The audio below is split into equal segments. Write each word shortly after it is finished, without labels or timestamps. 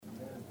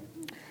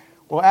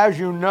Well, as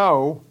you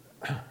know,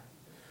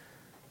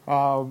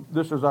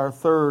 this is our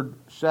third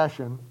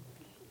session,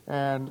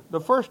 and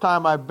the first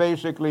time I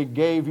basically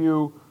gave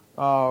you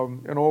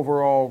an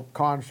overall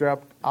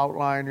concept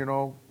outline,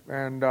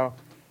 and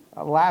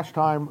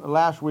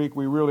last week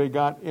we really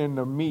got in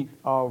the meat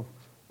of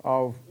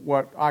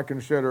what I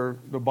consider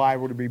the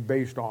Bible to be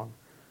based on.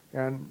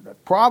 And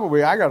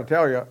probably, I got to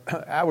tell you,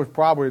 that was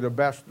probably the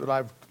best that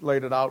I've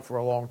laid it out for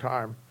a long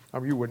time. I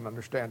mean, you wouldn't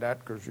understand that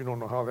because you don't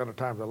know how the other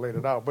times I laid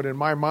it out. But in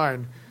my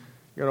mind,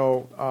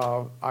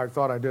 I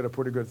thought I did a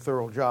pretty good,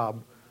 thorough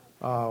job.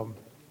 And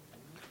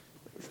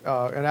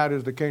that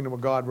is the kingdom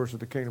of God versus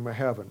the kingdom of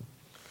heaven.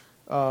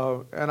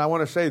 And I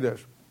want to say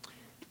this.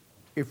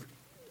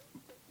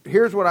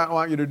 Here's what I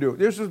want you to do.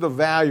 This is the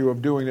value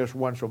of doing this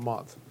once a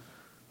month.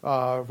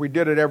 If we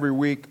did it every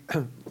week,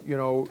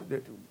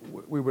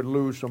 we would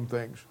lose some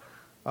things.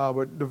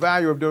 But the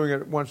value of doing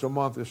it once a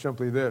month is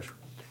simply this.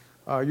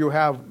 You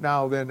have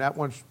now then,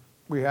 once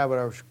we have at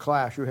our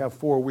class, you have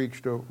 4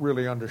 weeks to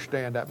really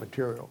understand that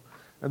material.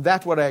 And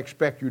that's what I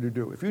expect you to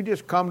do. If you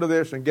just come to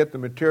this and get the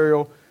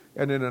material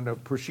and then in the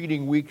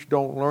preceding weeks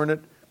don't learn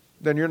it,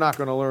 then you're not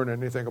going to learn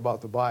anything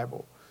about the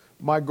Bible.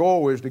 My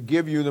goal is to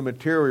give you the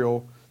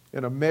material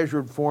in a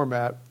measured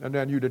format, and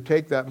then you to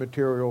take that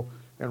material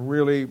and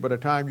really, by the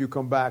time you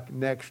come back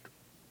next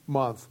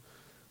month,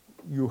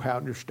 you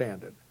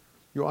understand it.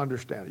 You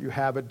understand it. You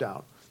have it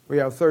down. We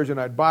have Thursday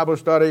night Bible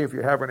study. If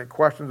you have any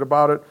questions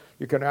about it,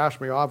 you can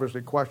ask me,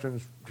 obviously,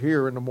 questions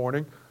here in the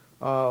morning.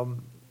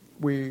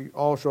 We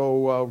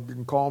also, you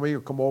can call me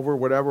or come over,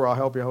 whatever. I'll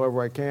help you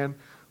however I can.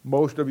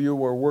 Most of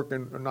you are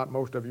working, not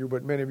most of you,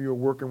 but many of you are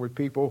working with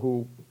people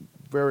who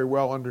very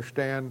well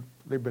understand.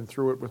 They've been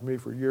through it with me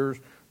for years.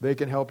 They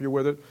can help you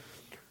with it.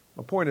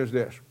 The point is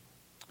this.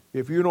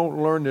 If you don't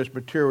learn this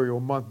material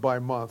month by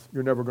month,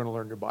 you're never going to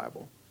learn your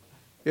Bible.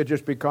 It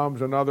just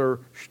becomes another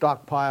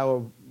stockpile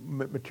of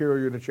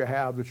material that you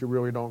have that you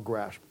really don't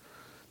grasp.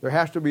 There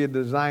has to be a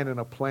design and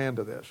a plan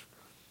to this.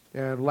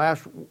 And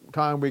last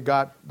time we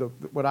got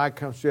what I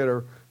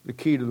consider the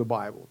key to the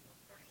Bible.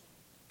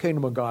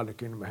 Kingdom of God and the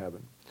kingdom of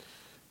heaven.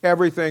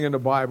 Everything in the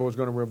Bible is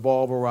going to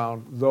revolve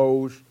around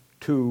those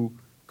two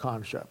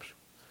concepts.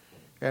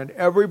 And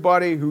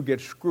everybody who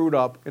gets screwed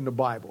up in the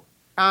Bible,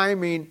 I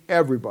mean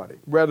everybody,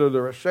 whether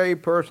they're a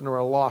saved person or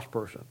a lost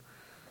person,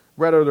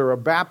 whether they're a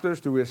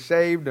Baptist who is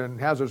saved and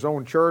has his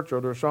own church,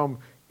 or there's some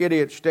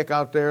idiot stick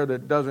out there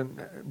that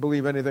doesn't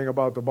believe anything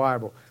about the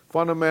Bible.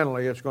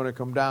 Fundamentally, it's going to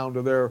come down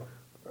to their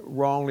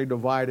wrongly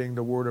dividing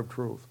the word of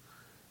truth.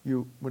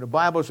 When the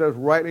Bible says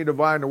rightly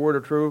dividing the word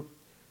of truth,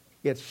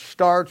 it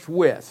starts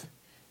with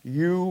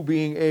you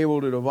being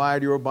able to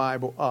divide your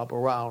Bible up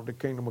around the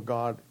kingdom of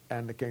God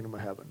and the kingdom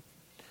of heaven.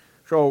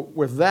 So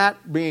with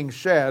that being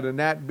said and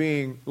that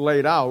being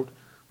laid out,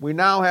 we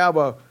now have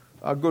a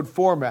good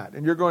format.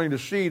 And you're going to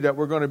see that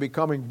we're going to be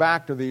coming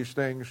back to these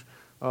things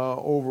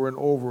over and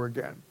over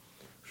again.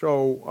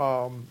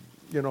 So,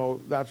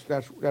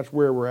 that's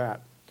where we're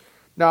at.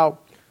 Now,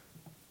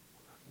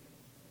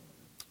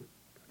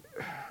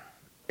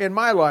 in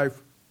my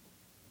life,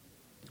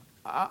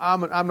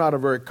 I'm not a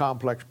very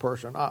complex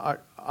person.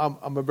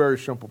 I'm a very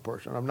simple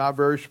person. I'm not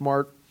very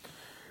smart.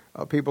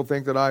 People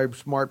think that I'm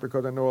smart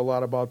because I know a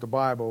lot about the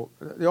Bible.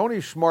 The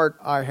only smart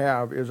I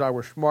have is I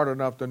was smart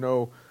enough to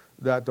know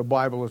that the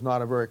Bible is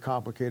not a very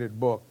complicated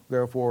book.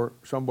 Therefore,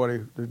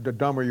 the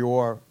dumber you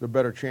are, the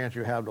better chance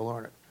you have to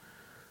learn it.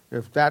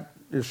 If that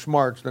is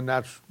smarts, then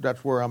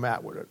that's where I'm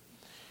at with it.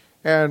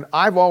 And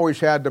I've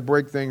always had to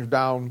break things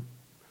down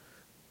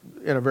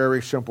in a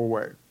very simple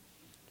way.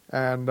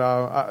 And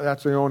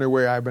that's the only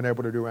way I've been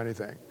able to do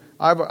anything.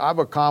 I've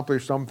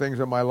accomplished some things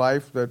in my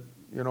life that,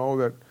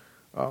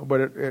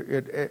 but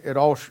it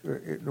all,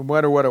 no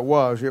matter what it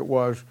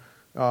was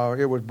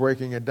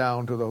breaking it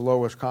down to the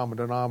lowest common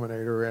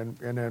denominator and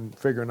then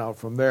figuring out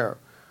from there.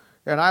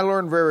 And I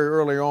learned very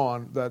early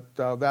on that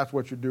that's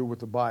what you do with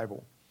the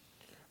Bible.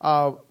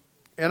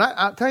 And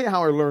I'll tell you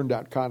how I learned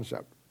that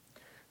concept.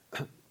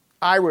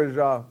 I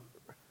don't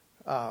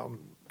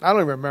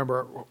even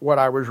remember what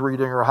I was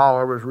reading or how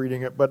I was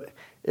reading it, but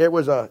it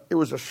was a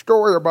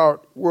story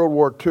about World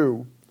War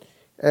II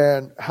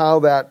and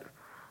how that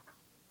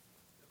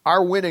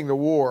our winning the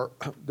war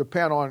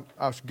depend on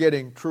us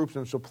getting troops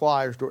and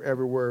supplies to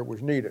everywhere it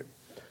was needed.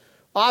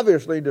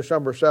 Obviously,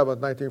 December 7th,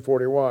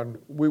 1941,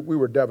 we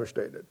were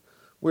devastated.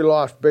 We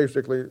lost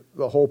basically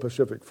the whole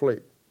Pacific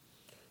Fleet.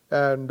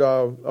 And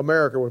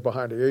America was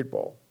behind the 8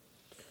 ball.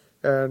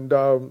 And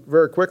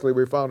very quickly,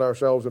 we found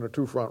ourselves in a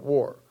two-front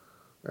war.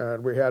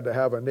 And we had to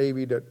have a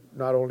Navy that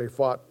not only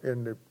fought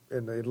in the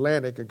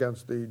Atlantic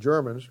against the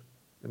Germans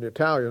and the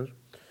Italians,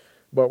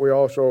 but we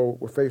also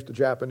faced the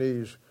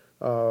Japanese,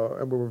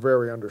 and we were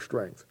very under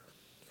strength.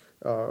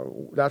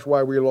 That's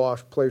why we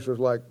lost places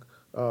like,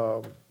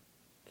 Wake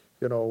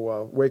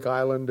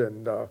Island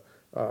and the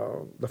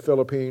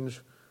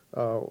Philippines.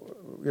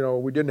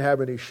 We didn't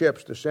have any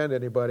ships to send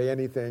anybody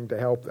anything to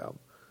help them.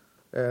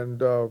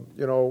 And,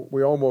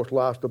 we almost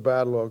lost the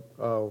Battle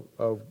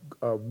of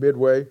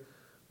Midway.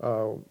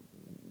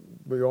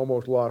 We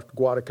almost lost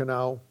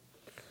Guadalcanal.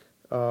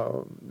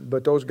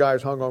 But those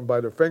guys hung on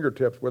by their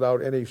fingertips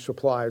without any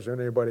supplies or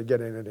anybody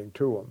getting anything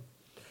to them.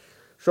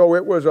 So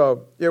it was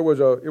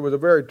a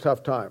very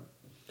tough time.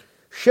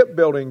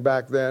 Shipbuilding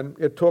back then,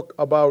 it took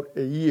about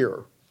a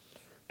year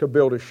to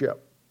build a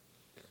ship.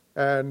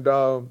 And,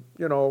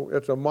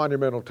 it's a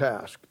monumental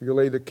task. You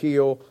lay the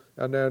keel,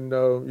 and then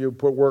you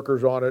put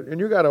workers on it. And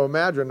you got to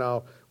imagine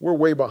now, we're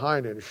way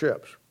behind in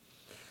ships.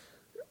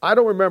 I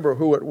don't remember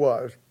who it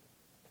was,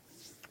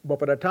 but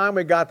by the time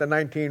we got to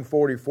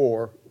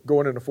 1944,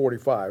 going into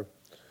 45,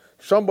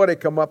 somebody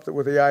come up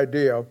with the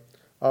idea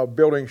of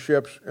building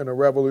ships in a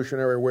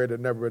revolutionary way that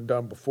had never been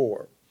done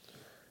before.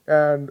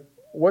 And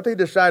what they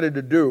decided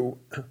to do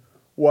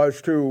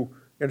was to,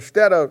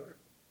 instead of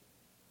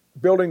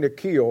building the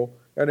keel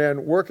and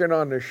then working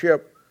on the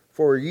ship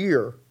for a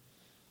year,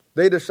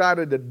 they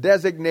decided to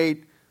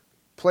designate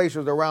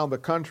places around the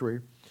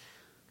country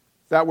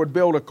that would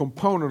build a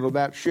component of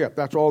that ship.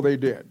 That's all they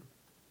did.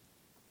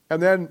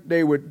 And then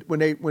they would,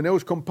 when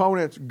those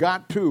components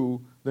got to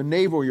the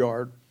naval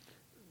yard,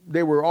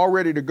 they were all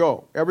ready to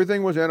go.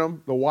 Everything was in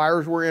them. The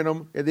wires were in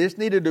them. It just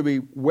needed to be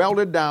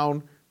welded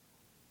down,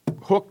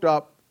 hooked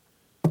up,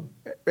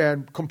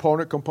 and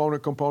component. By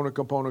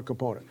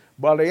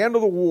the end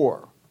of the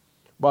war,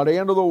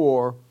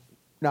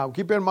 now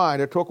keep in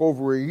mind, it took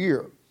over a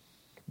year.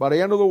 By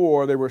the end of the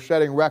war, they were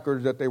setting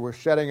records that they were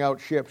setting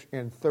out ships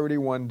in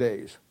 31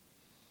 days.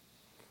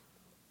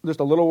 Just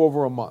a little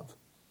over a month.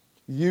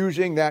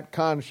 Using that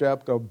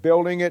concept of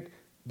building it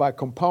by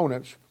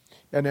components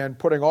and then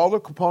putting all the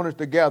components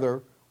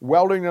together,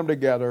 welding them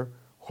together,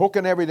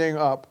 hooking everything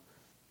up,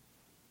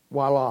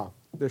 voila,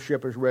 the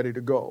ship is ready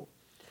to go.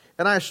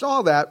 And I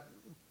saw that,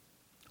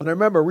 and I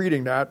remember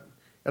reading that,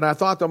 and I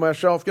thought to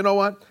myself, you know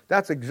what?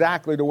 That's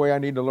exactly the way I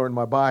need to learn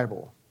my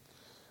Bible.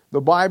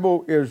 The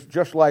Bible is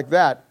just like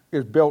that,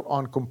 is built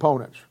on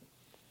components.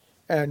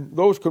 And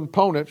those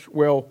components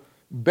will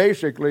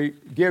basically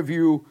give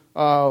you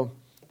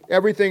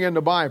everything in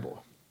the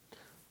Bible.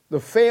 The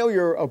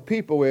failure of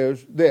people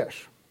is this.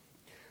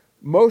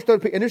 Most of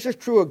the people, and this is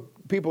true of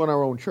people in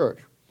our own church,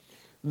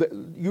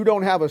 you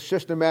don't have a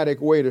systematic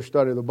way to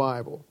study the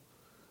Bible.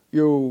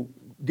 You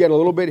get a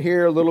little bit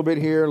here, a little bit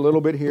here, a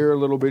little bit here, a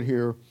little bit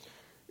here,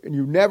 and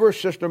you never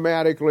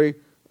systematically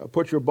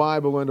put your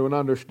Bible into an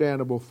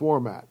understandable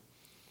format.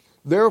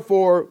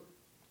 Therefore,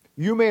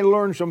 you may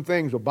learn some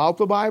things about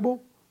the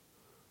Bible,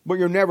 but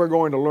you're never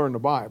going to learn the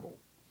Bible.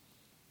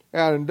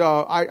 And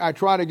I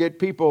try to get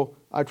people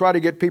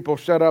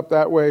set up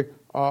that way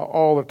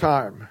all the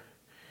time.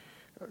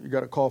 You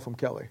got a call from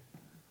Kelly.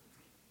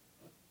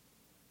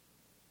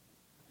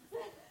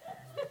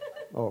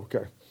 Oh,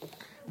 okay.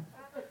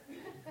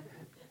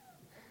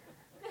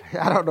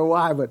 I don't know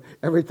why, but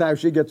every time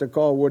she gets a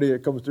call, Woody,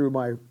 it comes through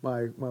my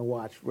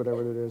watch,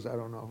 whatever it is. I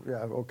don't know. Yeah,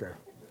 okay.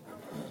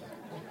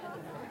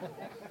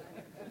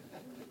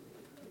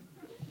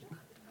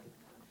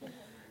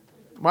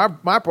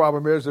 My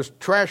problem is this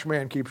trash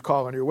man keeps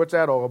calling you. What's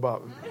that all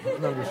about?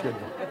 No, I'm just kidding.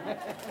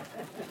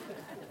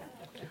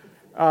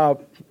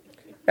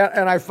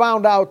 And I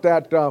found out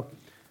that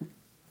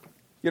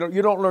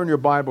you don't learn your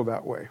Bible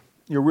that way.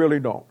 You really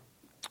don't.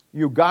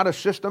 You've got to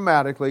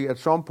systematically, at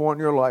some point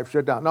in your life,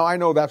 sit down. Now, I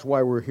know that's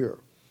why we're here.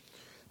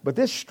 But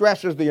this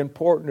stresses the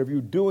importance of you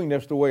doing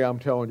this the way I'm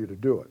telling you to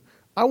do it.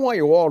 I want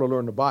you all to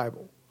learn the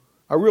Bible.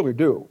 I really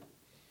do.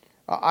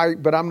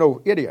 But I'm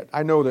no idiot.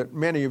 I know that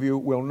many of you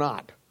will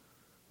not.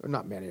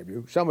 Not many of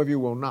you. Some of you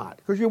will not.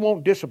 Because you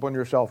won't discipline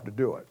yourself to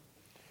do it.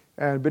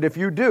 But if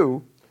you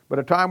do, by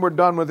the time we're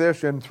done with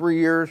this in 3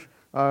 years,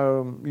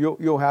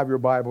 you'll have your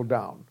Bible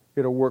down.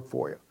 It'll work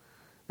for you.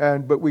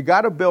 But we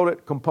got to build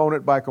it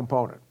component by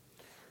component.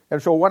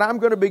 And so what I'm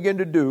going to begin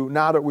to do,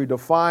 now that we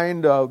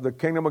defined the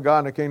kingdom of God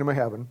and the kingdom of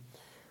heaven,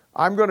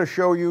 I'm going to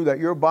show you that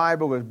your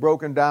Bible is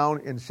broken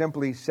down in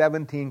simply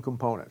 17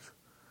 components.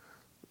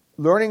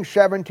 Learning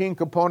 17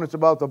 components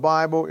about the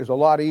Bible is a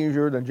lot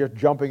easier than just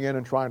jumping in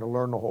and trying to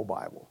learn the whole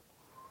Bible.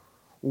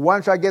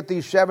 Once I get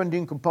these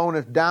 17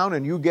 components down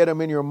and you get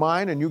them in your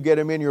mind and you get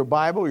them in your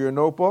Bible, your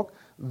notebook,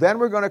 then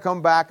we're going to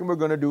come back and we're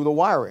going to do the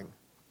wiring.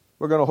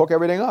 We're going to hook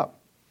everything up.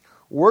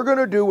 We're going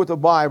to do with the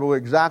Bible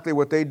exactly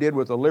what they did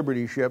with the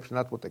Liberty ships, and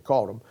that's what they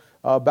called them,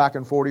 back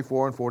in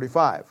 44 and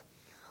 45.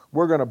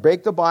 We're going to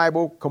break the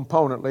Bible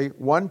componently,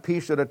 one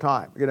piece at a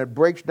time. And it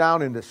breaks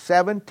down into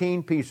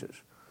 17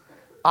 pieces.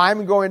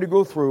 I'm going to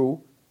go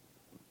through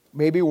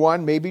maybe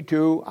one, maybe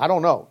two, I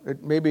don't know.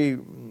 It may be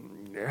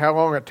how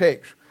long it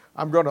takes.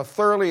 I'm going to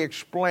thoroughly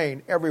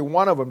explain every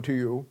one of them to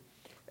you,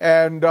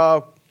 and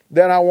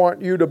then I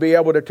want you to be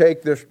able to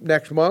take this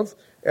next month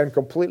and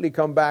completely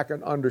come back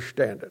and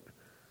understand it.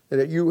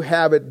 That you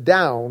have it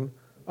down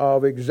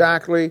of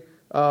exactly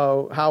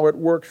how it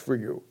works for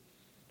you.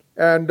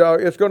 And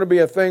it's going to be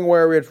a thing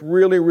where it's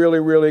really, really,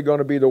 really going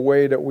to be the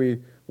way that we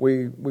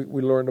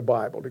learn the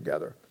Bible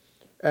together.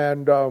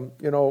 And, and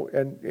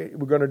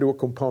we're going to do it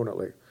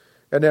componently.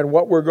 And then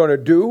what we're going to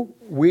do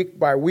week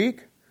by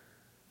week,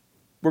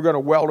 we're going to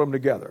weld them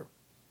together.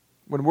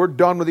 When we're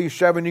done with these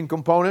 17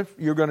 components,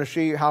 you're going to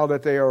see how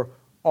that they are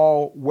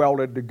all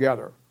welded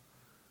together.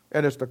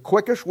 and it's the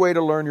quickest way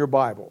to learn your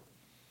Bible.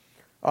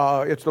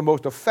 It's the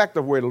most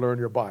effective way to learn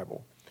your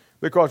Bible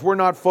because we're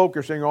not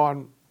focusing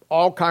on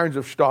all kinds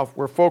of stuff.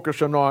 We're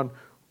focusing on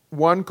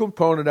one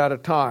component at a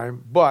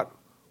time, but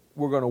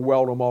we're going to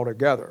weld them all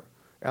together.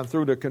 And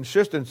through the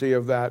consistency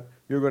of that,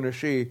 you're going to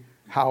see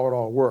how it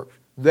all works.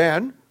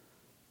 Then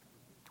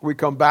we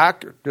come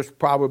back. This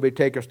probably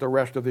take us the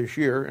rest of this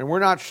year, and we're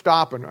not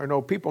stopping. I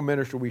know people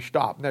ministry we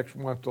stop next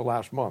month to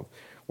last month.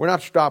 We're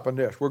not stopping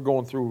this. We're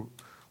going through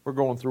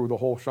the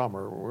whole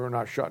summer. We're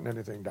not shutting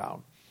anything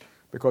down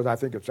because I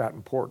think it's that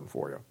important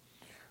for you.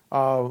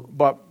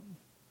 But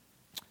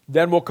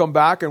then we'll come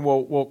back and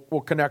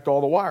we'll connect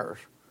all the wires.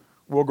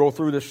 We'll go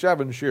through the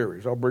 7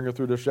 series. I'll bring you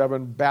through the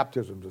 7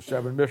 baptisms, the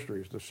 7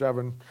 mysteries, the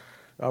 7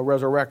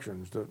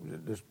 resurrections,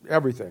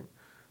 everything.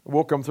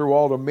 We'll come through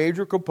all the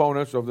major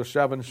components of the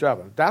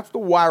 7-7. That's the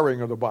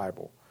wiring of the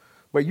Bible.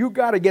 But you've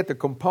got to get the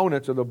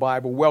components of the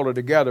Bible welded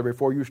together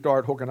before you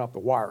start hooking up the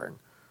wiring.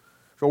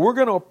 So we're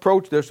going to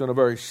approach this in a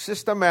very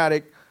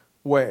systematic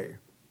way.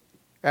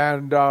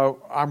 And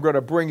I'm going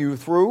to bring you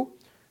through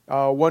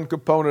one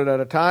component at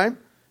a time.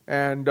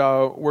 And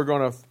we're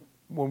going to,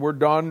 when we're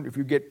done, if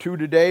you get 2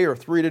 today or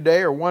 3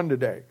 today or 1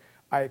 today,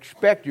 I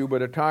expect you by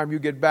the time you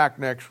get back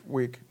next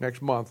week,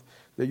 next month,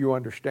 that you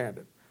understand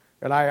it.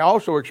 And I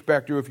also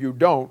expect you, if you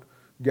don't,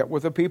 get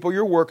with the people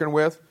you're working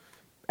with,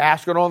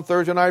 ask it on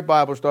Thursday night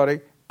Bible study,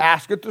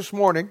 ask it this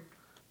morning,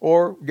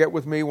 or get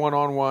with me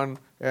one-on-one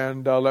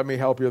and let me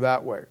help you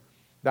that way.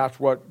 That's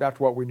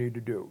what we need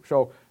to do.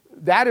 So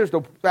that is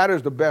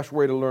the best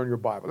way to learn your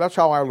Bible. That's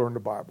how I learned the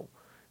Bible.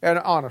 And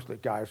honestly,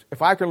 guys,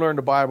 if I can learn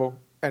the Bible,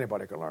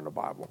 anybody can learn the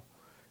Bible.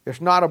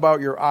 It's not about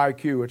your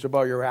IQ, it's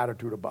about your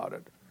attitude about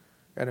it.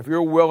 And if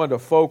you're willing to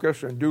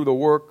focus and do the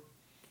work,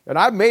 and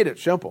I've made it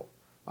simple.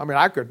 I mean,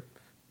 I could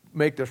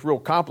make this real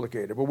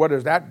complicated, but what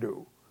does that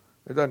do?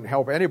 It doesn't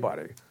help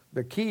anybody.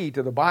 The key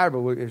to the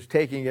Bible is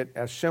taking it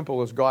as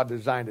simple as God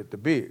designed it to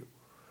be.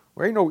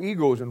 There ain't no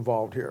egos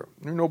involved here.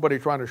 There's nobody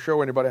trying to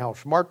show anybody how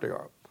smart they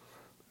are.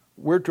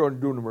 We're trying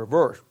to do the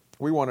reverse.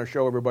 We want to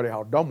show everybody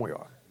how dumb we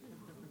are.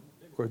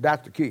 Because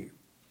that's the key.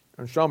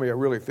 And some of you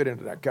really fit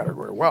into that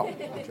category well.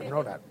 You should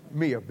know that.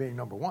 Me of being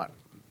number 1.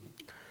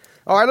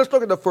 All right, let's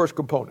look at the first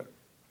component.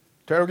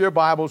 Turn to your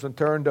Bibles and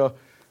turn to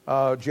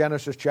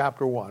Genesis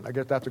chapter 1. I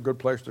guess that's a good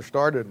place to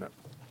start, isn't it?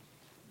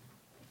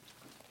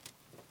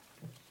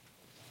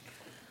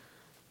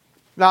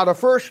 Now, the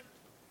first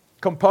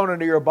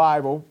component of your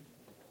Bible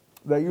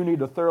that you need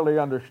to thoroughly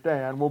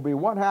understand will be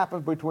what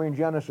happens between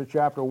Genesis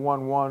chapter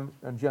 1:1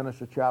 and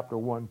Genesis chapter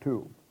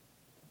 1:2.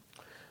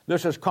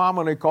 This is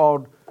commonly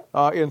called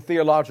in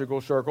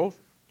theological circles,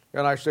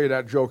 and I say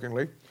that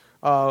jokingly,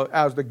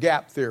 as the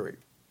gap theory.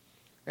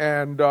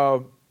 And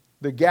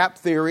the gap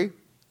theory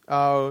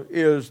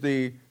is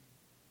the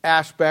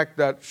aspect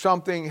that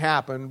something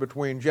happened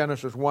between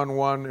Genesis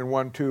 1:1 and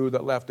 1:2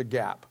 that left a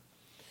gap.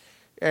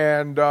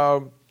 And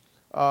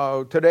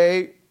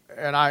today,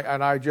 and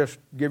I just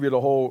give you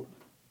the whole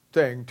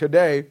thing,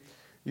 today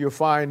you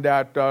find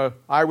that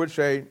I would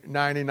say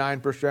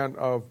 99%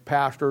 of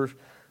pastors,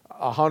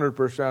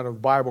 100%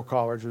 of Bible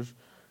colleges,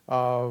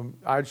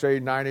 I'd say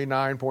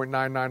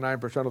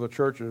 99.999% of the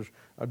churches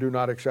do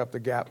not accept the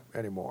gap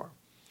anymore.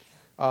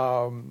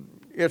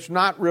 It's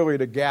not really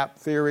the gap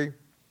theory,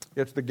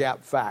 it's the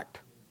gap fact.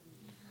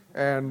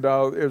 And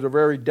there's a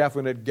very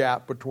definite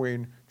gap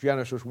between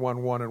Genesis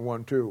 1:1 and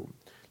 1:2.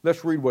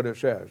 Let's read what it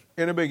says.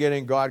 In the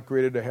beginning, God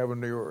created the heaven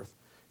and the earth,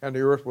 and the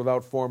earth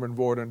without form and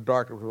void, and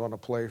darkness was on the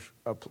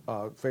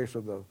face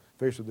of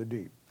the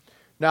deep.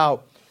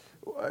 Now,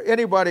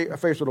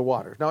 face of the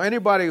waters. Now,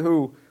 anybody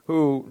who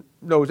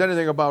knows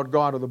anything about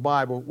God or the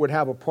Bible would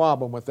have a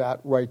problem with that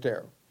right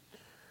there,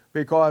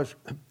 because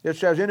it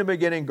says, in the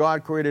beginning,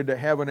 God created the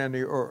heaven and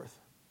the earth.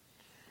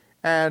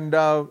 And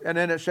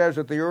then it says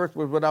that the earth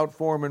was without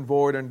form and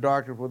void, and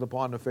darkness was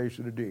upon the face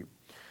of the deep.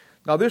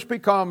 Now, this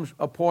becomes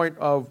a point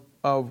of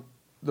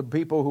the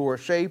people who are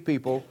saved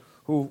people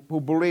who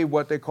believe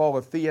what they call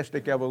a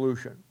theistic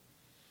evolution.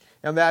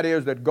 And that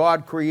is that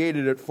God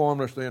created it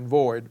formlessly and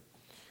void,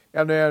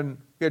 and then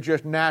it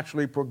just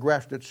naturally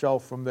progressed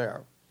itself from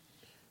there.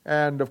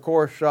 And, of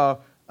course,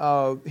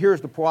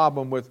 here's the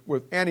problem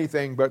with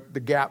anything but the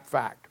gap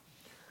fact.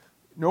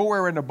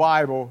 Nowhere in the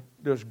Bible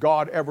does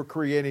God ever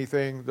create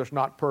anything that's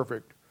not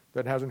perfect,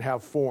 that doesn't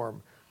have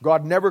form.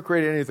 God never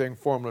created anything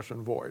formless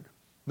and void.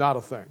 Not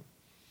a thing.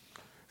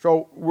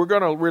 So we're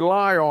going to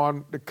rely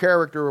on the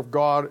character of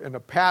God and the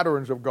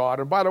patterns of God.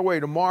 And by the way,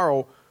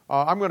 tomorrow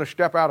I'm going to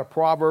step out of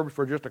Proverbs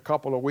for just a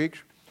couple of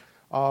weeks.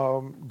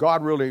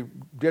 God really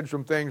did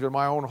some things in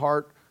my own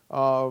heart,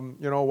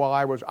 while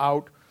I was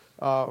out.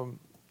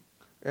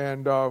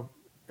 And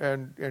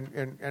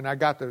I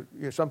got to,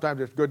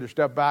 sometimes it's good to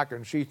step back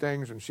and see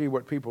things and see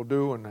what people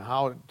do and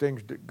how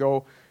things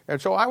go.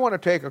 And so I want to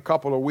take a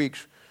couple of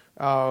weeks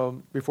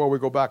before we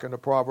go back into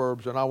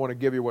Proverbs, and I want to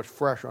give you what's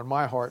fresh on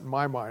my heart and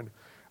my mind.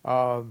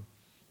 And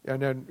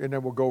then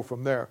we'll go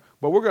from there.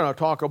 But we're going to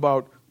talk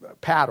about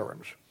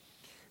patterns.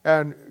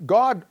 And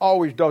God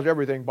always does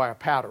everything by a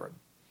pattern.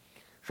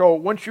 So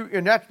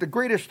and that's the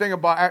greatest thing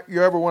about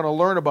you ever want to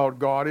learn about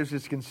God is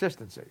His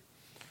consistency.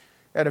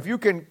 And if you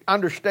can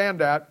understand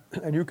that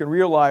and you can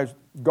realize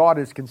God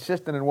is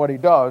consistent in what He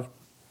does,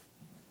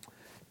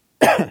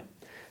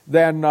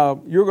 then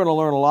you're going to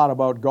learn a lot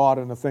about God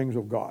and the things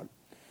of God.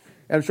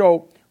 And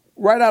so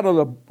right out of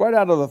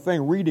the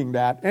thing, reading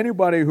that,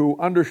 anybody who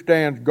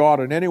understands God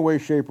in any way,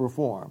 shape, or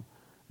form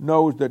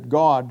knows that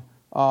God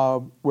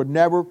would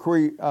never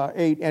create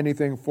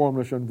anything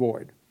formless and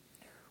void.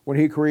 When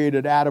He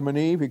created Adam and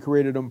Eve, He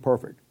created them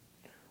perfect.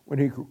 When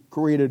He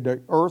created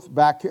the earth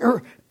back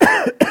here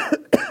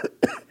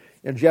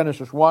in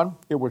Genesis 1,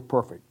 it was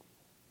perfect.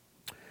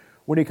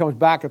 When He comes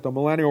back at the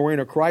millennial reign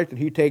of Christ and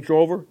He takes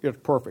over, it's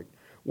perfect.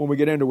 When we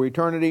get into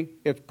eternity,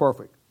 it's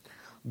perfect.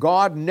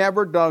 God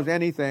never does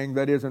anything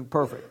that isn't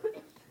perfect.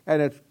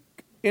 And it's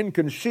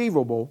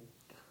inconceivable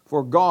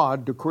for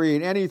God to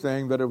create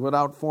anything that is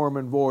without form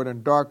and void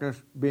and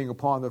darkness being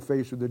upon the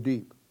face of the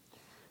deep.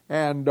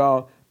 And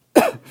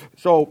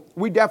so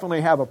we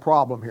definitely have a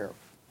problem here.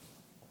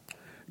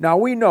 Now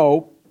we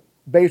know,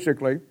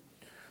 basically,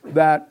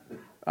 that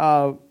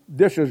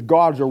this is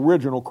God's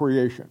original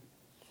creation.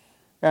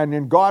 And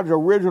in God's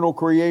original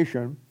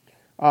creation,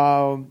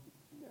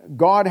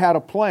 God had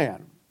a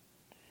plan.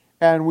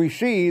 And we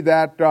see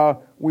that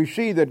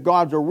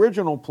God's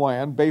original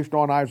plan, based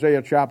on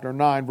Isaiah chapter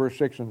 9, verse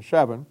 6 and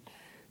 7,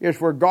 is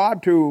for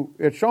God to,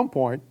 at some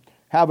point,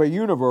 have a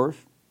universe,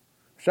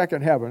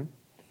 second heaven,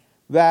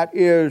 that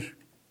is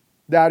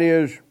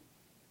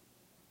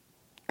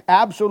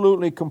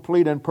absolutely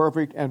complete and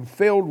perfect and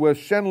filled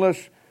with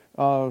sinless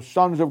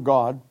sons of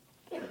God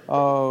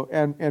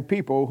and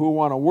people who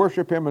want to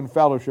worship Him and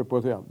fellowship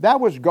with Him. That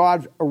was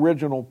God's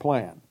original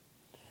plan.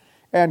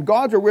 And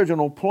God's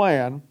original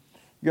plan,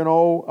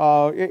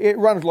 it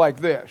runs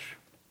like this,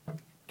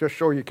 just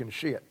so you can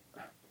see it.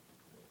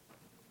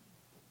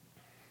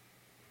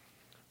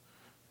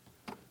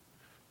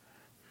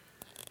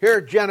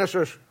 Here's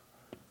Genesis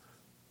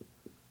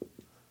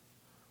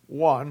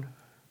 1,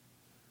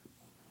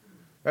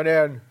 and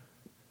then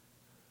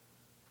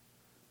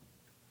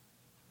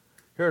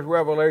here's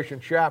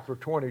Revelation chapter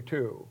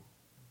 22.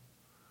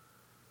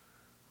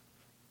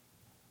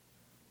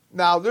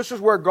 Now, this is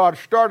where God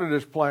started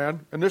His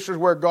plan, and this is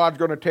where God's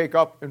going to take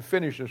up and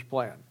finish His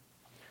plan.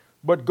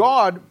 But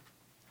God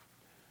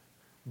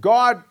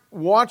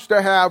wants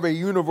to have a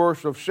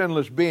universe of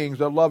sinless beings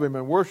that love Him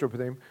and worship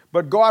Him,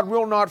 but God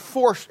will not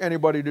force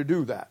anybody to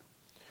do that.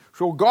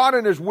 So God,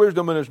 in His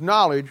wisdom and His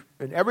knowledge,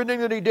 and everything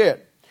that He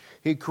did,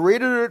 He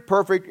created it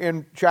perfect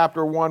in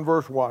chapter 1,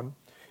 verse 1,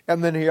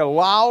 and then He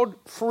allowed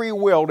free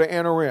will to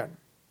enter in.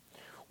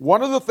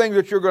 One of the things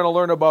that you're going to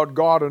learn about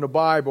God in the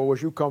Bible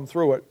as you come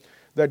through it,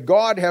 that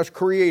God has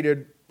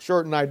created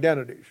certain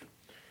identities.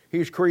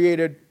 He's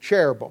created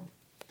cherubim.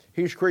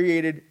 He's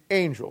created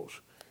angels.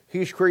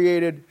 He's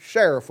created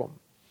seraphim.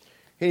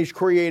 He's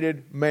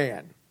created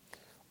man.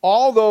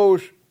 All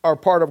those are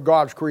part of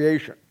God's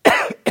creation.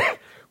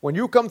 When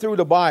you come through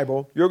the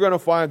Bible, you're going to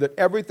find that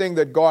everything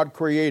that God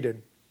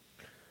created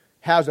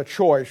has a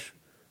choice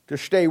to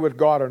stay with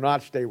God or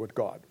not stay with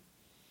God.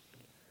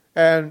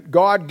 And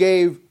God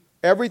gave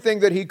everything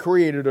that He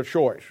created a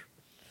choice.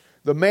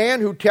 The man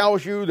who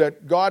tells you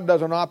that God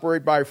doesn't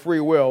operate by free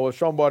will is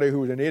somebody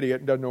who's an idiot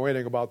and doesn't know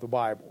anything about the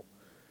Bible.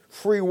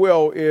 Free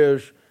will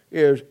is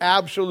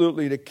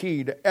absolutely the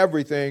key to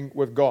everything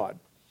with God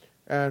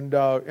and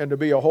to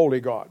be a holy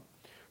God.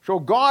 So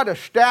God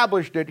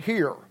established it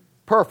here,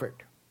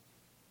 perfect.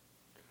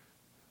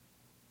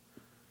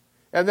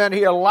 And then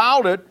He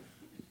allowed it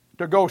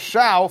to go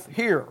south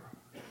here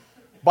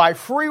by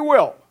free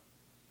will.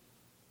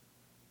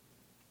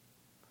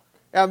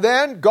 And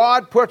then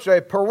God puts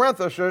a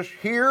parenthesis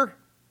here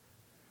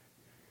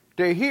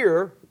to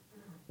here,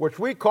 which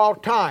we call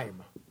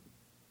time,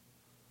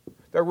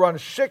 that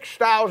runs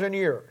 6,000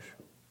 years.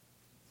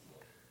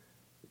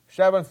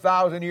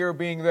 7,000 year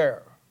being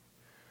there.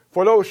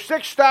 For those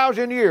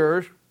 6,000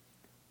 years,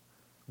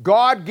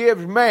 God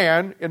gives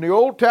man in the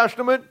Old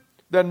Testament,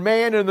 then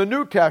man in the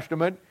New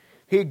Testament,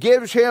 He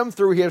gives him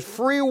through his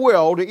free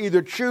will to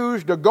either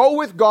choose to go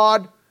with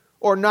God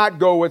or not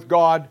go with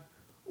God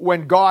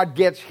when God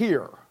gets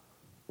here.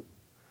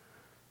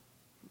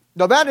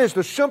 Now that is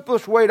the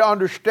simplest way to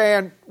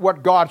understand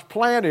what God's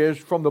plan is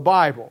from the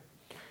Bible.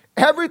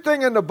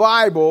 Everything in the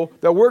Bible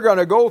that we're going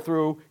to go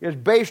through is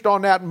based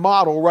on that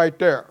model right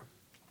there.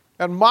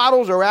 And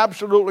models are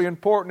absolutely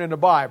important in the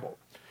Bible.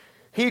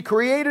 He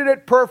created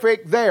it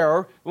perfect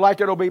there,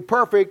 like it'll be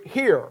perfect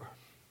here.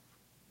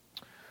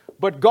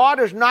 But God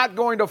is not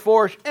going to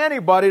force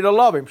anybody to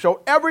love Him.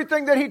 So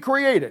everything that He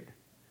created,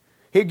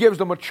 He gives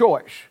them a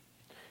choice.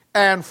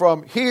 And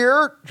from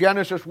here,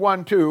 Genesis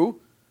 1-2,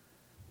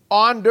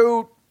 on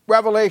to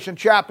Revelation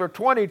chapter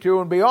 22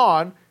 and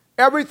beyond,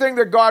 everything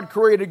that God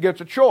created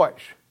gets a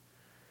choice.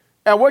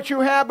 And what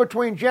you have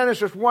between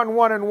Genesis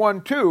 1:1 and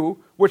 1:2,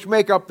 which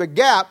make up the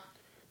gap,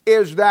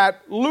 is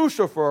that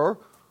Lucifer,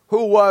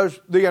 who was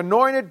the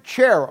anointed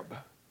cherub,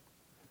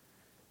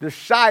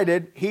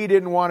 decided he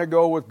didn't want to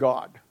go with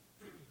God.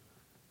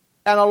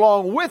 And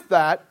along with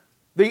that,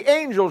 The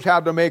angels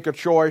had to make a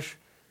choice,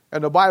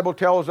 and the Bible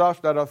tells us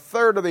that a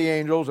third of the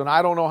angels, and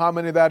I don't know how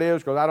many that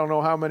is because I don't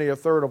know how many a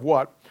third of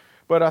what,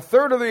 but a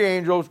third of the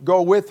angels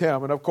go with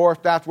him. And of course,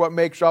 that's what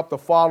makes up the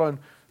fallen,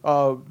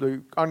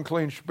 the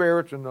unclean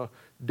spirits and the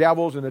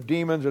devils and the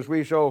demons, as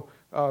we so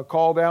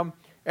call them.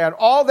 And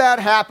all that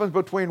happens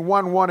between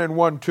 1:1 and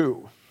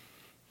 1:2.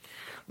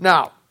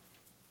 Now,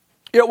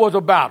 it was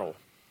a battle.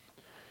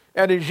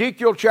 And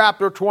Ezekiel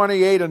chapter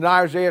 28 and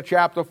Isaiah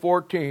chapter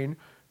 14,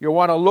 you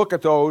want to look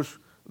at those.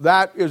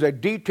 That is a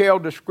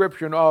detailed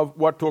description of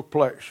what took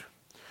place.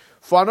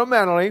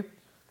 Fundamentally,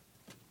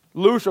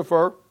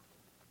 Lucifer,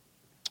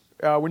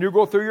 when you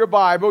go through your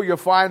Bible, you'll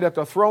find that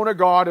the throne of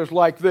God is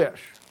like this.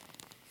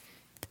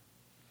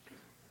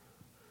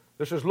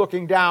 This is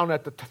looking down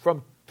at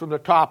from the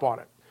top on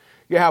it.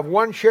 You have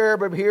one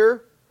cherubim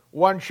here,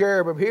 one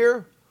cherubim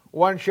here,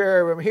 one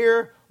cherubim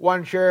here,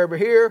 one cherubim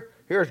here.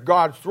 Here's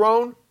God's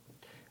throne.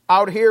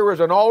 Out here is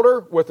an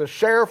altar with a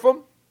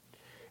seraphim.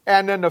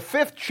 And then the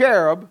fifth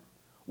cherub,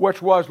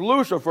 which was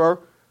Lucifer,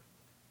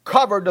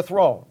 covered the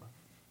throne.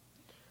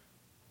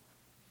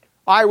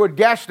 I would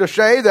guess to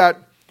say that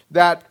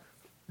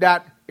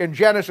in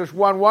Genesis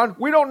 1:1,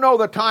 we don't know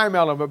the time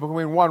element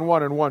between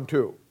 1:1 and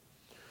 1:2.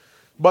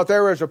 But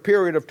there is a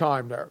period of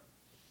time there.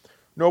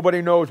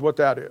 Nobody knows what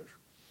that is.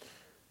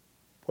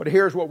 But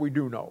here's what we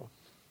do know.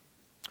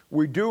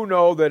 We do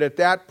know that at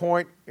that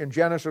point in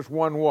Genesis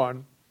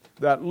 1:1,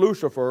 that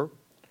Lucifer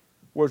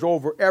was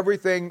over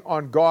everything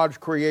on God's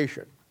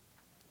creation.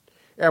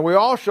 And we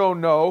also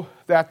know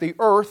that the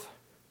earth,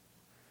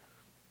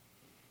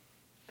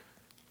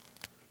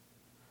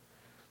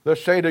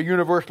 let's say the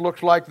universe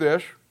looks like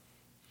this.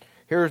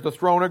 Here's the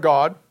throne of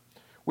God.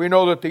 We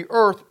know that the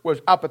earth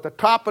was up at the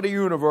top of the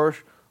universe,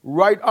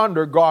 right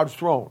under God's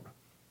throne.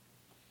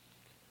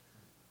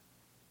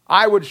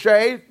 I would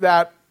say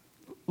that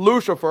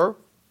Lucifer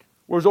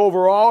was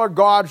over all of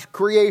God's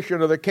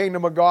creation of the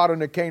kingdom of God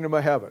and the kingdom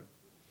of heaven.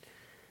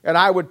 And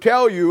I would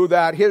tell you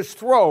that his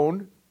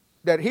throne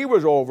that he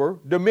was over,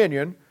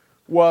 dominion,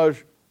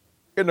 was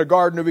in the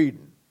Garden of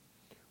Eden,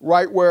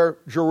 right where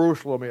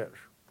Jerusalem is,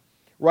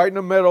 right in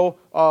the middle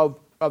of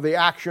the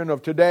action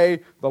of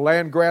today, the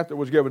land grant that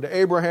was given to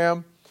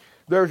Abraham.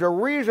 There's a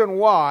reason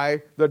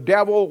why the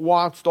devil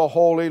wants the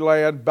Holy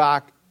Land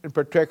back, in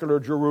particular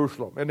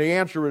Jerusalem. And the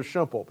answer is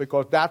simple,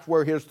 because that's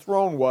where his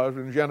throne was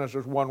in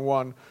Genesis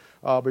 1:1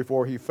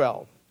 before he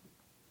fell.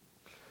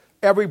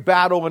 Every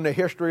battle in the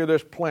history of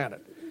this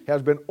planet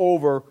has been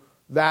over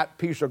that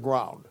piece of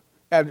ground,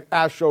 and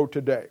as so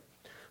today.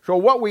 So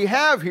what we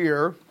have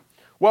here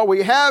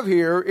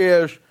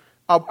is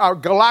a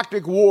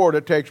galactic war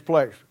that takes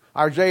place.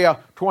 Isaiah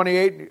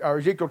 28, or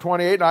Ezekiel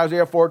 28 and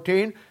Isaiah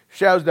 14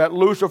 says that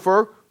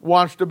Lucifer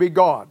wants to be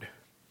God.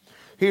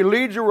 He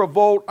leads a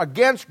revolt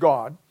against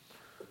God.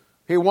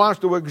 He wants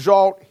to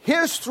exalt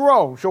his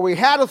throne. So he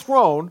had a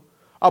throne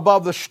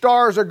above the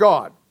stars of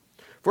God.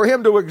 For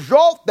him to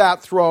exalt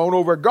that throne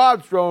over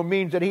God's throne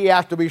means that he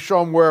has to be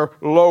somewhere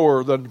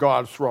lower than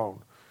God's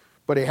throne.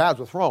 But he has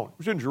a throne. It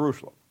was in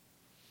Jerusalem.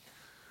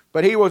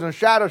 But he wasn't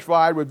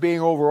satisfied with being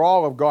over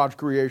all of God's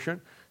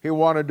creation. He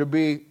wanted to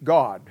be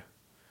God.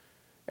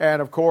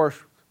 And of course,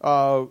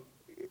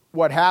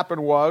 what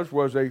happened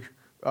was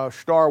a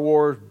Star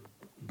Wars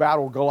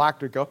Battle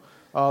Galactica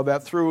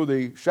that threw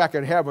the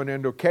second heaven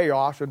into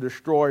chaos and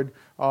destroyed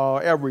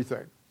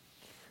everything.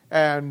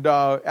 And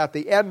at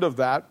the end of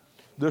that,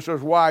 this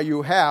is why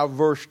you have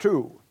verse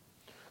 2,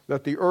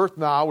 that the earth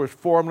now is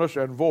formless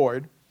and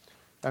void,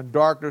 and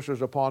darkness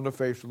is upon the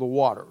face of the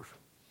waters.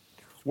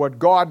 What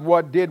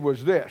God did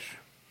was this.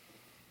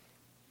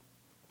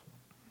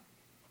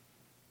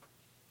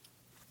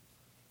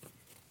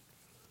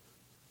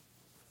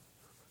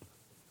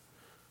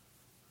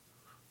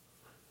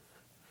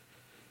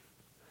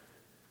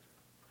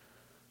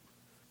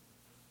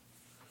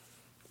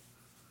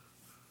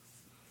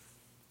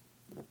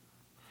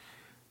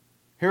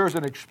 Here's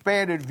an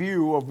expanded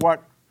view of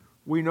what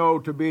we know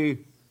to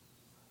be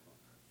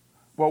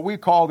what we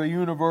call the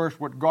universe,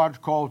 what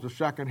God calls the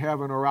second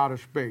heaven or outer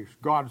space.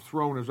 God's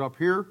throne is up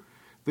here.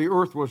 The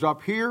earth was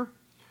up here.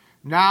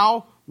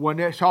 Now, when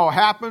this all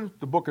happens,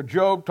 the book of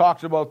Job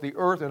talks about the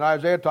earth, and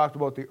Isaiah talks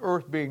about the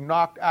earth being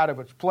knocked out of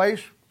its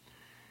place.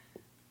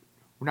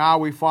 Now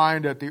we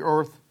find that the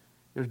earth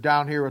is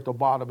down here at the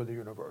bottom of the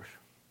universe.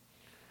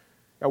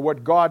 And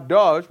what God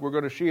does, we're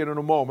going to see it in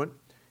a moment,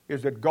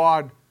 is that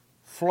God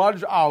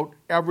floods out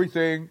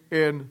everything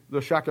in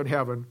the second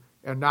heaven,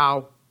 and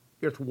now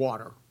it's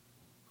water.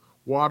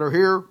 Water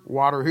here,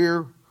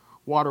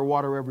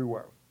 water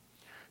everywhere.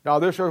 Now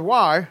this is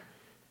why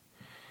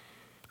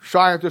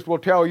scientists will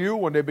tell you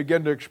when they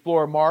begin to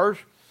explore Mars,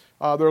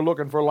 they're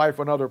looking for life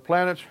on other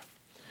planets.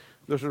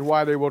 This is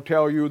why they will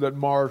tell you that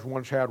Mars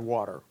once had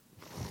water.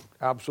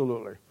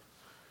 Absolutely.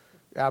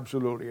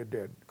 Absolutely it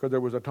did. Because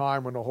there was a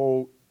time when the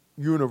whole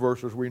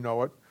universe as we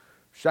know it,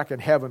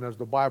 second heaven as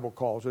the Bible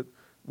calls it,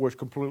 was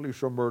completely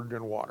submerged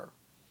in water.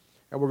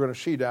 And we're going to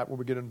see that when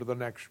we get into the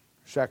next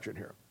section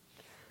here.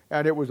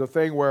 And it was a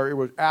thing where it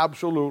was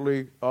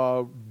absolutely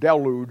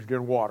deluged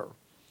in water.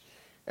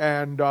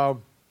 And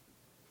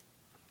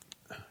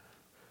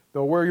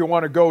where you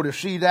want to go to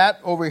see that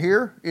over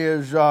here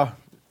is,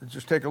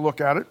 just take a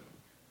look at it.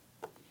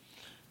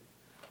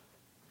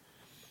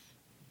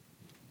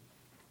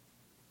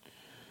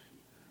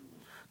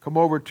 Come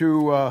over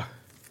to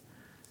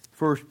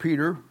 1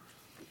 Peter.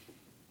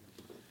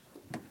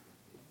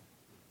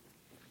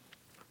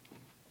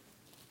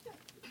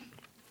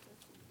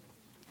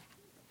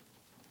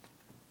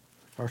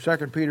 Or 2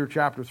 Peter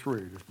chapter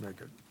 3, just make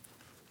it.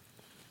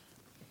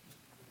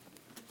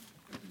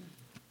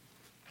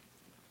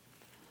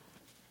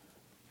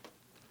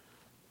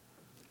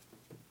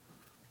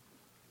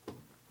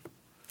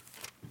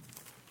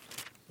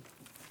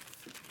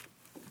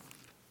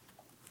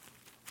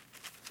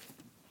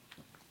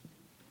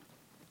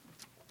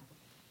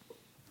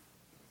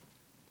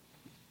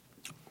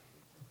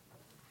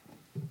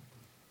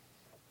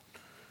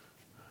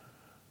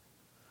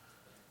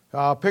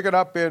 Pick it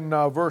up in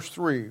verse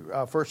 3,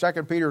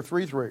 2 Peter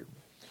 3:3.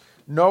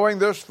 Knowing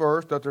this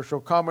first, that there shall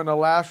come in the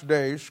last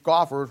days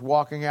scoffers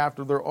walking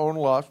after their own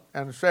lust,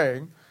 and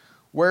saying,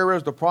 where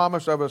is the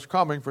promise of his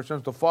coming? For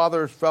since the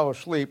fathers fell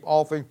asleep,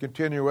 all things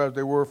continue as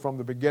they were from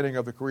the beginning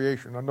of the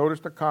creation. Now notice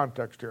the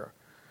context here.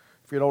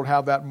 If you don't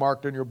have that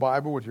marked in your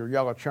Bible with your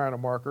yellow China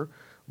marker,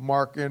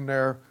 mark in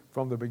there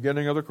from the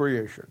beginning of the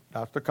creation.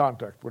 That's the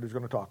context, what he's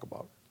going to talk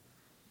about.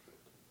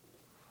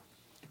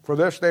 For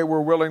this they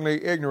were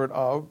willingly ignorant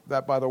of,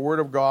 that by the word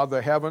of God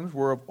the heavens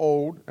were of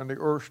old, and the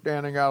earth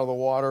standing out of the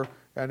water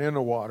and in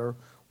the water,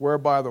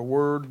 whereby the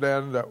world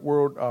then that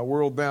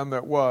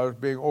was,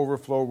 being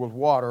overflowed with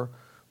water,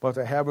 but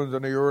the heavens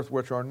and the earth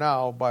which are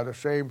now, by the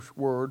same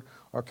word,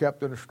 are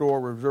kept in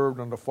store, reserved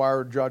unto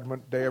fire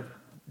judgment, day of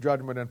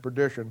judgment and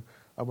perdition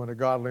of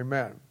ungodly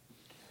men.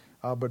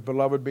 But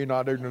beloved, be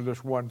not ignorant of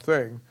this one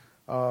thing,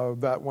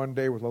 that one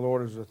day with the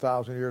Lord is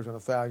 1,000 years, and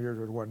 1,000 years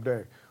is one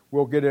day.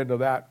 We'll get into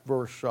that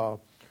verse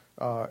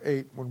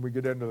 8 when we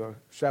get into the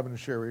 7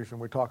 series, and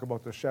we talk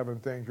about the 7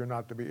 things you're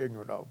not to be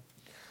ignorant of.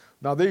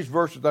 Now, these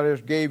verses that I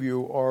just gave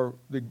you are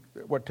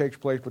what takes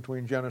place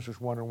between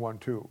Genesis 1 and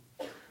 1:2.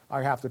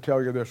 I have to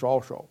tell you this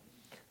also.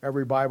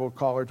 Every Bible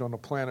college on the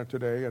planet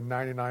today, and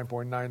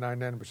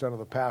 99.999% of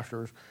the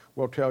pastors,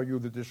 will tell you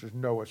that this is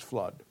Noah's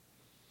flood.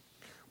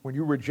 When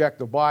you reject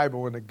the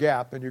Bible in the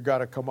gap, then you've got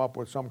to come up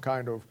with some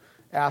kind of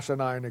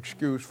asinine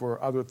excuse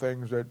for other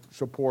things that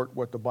support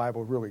what the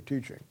Bible is really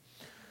teaching.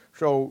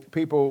 So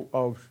people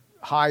of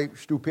high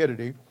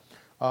stupidity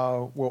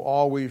will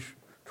always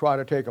try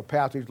to take a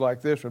passage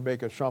like this and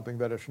make it something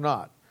that it's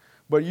not.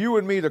 But you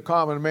and me, the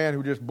common man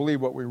who just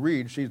believe what we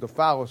read, sees the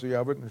fallacy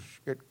of it, and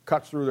it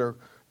cuts through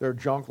their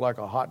junk like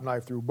a hot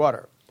knife through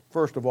butter.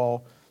 First of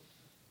all,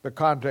 the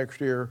context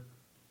here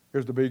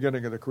is the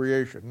beginning of the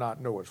creation,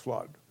 not Noah's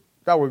flood.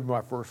 That would be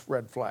my first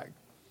red flag.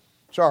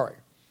 Sorry.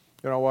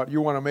 You know what? You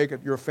want to make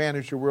it your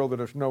fantasy world that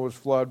it's Noah's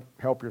flood,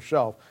 help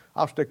yourself.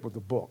 I'll stick with the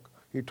book.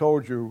 He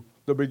told you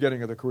the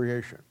beginning of the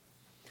creation.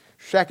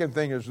 Second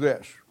thing is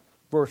this,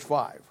 verse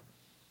 5.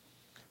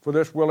 For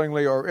this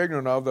willingly are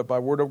ignorant of, that by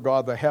word of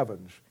God the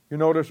heavens. You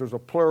notice there's a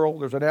plural,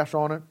 there's an S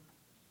on it.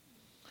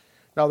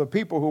 Now the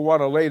people who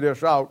want to lay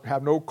this out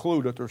have no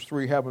clue that there's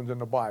 3 heavens in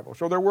the Bible.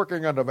 So they're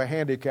working under the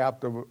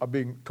handicap of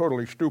being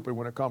totally stupid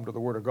when it comes to the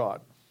word of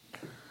God.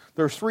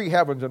 There's 3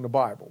 heavens in the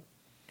Bible.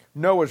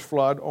 Noah's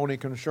flood only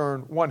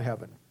concerned 1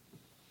 heaven.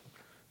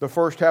 The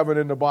first heaven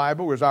in the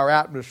Bible is our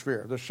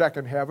atmosphere. The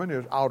second heaven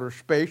is outer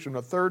space, and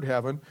the third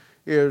heaven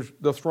is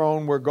the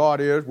throne where God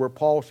is, where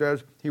Paul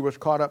says he was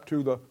caught up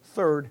to the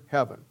 3rd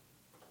heaven.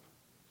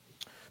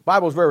 The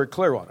Bible is very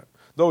clear on it.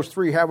 Those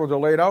 3 heavens are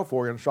laid out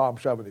for you in Psalm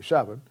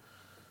 77.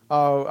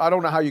 I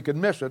don't know how you can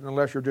miss it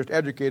unless you're just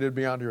educated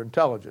beyond your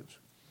intelligence,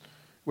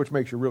 which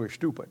makes you really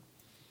stupid.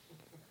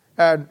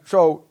 And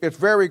so it's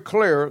very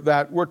clear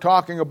that we're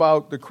talking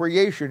about the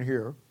creation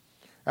here,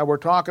 and we're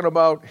talking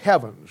about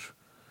heavens.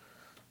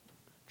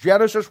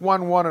 Genesis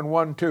 1:1 and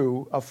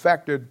 1:2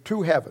 affected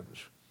 2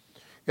 heavens.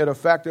 It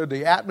affected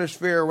the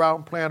atmosphere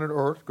around planet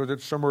Earth, because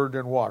it's submerged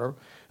in water,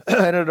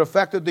 and it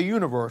affected the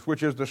universe,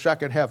 which is the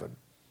second heaven.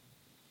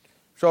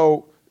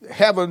 So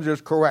heavens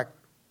is correct.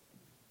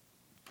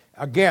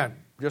 Again,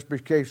 just in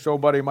case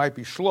somebody might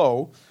be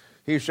slow,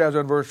 he says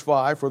in verse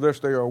 5, for this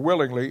they are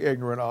willingly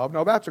ignorant of.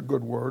 Now that's a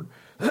good word.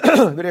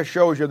 It just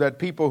shows you that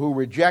people who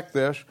reject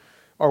this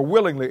are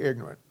willingly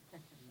ignorant.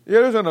 It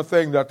isn't a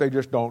thing that they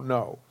just don't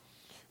know.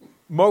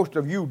 Most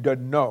of you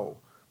didn't know.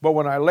 But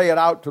when I lay it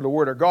out to the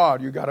Word of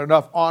God, you got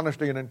enough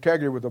honesty and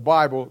integrity with the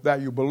Bible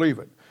that you believe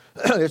it.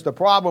 It's the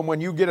problem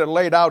when you get it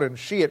laid out and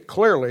see it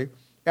clearly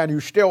and you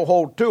still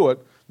hold to it,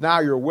 now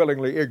you're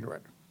willingly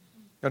ignorant.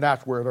 And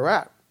that's where they're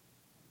at.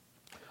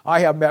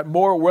 I have met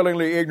more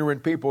willingly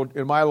ignorant people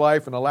in my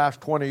life in the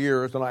last 20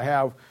 years than I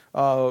have,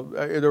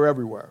 they're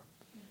everywhere.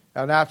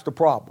 And that's the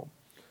problem.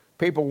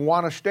 People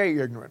want to stay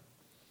ignorant.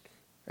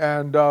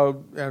 And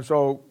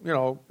so, you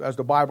know, as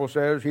the Bible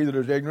says, he that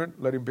is ignorant,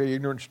 let him be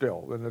ignorant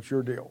still. And that's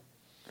your deal.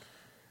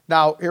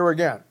 Now, here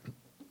again,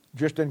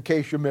 just in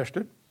case you missed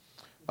it,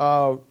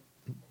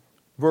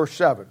 verse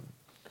 7.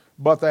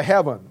 But the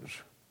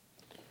heavens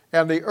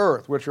and the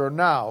earth, which are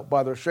now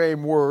by the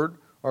same word,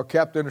 are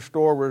kept in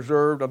store,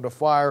 reserved unto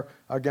fire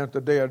against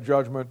the day of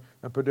judgment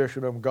and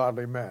perdition of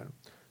godly men.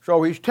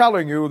 So he's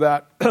telling you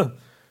that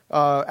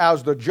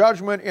as the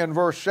judgment in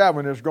verse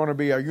 7 is going to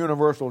be a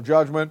universal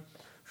judgment,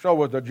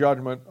 so is the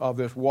judgment of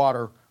this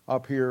water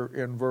up here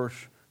in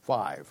verse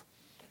 5.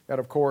 And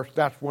of course,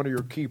 that's one of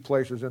your key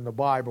places in the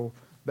Bible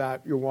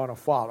that you want to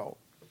follow.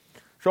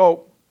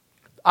 So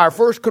our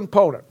first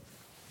component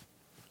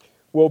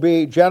will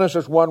be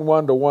Genesis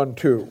 1:1 to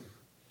 1:2.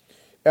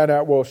 And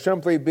that will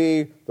simply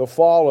be the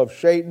fall of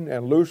Satan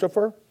and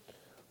Lucifer.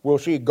 We'll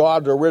see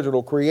God's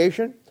original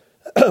creation.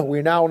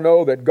 We now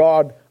know that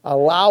God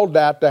allowed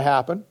that to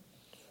happen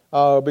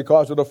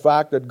because of the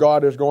fact that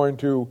God is going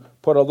to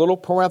put a little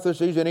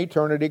parenthesis in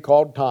eternity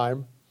called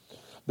time,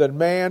 that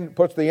man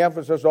puts the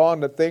emphasis on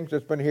that thinks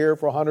it's been here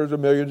for hundreds of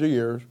millions of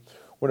years,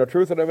 when the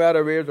truth of the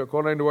matter is,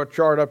 according to a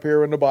chart up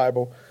here in the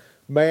Bible,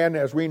 man,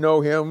 as we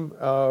know him,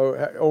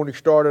 only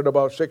started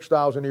about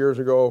 6,000 years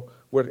ago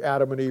with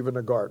Adam and Eve in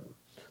the garden.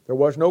 There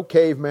was no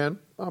cavemen.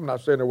 I'm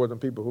not saying there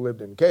wasn't people who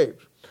lived in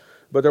caves,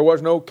 but there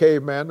was no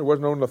caveman, there was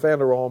no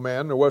Neanderthal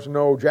man, there was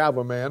no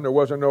Java man, there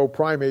wasn't no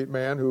primate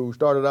man who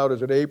started out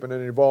as an ape and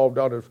then evolved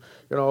out of,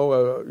 and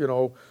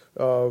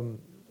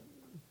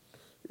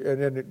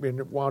then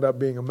it wound up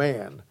being a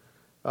man.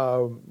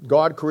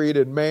 God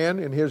created man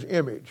in his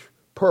image,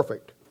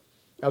 perfect,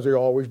 as he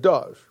always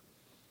does.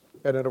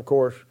 And then, of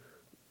course,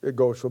 it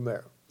goes from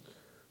there.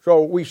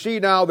 So we see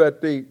now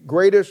that the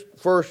greatest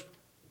first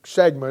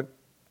segment,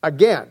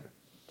 again,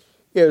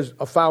 is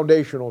a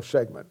foundational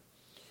segment.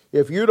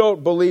 If you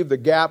don't believe the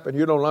gap and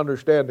you don't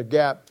understand the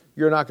gap,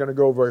 you're not going to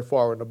go very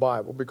far in the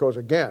Bible. Because,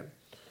 again,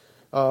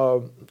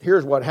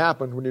 here's what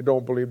happens when you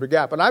don't believe the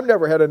gap. And I've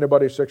never had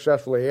anybody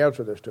successfully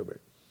answer this to me.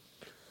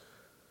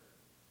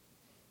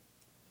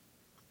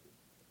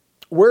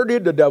 Where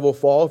did the devil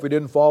fall if he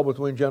didn't fall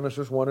between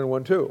Genesis 1 and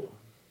 1:2?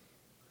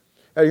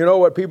 And you know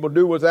what people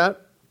do with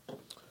that?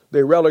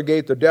 They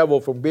relegate the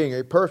devil from being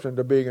a person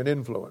to being an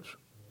influence.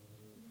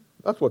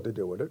 That's what they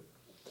do with it.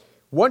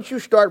 Once you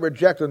start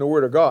rejecting the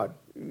Word of God,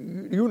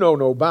 you know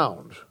no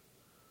bounds.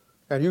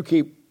 And you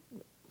keep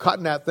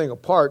cutting that thing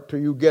apart till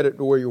you get it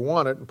to where you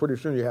want it, and pretty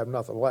soon you have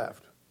nothing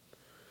left.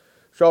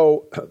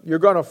 So you're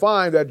going to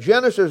find that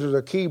Genesis is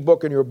a key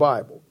book in your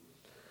Bible.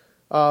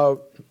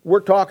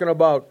 We're talking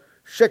about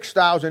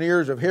 6,000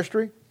 years of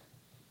history.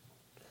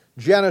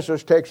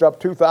 Genesis takes up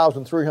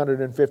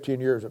 2,315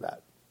 years of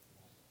that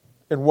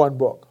in one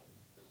book.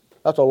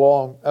 That's a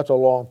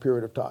long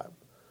period of time.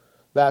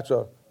 That's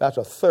a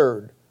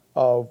third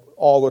of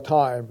all the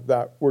time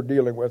that we're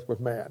dealing with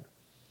man.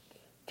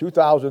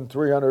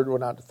 2,300, well,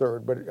 not a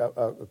third, but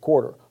a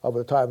quarter of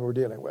the time we're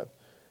dealing with.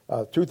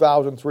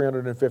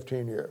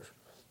 2,315 years.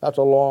 That's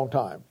a long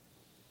time.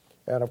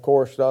 And of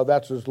course,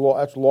 that's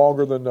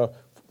longer than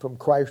from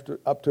Christ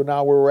up to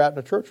now where we're at in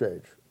the church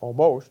age,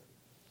 almost.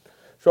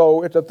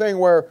 So it's a thing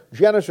where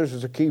Genesis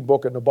is a key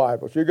book in the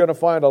Bible. So you're going to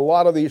find a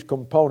lot of these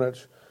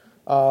components,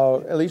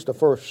 at least the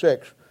first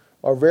 6,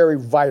 are very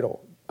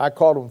vital. I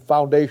call them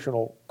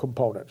foundational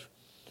components.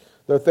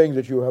 They're things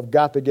that you have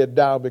got to get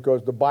down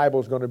because the Bible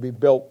is going to be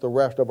built the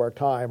rest of our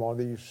time on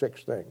these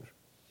 6 things.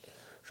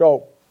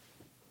 So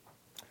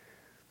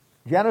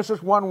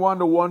Genesis 1:1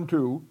 to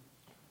 1:2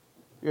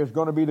 is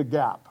going to be the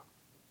gap.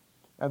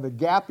 And the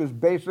gap is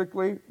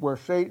basically where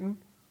Satan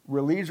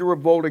leads a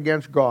revolt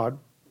against God,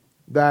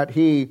 that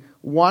he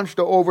wants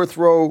to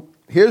overthrow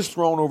his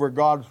throne over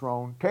God's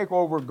throne, take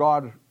over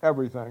God's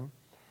everything,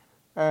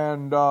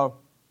 and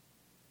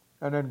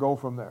then go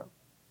from there.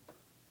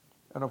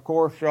 And of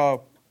course,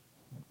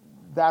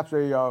 that's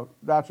a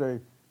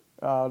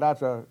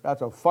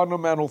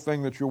fundamental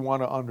thing that you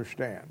want to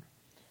understand.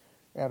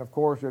 And of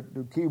course,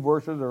 the key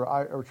verses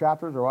or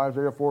chapters are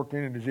Isaiah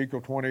 14 and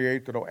Ezekiel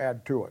 28 that'll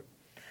add to it.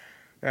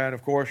 And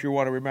of course, you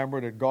want to remember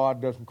that God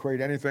doesn't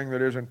create anything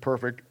that isn't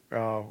perfect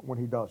when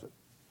he does it.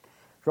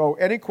 So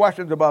any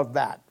questions about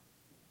that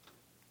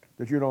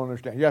you don't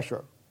understand? Yes,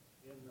 sir.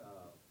 In 2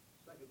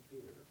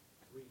 Peter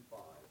 3:5,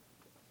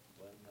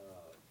 when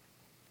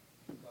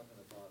talking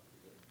about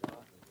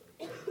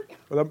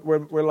God...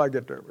 Where till I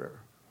get there?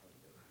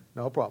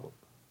 No problem.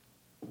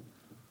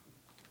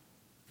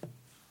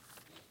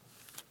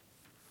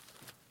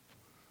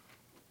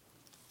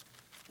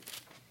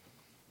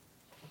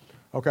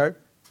 Okay.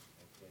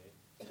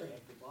 At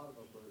the bottom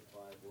of verse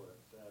 5 where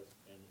it says,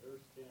 and they're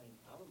standing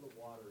out of the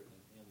water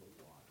and in the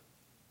water.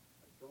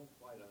 I don't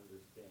quite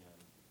understand.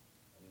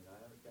 I mean, I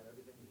understand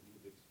everything that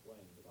you've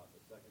explained about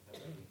the second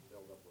heaven being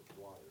filled up with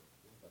water.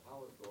 But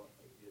how is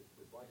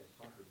it's like a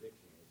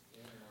contradiction. It's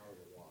in and out of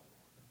the water.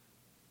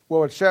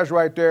 Well, it says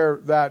right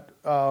there that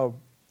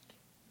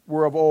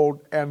we're of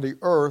old and the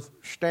earth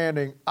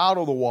standing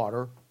out of the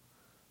water.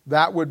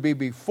 That would be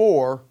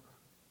before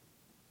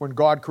when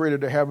God created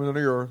the heavens and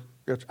the earth.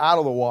 It's out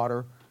of the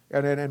water.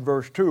 And then in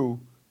verse 2,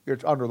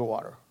 it's under the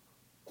water.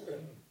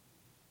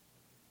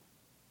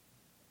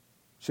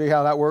 See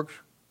how that works?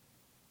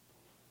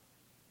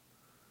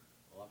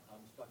 Well,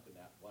 I'm stuck in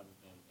that one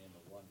in the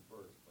one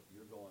verse, but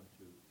you're going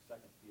to 2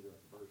 Peter in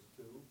verse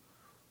 2.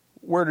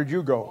 Where did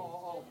you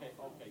go? Okay.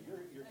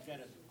 You're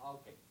Genesis.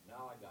 Okay,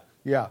 now I got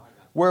it. Yeah.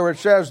 Where it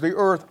says the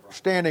earth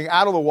standing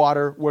out of the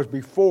water was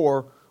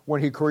before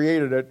when he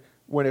created it.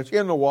 When it's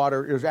in the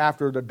water is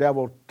after the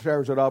devil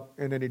tears it up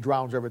and then he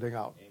drowns everything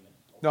out. Amen.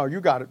 No, you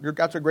got it.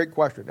 That's a great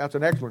question. That's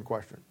an excellent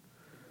question.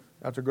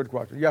 That's a good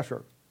question. Yes,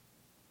 sir.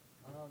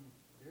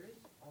 There is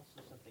also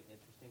something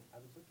interesting. I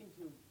was looking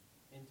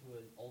into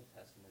an Old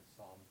Testament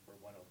Psalm for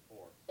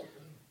 104,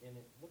 and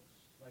it looks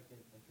like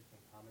an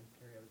interesting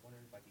commentary. I was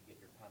wondering if I could get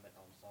your comment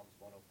on Psalms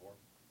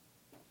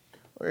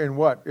 104. In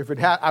what?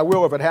 I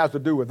will if it has to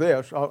do with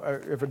this.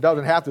 If it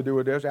doesn't have to do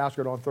with this, ask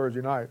it on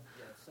Thursday night.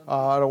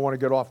 I don't want to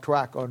get off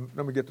track on.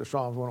 Let me get to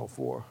Psalms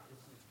 104.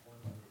 This is one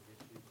of the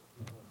issues.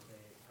 People say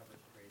it covers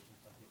creation.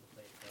 Some people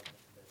say it doesn't.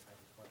 But I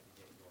just wanted to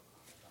get your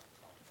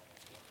comment on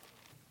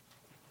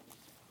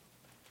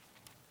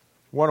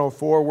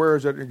Psalms 104. 104. Where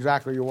is it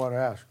exactly you want to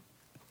ask?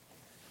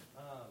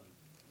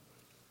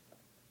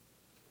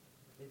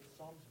 It's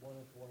Psalms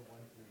 104, 1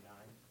 through 9,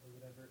 or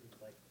whatever. It's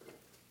like.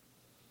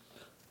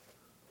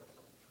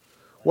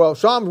 Well,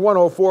 Psalms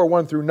 104,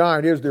 1 through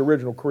 9 is the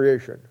original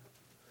creation.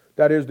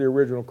 That is the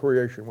original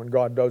creation when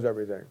God does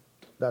everything.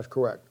 That's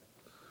correct.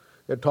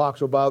 It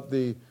talks about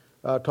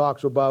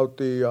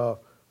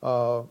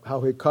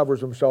how he covers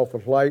himself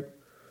with light.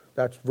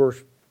 That's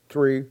verse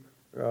 3.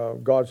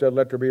 God said,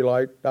 "Let there be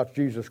light." That's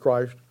Jesus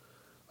Christ.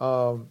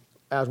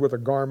 As with a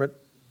garment,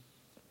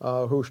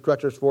 who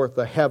stretches forth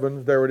the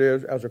heavens. There it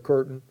is, as a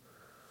curtain.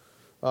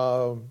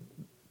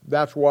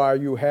 That's why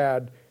you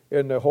had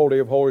in the Holy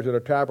of Holies of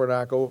the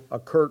Tabernacle a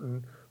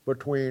curtain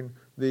between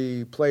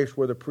the place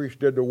where the priest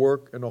did the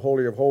work and the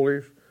Holy of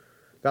Holies.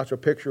 That's a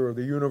picture of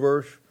the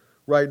universe.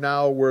 Right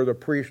now, where the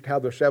priests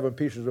have the 7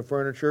 pieces of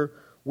furniture,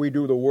 we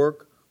do the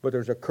work, but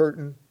there's a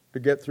curtain to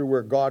get through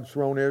where God's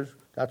throne is.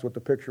 That's what the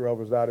picture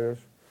of that is.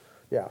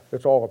 Yeah,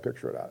 it's all a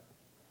picture of that.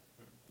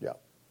 Yeah.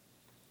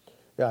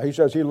 Yeah, he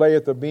says he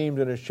layeth the beams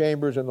in his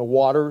chambers in the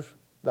waters.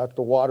 That's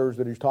the waters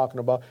that he's talking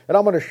about. And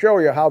I'm going to show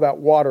you how that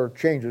water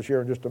changes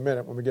here in just a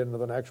minute when we get into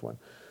the next one.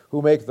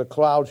 Who makes the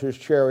clouds his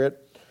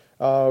chariot.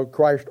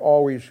 Christ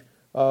always,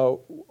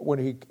 when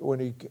he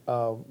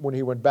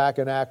went back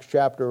in Acts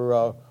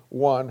chapter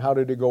 1, how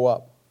did he go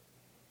up?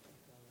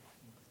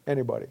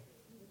 Anybody?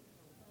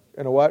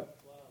 In a what?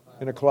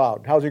 In a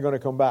cloud. How's he going to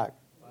come back?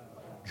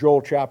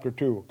 Joel chapter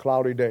 2,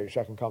 cloudy day,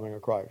 second coming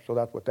of Christ. So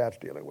that's what that's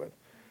dealing with.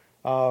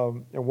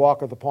 And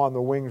walketh upon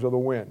the wings of the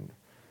wind.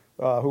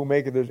 Who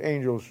maketh his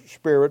angels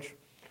spirits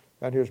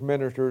and his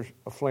ministers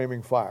a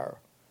flaming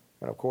fire.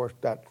 And of course,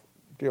 that's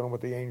dealing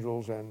with the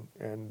angels and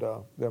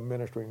them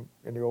ministering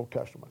in the Old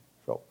Testament.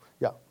 So,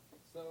 yeah.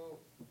 So,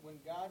 when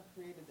God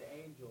created the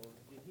angels,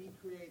 did he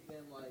create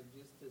them like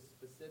just to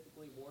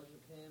specifically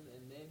worship him,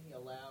 and then he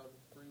allowed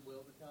free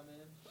will to come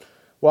in?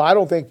 Well, I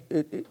don't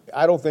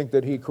think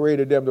that he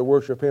created them to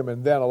worship him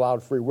and then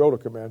allowed free will to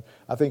come in.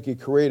 I think he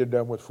created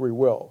them with free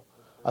will.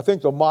 I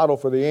think the model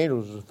for the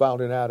angels is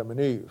found in Adam and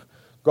Eve.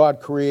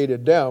 God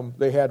created them,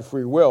 they had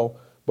free will,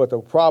 but the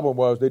problem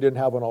was they didn't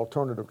have an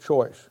alternative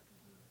choice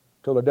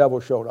till the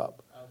devil showed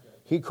up. Okay.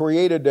 He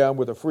created them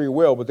with a free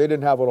will, but they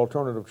didn't have an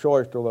alternative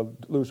choice till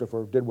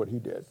Lucifer did what he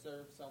did.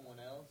 Serve someone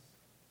else?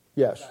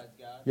 Yes. Besides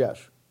God?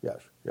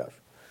 Yes.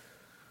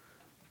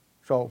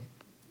 So,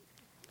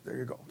 there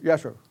you go.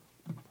 Yes, sir.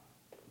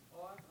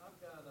 Oh, I've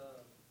got,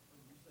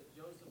 you said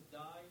Joseph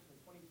died in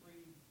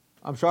 23,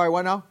 I'm sorry,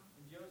 what now?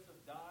 when Joseph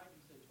died,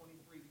 you said 23:15?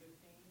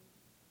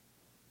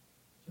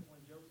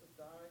 When Joseph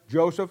died?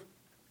 Joseph?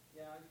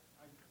 Yeah,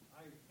 I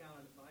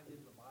counted, when I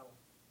did the Bible,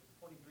 it's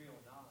 23:09,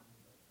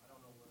 but I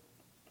don't know what.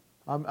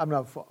 I'm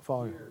not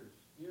following.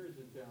 Years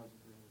in Genesis.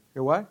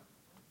 You what?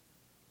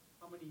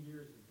 How many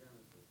years in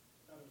Genesis?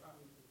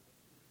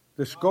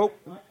 The scope,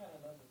 I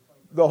counted up as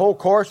 23. the whole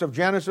course of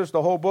Genesis,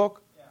 the whole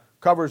book, Yeah,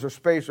 covers a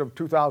space of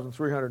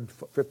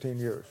 2,315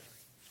 years.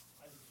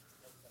 I just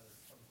said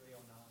it's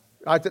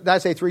 23:09. Did I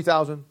say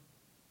 3,000?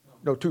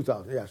 No,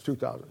 2,000. Yes,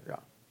 2,000. Yeah.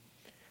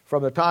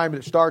 From the time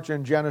it starts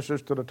in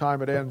Genesis to the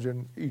time it ends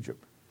in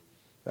Egypt,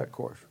 that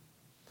course.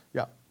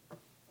 Yeah.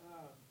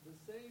 The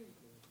same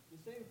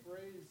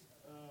phrase,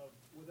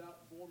 without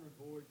form and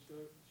void,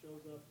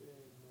 shows up in.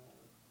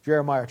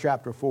 Jeremiah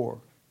chapter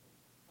 4.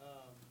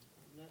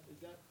 Is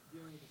that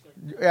dealing with the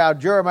second? Yeah,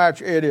 Jeremiah,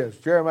 it is.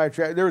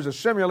 There is a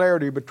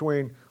similarity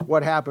between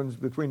what happens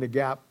between the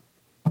gap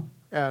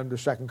and the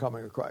second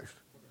coming of Christ.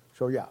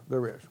 So, yeah,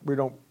 there is.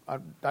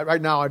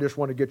 Right now, I just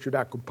want to get you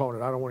that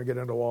component. I don't want to get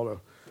into all the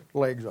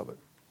legs of it.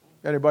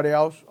 Anybody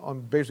else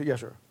on basic? Yes,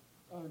 sir.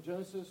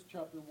 Genesis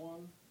chapter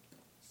 1,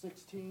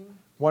 16,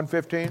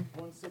 115,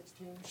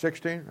 116,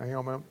 16. Hang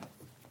on a minute.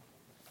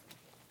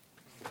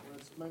 where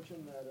it's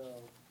mentioned that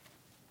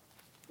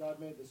God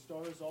made the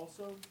stars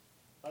also.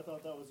 I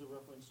thought that was a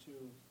reference to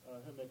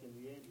him making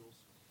the angels.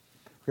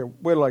 Okay,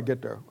 where till I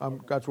get there?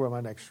 That's where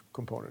my next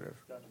component is.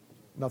 Gotcha.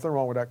 Nothing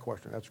wrong with that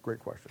question. That's a great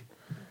question.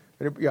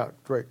 Yeah,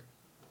 Drake.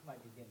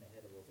 Might be getting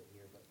ahead a little bit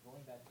here, but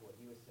going back to what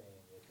he was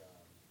saying with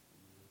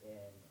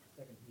in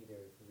 2 Peter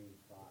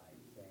 3:5,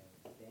 saying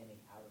standing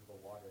out of the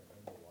water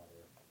and in the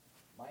water.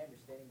 My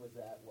understanding was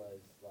that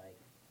was like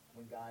when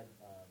when God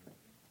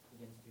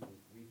begins to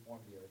reform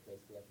the earth,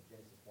 basically after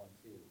Genesis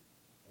 1:2,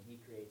 and He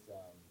creates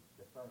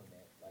the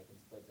firmament, like, and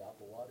splits out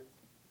the waters,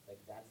 like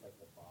that's like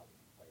the bottom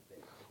right there.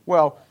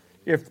 Well,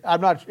 if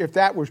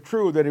that was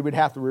true, then he would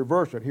have to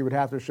reverse it. He would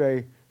have to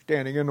say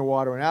standing in the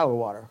water and out of the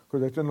water,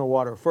 because it's in the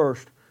water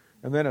first,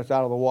 and then it's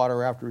out of the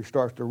water after he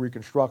starts the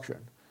reconstruction.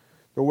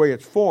 The way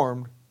it's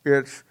formed,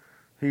 it's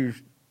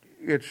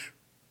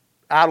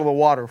out of the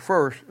water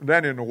first,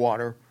 then in the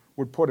water,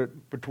 would put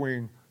it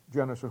between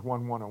Genesis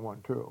 1:1 and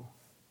 1:2.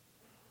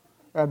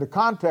 And the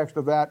context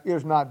of that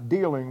is not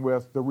dealing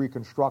with the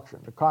reconstruction.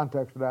 The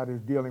context of that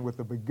is dealing with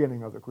the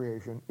beginning of the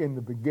creation. In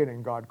the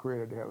beginning, God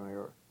created the heaven and the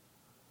earth.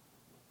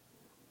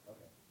 Okay.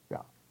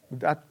 Yeah.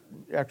 That's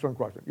excellent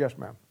question. Yes,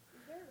 ma'am.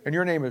 And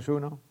your name is who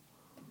now?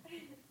 Is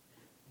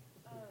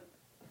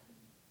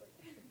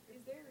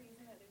there a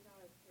reason that there's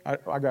not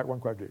a I got one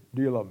question.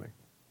 Do you love me?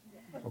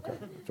 Okay.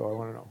 So I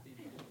want to know.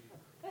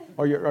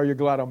 Are you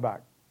glad I'm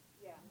back?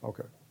 Yeah.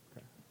 Okay.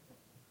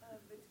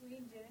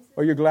 Between Genesis.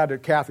 Are you glad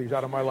that Kathy's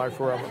out of my life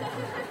forever?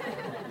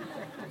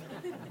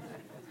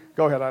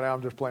 Go ahead.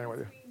 I'm just playing with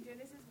you. Between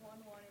Genesis 1:1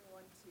 and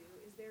 1:2,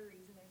 is there a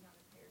reason there's not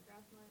a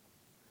paragraph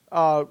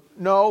mark?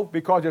 No,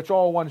 because it's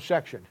all one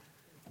section.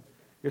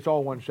 It's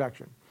all one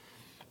section.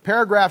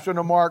 Paragraph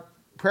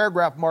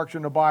marks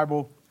in the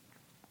Bible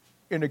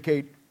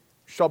indicate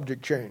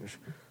subject chains.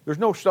 There's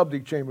no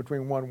subject chain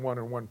between 1:1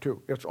 and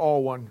 1:2. It's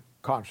all one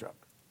concept.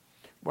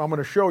 Well, I'm going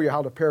to show you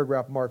how the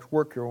paragraph marks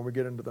work here when we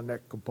get into the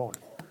next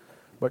component.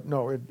 But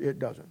no, it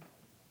doesn't.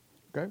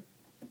 Okay?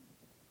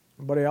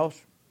 Anybody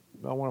else?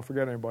 I don't want to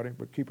forget anybody,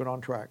 but keep it on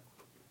track.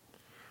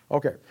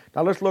 Okay,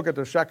 now let's look at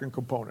the second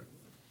component.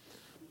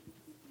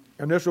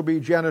 And this will be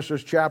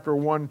Genesis chapter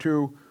 1,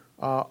 2,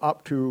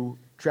 up to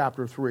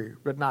chapter 3,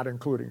 but not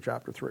including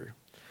chapter 3.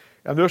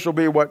 And this will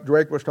be what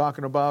Drake was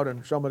talking about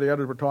and some of the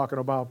others were talking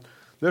about.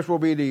 This will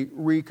be the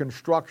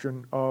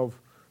reconstruction of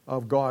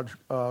God's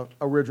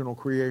original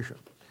creation.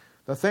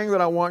 The thing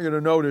that I want you to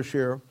notice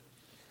here,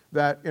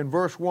 that in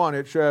verse 1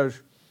 it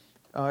says,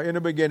 in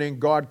the beginning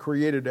God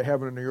created the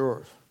heaven and the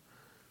earth.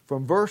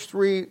 From verse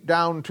 3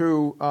 down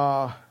to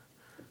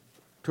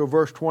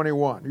verse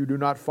 21, you do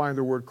not find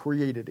the word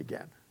created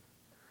again.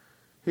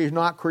 He's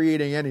not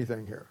creating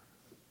anything here.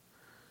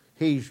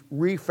 He's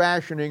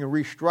refashioning and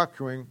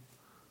restructuring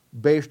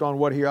based on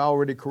what he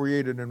already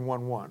created in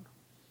 1:1.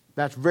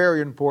 That's very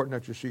important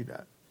that you see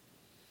that.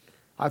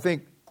 I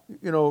think,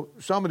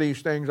 some of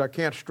these things I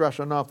can't stress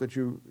enough that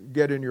you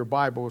get in your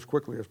Bible as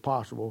quickly as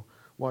possible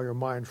while your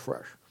mind's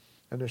fresh.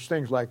 And there's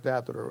things like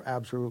that are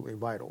absolutely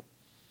vital.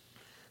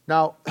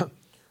 Now,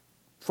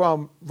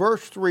 from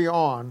verse 3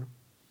 on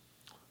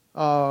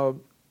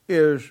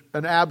is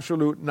an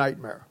absolute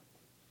nightmare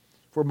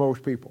for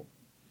most people,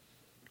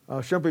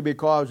 simply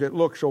because it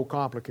looks so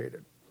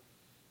complicated.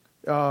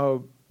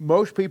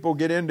 Most people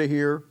get into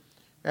here,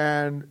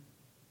 and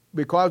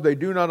because they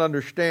do not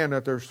understand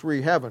that there's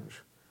three heavens,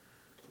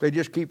 they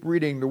just keep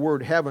reading the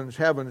word heavens,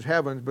 heavens,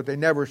 heavens, but they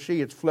never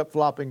see it's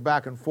flip-flopping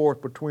back and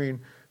forth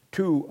between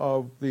two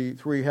of the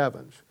three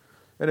heavens.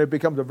 And it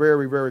becomes a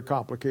very, very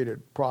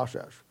complicated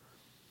process.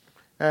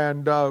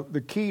 And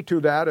the key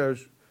to that,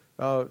 as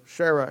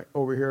Sarah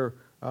over here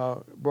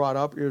brought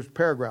up, is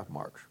paragraph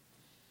marks.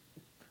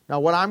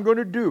 Now, what I'm going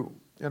to do,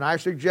 and I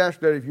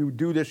suggest that if you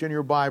do this in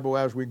your Bible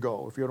as we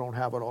go, if you don't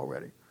have it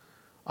already,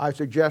 I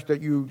suggest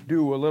that you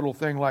do a little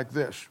thing like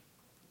this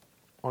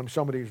on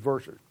some of these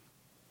verses.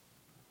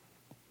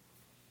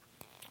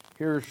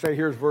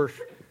 Here's verse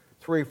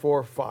 3,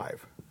 4,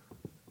 5.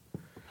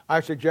 I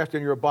suggest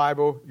in your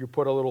Bible you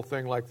put a little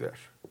thing like this.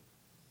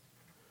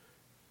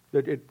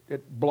 That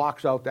it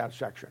blocks out that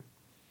section,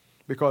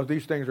 because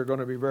these things are going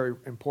to be very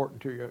important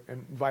to you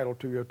and vital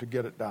to you to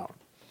get it down.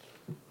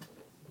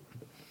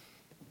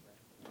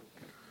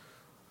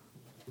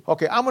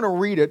 Okay, I'm going to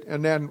read it,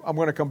 and then I'm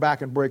going to come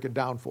back and break it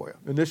down for you.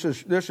 And this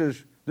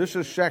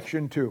is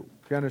section 2,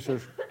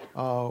 Genesis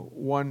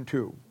 1,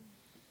 2.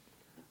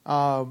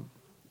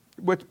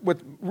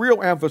 With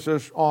real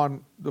emphasis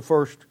on the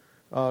first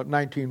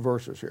 19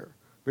 verses here,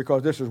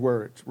 because this is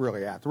where it's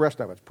really at. The rest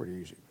of it's pretty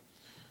easy.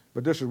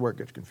 But this is where it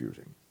gets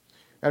confusing.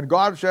 And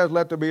God says,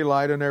 let there be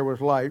light, and there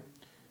was light,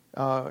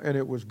 and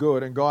it was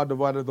good. And God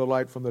divided the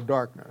light from the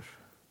darkness.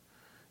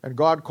 And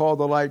God called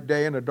the light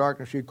day, and the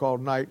darkness he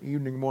called night.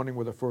 Evening, morning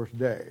were the first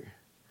day.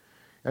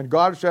 And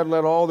God said,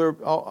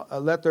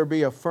 let there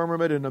be a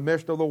firmament in the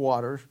midst of the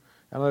waters,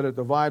 and let it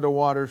divide the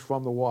waters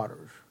from the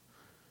waters.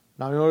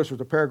 Now notice there's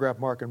a paragraph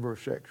mark in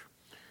verse 6.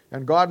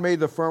 And God made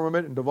the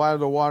firmament and divided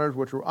the waters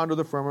which were under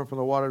the firmament from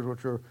the waters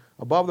which were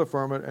above the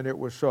firmament, and it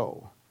was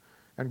so.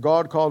 And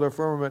God called the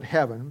firmament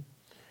heaven,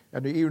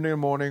 and the evening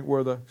and morning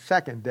were the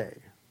second day.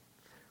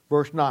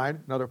 Verse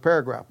 9, another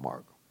paragraph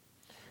mark.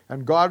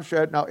 And God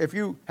said, now if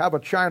you have a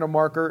China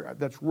marker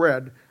that's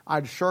red,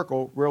 I'd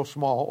circle real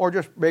small, or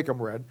just make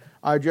them red.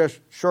 I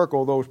just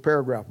circle those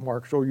paragraph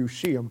marks so you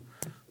see them.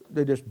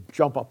 They just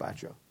jump up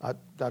at you.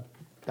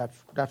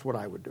 That's what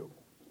I would do.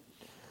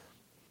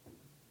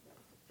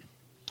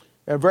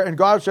 And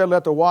God said,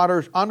 let the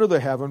waters under the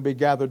heaven be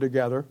gathered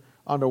together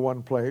unto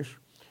one place,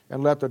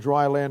 and let the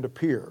dry land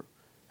appear.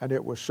 And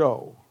it was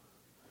so.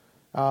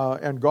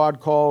 And God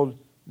called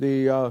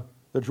the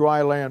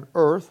dry land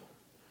earth,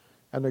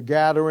 and the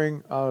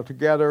gathering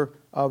together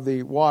of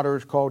the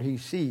waters called he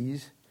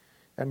seas,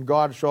 and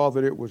God saw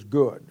that it was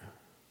good.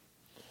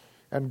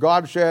 And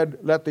God said,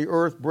 let the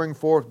earth bring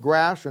forth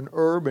grass and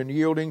herb and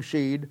yielding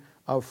seed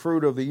of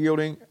fruit of the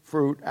yielding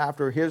fruit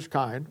after his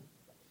kind,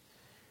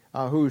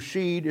 whose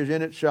seed is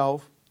in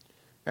itself,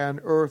 and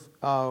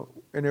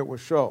it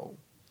was so.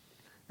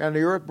 And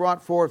the earth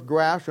brought forth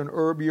grass and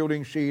herb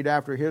yielding seed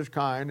after his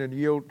kind, and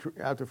yield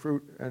after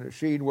fruit, and the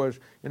seed was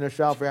in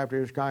itself after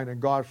his kind,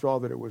 and God saw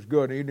that it was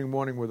good. And evening and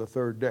morning were the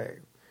third day.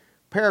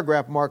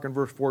 Paragraph mark in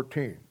verse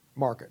 14.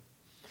 Mark it.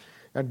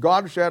 And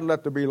God said,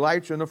 let there be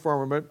lights in the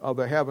firmament of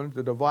the heavens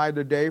to divide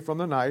the day from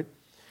the night,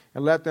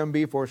 and let them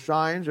be for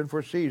signs and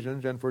for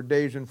seasons and for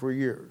days and for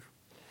years.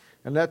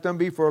 And let them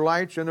be for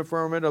lights in the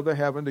firmament of the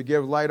heaven to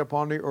give light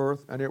upon the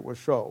earth, and it was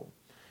so.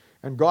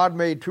 And God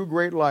made two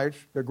great lights,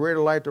 the greater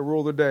light to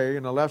rule the day,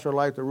 and the lesser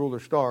light to rule the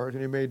stars.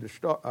 And he made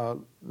the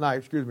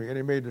and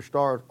he made the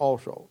stars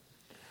also.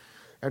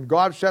 And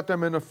God set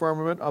them in the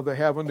firmament of the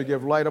heaven to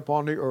give light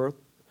upon the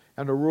earth,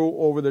 and to rule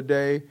over the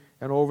day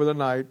and over the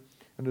night,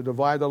 and to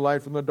divide the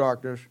light from the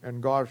darkness.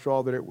 And God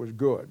saw that it was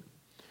good.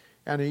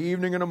 And the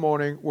evening and the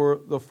morning were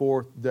the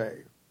fourth day.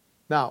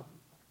 Now,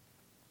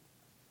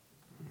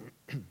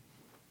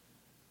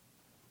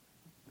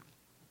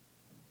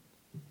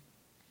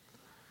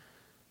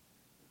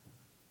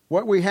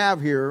 what we have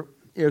here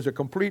is a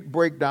complete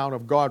breakdown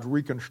of God's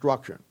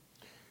reconstruction.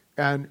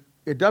 And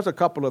it does a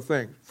couple of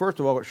things. First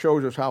of all, it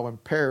shows us how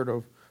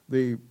imperative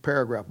the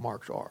paragraph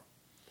marks are.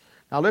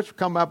 Now let's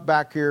come up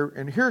back here,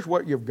 and here's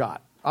what you've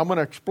got. I'm going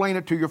to explain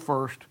it to you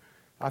first.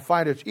 I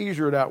find it's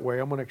easier that way.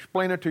 I'm going to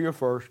explain it to you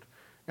first,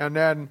 and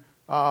then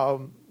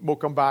we'll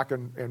come back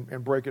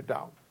and break it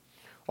down.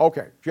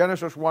 Okay,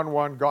 Genesis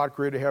 1:1, God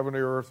created heaven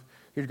and earth.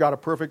 He's got a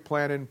perfect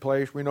plan in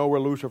place. We know where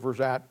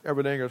Lucifer's at.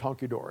 Everything is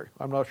hunky-dory.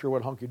 I'm not sure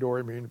what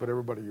hunky-dory means, but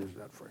everybody uses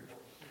that phrase.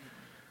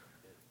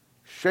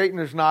 Satan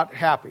is not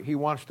happy. He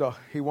wants to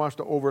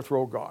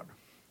overthrow God.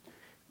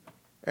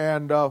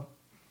 And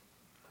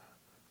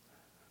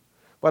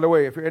by the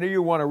way, if any of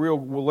you want a real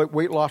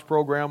weight loss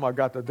program, I've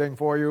got the thing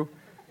for you.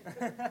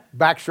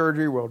 Back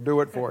surgery will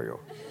do it for you.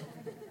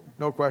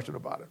 No question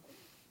about it.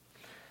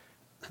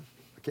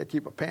 I can't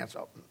keep my pants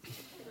up.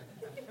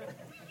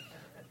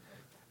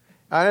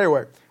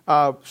 Anyway,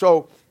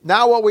 so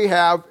now what we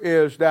have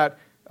is that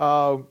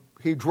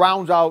he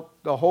drowns out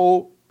the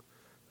whole,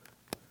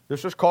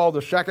 this is called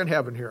the second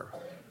heaven here.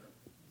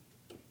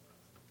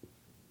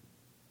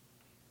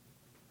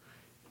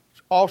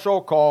 It's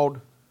also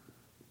called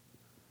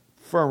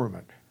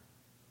firmament.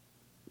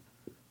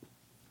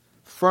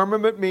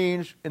 Firmament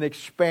means an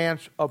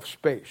expanse of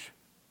space.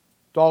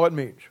 That's all it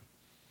means.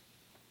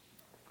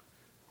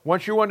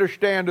 Once you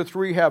understand the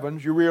three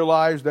heavens, you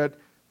realize that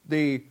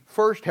the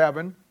first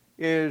heaven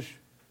is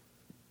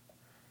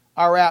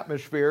our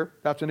atmosphere.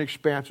 That's an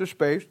expanse of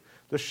space.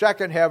 The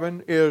second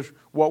heaven is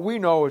what we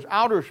know as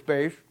outer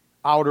space,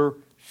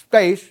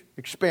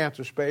 expanse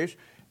of space.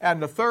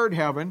 And the third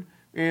heaven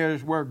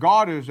is where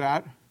God is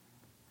at,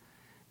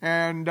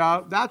 and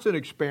that's an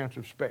expanse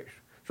of space.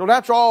 So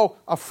that's all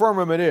a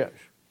firmament is.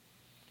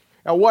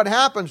 And what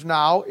happens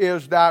now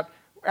is that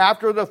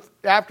after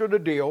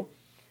the deal,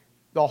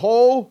 the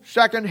whole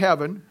second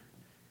heaven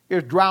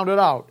is drowned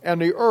out,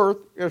 and the earth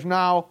is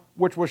now,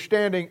 which was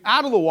standing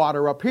out of the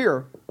water up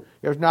here,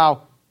 is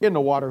now in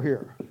the water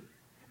here.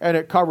 And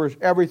it covers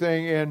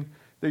everything in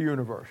the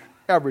universe.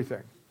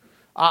 Everything.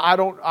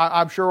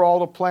 I'm sure all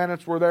the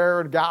planets were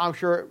there, and I'm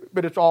sure,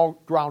 but it's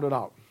all drowned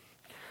out.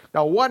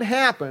 Now what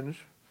happens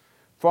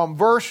from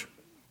verse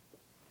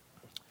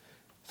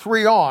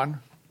 3 on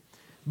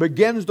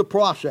begins the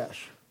process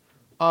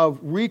of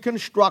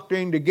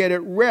reconstructing to get it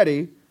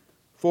ready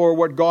for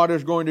what God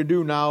is going to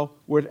do now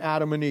with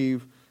Adam and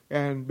Eve,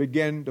 and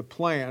begin to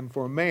plan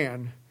for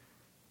man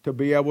to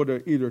be able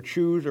to either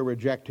choose or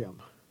reject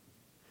him.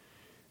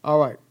 All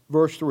right,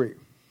 verse 3.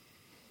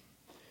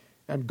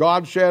 And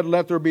God said,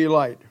 let there be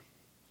light.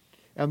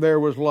 And there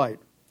was light,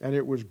 and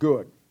it was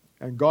good.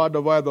 And God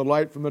divided the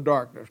light from the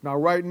darkness. Now,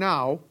 right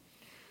now,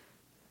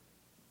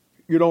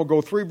 you don't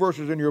go 3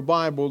 verses in your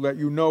Bible that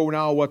you know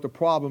now what the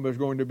problem is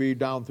going to be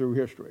down through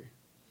history.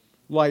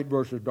 Light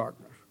versus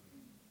darkness.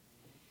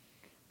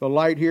 The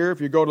light here,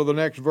 if you go to the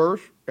next verse,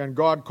 and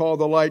God called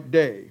the light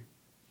day.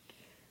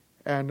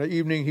 And the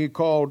evening he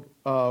called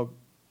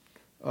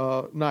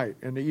night.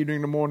 And the evening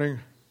and the morning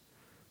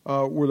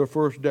were the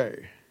first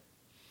day.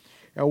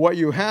 And what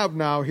you have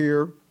now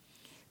here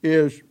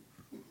is,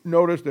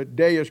 notice that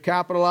day is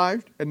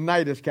capitalized and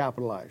night is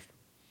capitalized.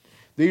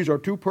 These are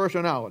two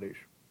personalities.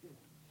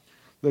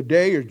 The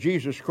day is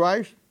Jesus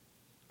Christ,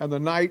 and the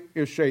night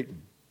is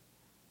Satan,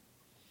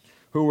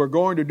 who are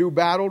going to do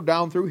battle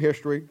down through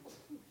history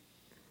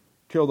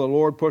till the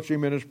Lord puts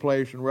him in his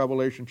place in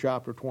Revelation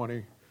chapter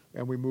 20,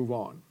 and we move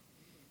on.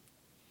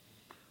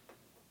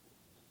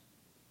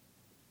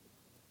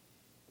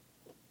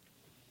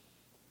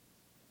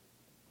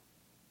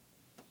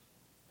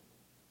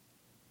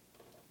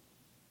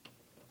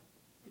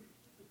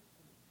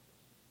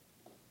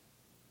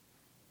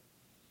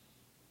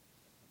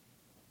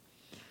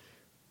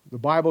 The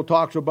Bible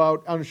talks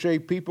about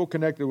unsaved people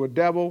connected with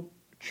devil,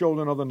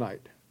 children of the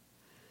night.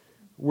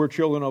 We're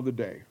children of the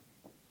day.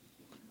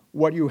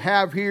 What you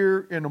have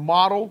here in the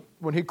model,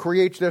 when he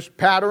creates this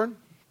pattern,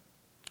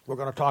 we're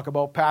going to talk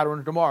about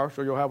patterns tomorrow,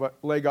 so you'll have a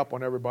leg up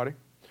on everybody,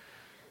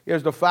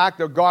 is the fact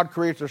that God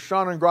creates the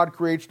sun and God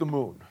creates the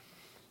moon.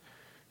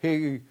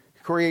 He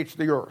creates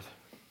the earth.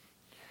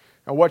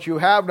 And what you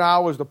have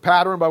now is the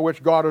pattern by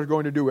which God is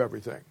going to do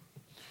everything.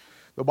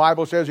 The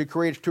Bible says he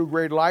creates two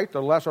great lights,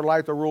 the lesser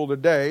light to rule the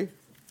day,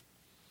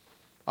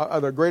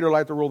 the greater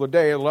light to rule the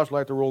day, and the less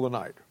light to rule the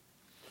night.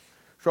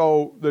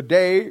 So the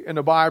day in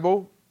the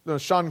Bible, the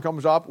sun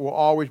comes up, will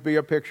always be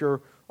a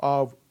picture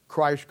of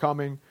Christ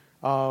coming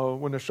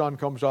when the sun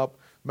comes up,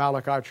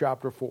 Malachi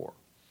chapter 4.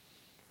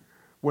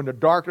 When the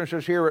darkness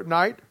is here at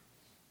night,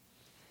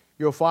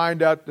 you'll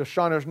find that the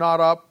sun is not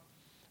up,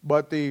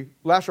 but the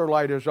lesser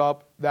light is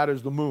up, that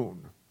is the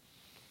moon.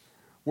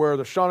 Where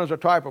the sun is a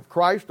type of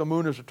Christ, the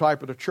moon is a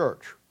type of the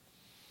church.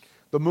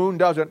 The moon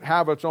doesn't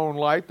have its own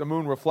light, the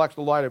moon reflects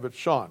the light of its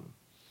sun.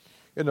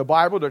 In the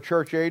Bible, the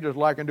church age is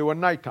likened to a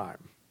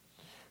nighttime.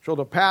 So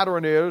the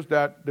pattern is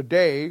that the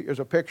day is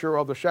a picture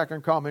of the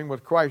second coming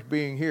with Christ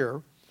being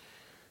here,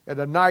 and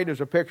the night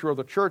is a picture of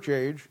the church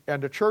age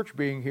and the church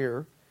being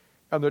here,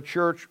 and the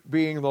church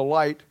being the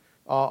light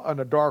in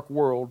a dark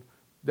world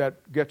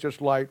that gets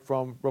its light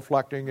from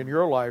reflecting in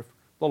your life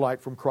the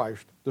light from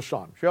Christ, the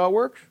sun. See how it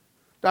works?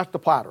 That's the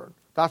pattern.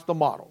 That's the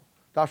model.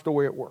 That's the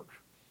way it works.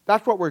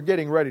 That's what we're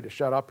getting ready to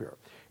set up here.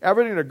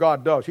 Everything that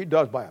God does, he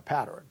does by a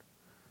pattern.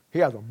 He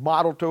has a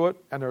model to it,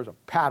 and there's a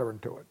pattern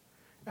to it.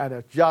 And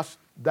it's just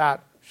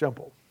that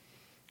simple.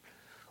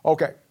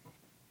 Okay.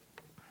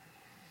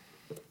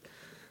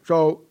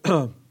 So,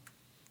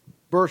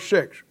 verse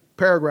 6,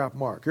 paragraph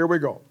mark. Here we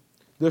go.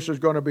 This is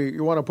going to be,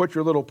 you want to put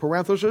your little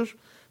parenthesis,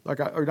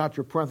 or not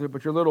your parenthesis,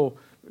 but your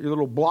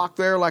little block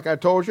there, like I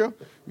told you.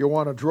 You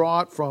want to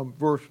draw it from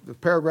the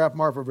paragraph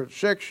mark for verse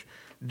 6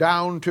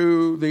 down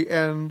to the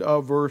end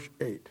of verse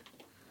 8.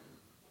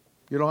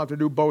 You don't have to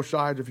do both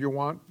sides if you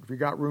want. If you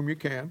got room, you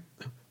can.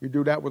 You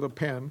do that with a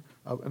pen,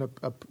 a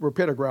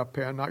rapidograph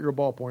pen, not your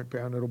ballpoint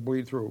pen. It'll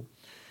bleed through.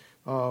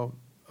 But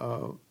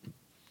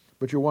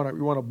you want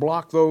to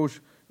block those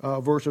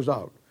verses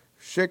out.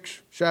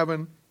 6,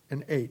 7,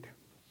 and 8.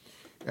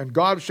 And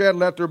God said,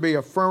 let there be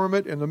a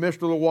firmament in the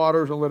midst of the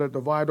waters, and let it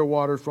divide the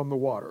waters from the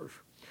waters.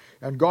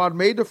 And God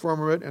made the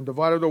firmament and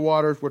divided the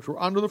waters which were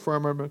under the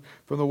firmament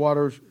from the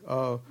waters,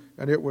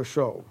 and it was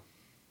so.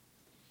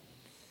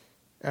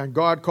 And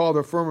God called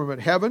the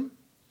firmament heaven,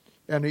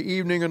 and the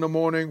evening and the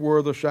morning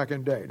were the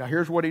second day. Now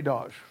here's what he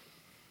does.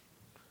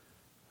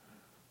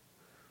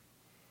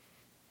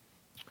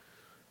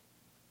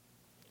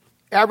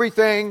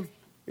 Everything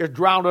is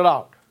drowned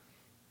out.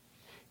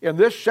 In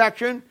this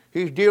section,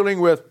 he's dealing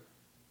with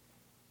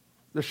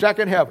the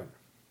second heaven.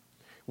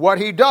 What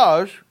he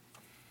does,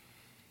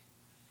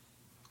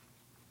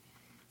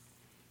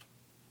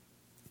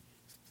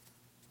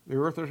 the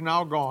earth is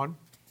now gone.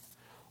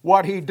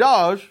 What he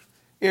does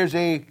is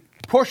he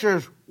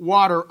pushes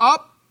water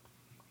up.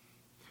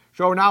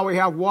 So now we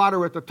have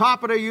water at the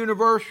top of the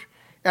universe,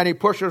 and he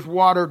pushes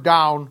water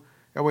down,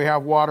 and we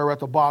have water at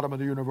the bottom of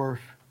the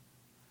universe.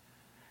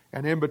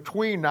 And in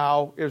between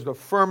now is the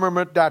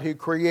firmament that he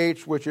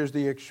creates, which is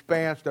the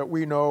expanse that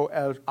we know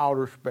as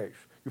outer space.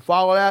 You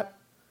follow that?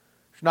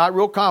 It's not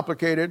real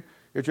complicated.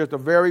 It's just a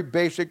very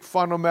basic,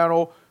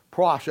 fundamental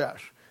process.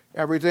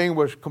 Everything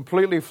was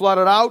completely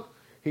flooded out.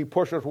 He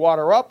pushes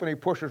water up and he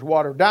pushes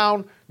water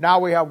down. Now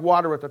we have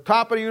water at the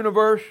top of the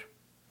universe.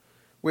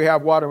 We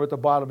have water at the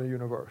bottom of the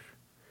universe.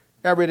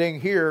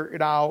 Everything here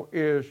now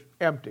is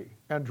empty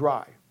and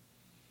dry.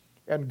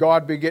 And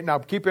God began. Now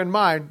keep in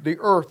mind, the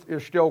earth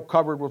is still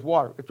covered with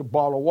water. It's a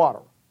ball of water.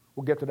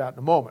 We'll get to that in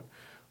a moment.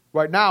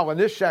 Right now, in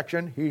this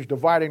section, he's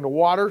dividing the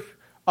waters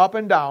up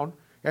and down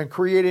and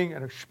creating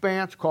an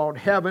expanse called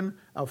heaven,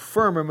 a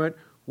firmament,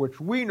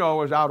 which we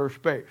know as outer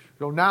space.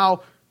 So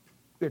now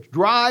it's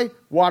dry,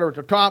 water at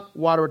the top,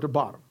 water at the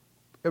bottom.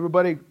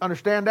 Everybody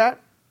understand that?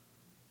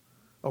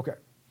 Okay.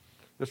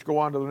 Let's go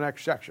on to the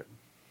next section.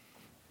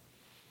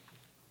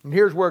 And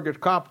here's where it gets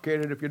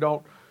complicated if you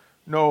don't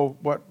know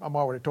what I'm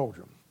already told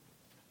you.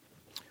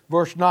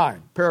 Verse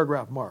 9,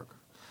 paragraph mark.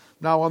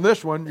 Now on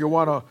this one, you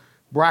want to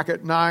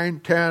bracket 9,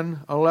 10,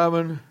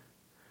 11,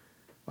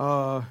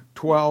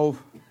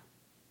 12,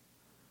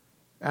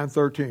 and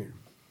 13.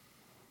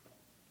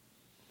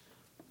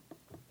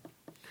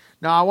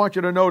 Now I want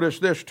you to notice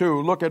this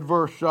too. Look at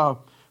verse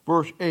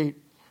 8.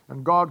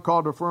 And God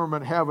called the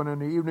firmament heaven,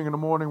 and the evening and the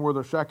morning were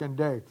the second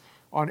day.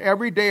 On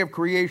every day of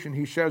creation,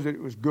 he says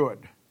it was good.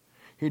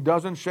 He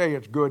doesn't say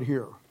it's good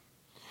here.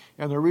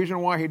 And the reason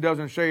why he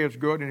doesn't say it's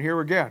good, and here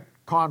again,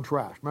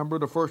 contrast. Remember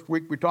the first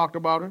week we talked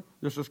about it?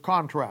 This is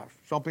contrast.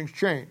 Something's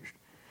changed.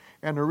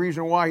 And the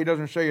reason why he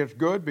doesn't say it's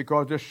good,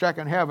 because this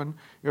second heaven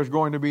is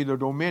going to be the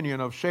dominion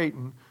of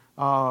Satan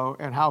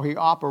and how he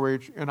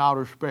operates in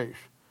outer space.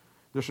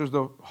 This is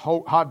the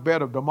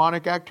hotbed of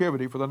demonic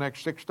activity for the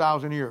next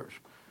 6,000 years.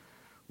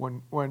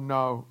 When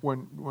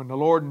the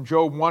Lord in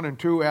Job 1 and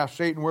 2 asked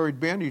Satan where he'd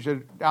been, he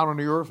said, down on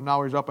the earth, and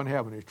now he's up in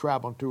heaven. He's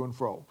traveling to and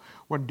fro.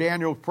 When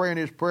Daniel's praying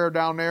his prayer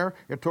down there,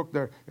 it took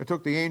the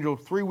angel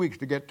 3 weeks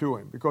to get to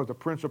him because the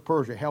prince of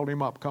Persia held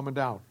him up coming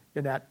down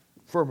in that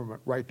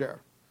firmament right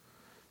there.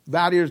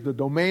 That is the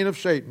domain of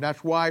Satan.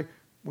 That's why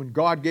when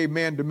God gave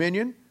man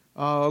dominion,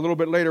 a little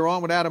bit later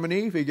on with Adam and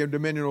Eve, he gave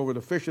dominion over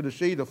the fish of the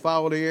sea, the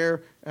fowl of the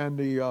air, and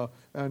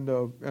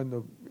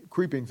the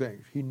creeping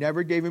things. He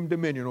never gave him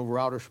dominion over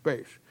outer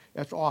space.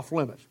 That's off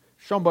limits.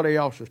 Somebody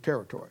else's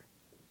territory.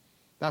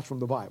 That's from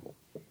the Bible.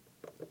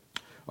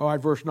 All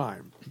right, verse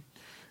 9.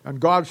 And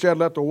God said,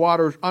 let the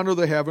waters under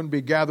the heaven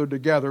be gathered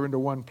together into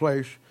one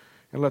place,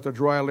 and let the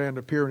dry land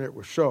appear, and it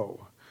was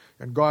so.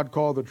 And God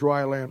called the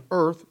dry land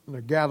earth, and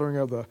the gathering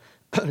of the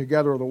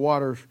together of the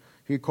waters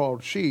he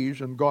called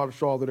seas, and God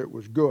saw that it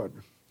was good.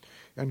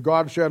 And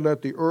God said,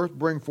 let the earth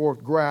bring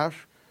forth grass,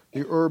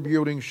 the herb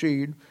yielding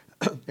seed,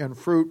 and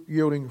fruit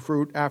yielding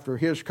fruit after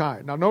his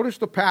kind. Now notice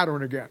the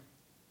pattern again.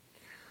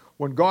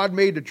 When God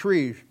made the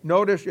trees,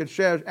 notice it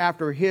says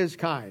after his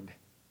kind,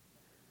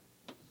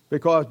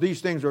 because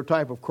these things are a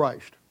type of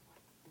Christ.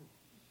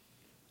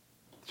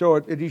 So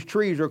these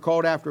trees are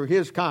called after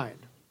his kind.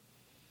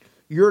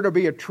 You're to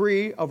be a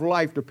tree of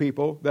life to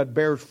people that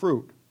bears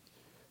fruit.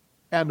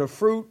 And the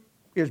fruit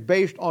is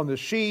based on the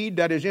seed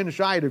that is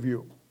inside of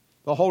you,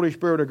 the Holy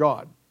Spirit of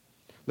God.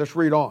 Let's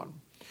read on.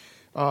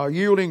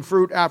 Yielding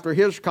fruit after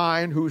his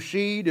kind, whose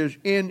seed is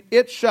in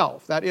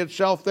itself. That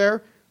itself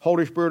there,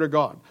 Holy Spirit of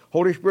God.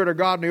 Holy Spirit of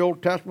God in the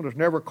Old Testament is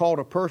never called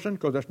a person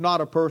because it's not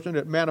a person.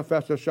 It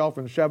manifests itself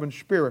in 7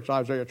 spirits,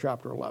 Isaiah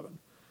chapter 11.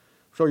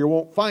 So you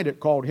won't find it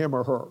called him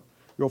or her.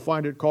 You'll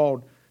find it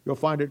called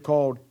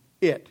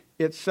it,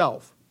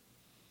 itself.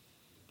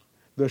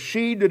 The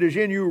seed that is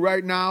in you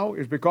right now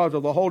is because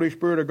of the Holy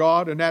Spirit of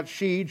God, and that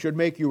seed should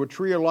make you a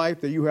tree of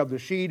life, that you have the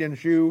seed in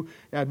you,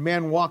 and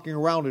men walking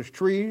around as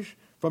trees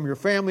from your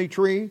family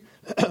tree,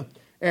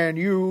 and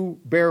you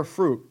bear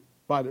fruit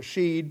by the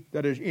seed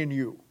that is in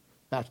you.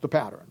 That's the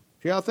pattern.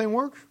 See how the thing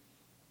works?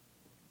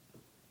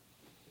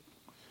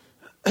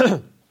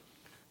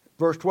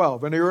 Verse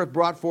 12, and the earth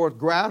brought forth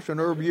grass and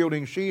herb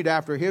yielding seed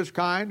after his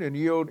kind, and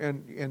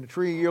the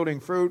tree yielding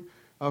fruit,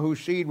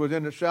 whose seed was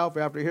in itself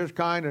after his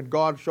kind, and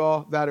God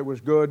saw that it was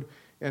good,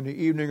 and the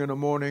evening and the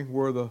morning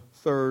were the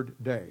third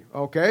day.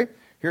 Okay,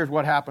 here's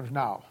what happens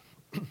now.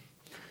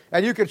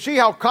 And you can see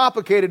how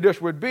complicated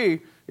this would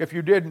be if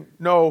you didn't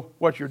know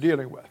what you're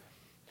dealing with.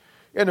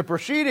 In the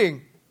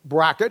preceding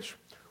brackets,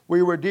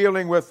 we were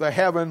dealing with the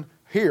heaven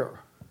here.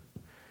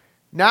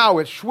 Now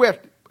it's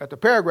swift. At the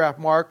paragraph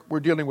mark, we're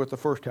dealing with the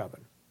first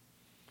heaven.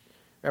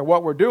 And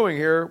what we're doing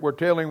here, we're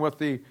dealing with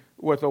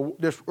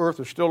this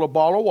earth is still a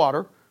ball of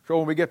water. So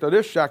when we get to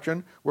this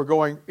section, we're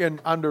going in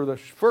under the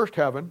first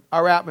heaven,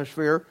 our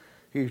atmosphere.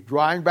 He's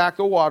drying back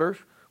the waters.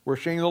 We're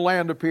seeing the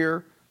land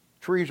appear,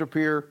 trees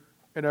appear,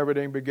 and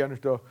everything begins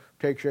to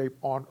take shape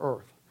on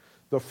earth.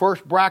 The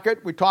first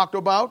bracket we talked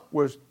about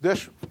was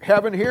this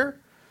heaven here.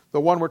 The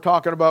one we're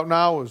talking about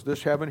now is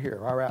this heaven here,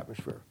 our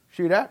atmosphere.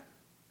 See that?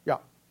 Yeah.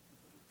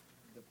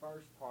 The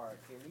first part,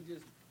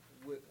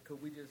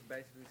 could we just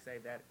basically say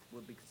that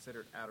would be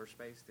considered outer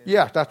space then?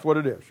 Yes, that's what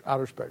it is.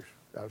 Outer space.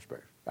 Outer space.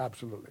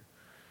 Absolutely.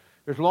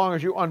 As long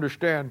as you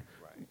understand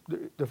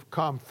the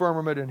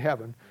firmament in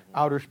heaven,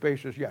 outer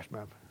space is, yes,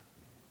 ma'am.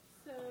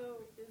 So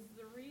is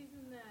the reason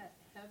that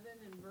heaven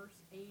in verse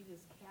 8 is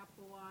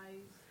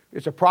capitalized?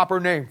 It's a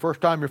proper name.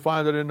 First time you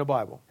find it in the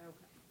Bible. Okay.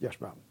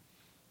 Yes, ma'am.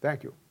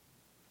 Thank you.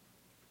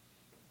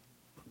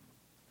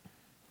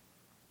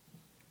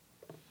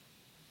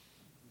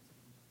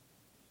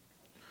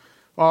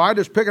 All right,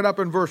 let's pick it up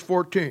in verse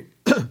 14.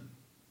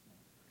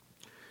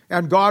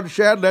 And God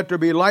said, let there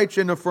be lights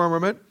in the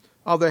firmament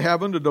of the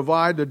heaven to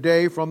divide the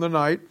day from the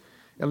night,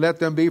 and let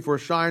them be for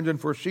signs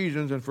and for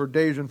seasons and for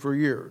days and for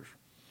years.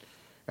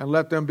 And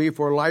let them be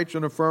for lights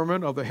in the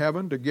firmament of the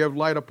heaven to give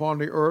light upon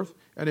the earth,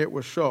 and it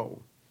was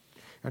so.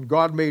 And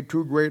God made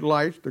 2 great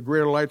lights, the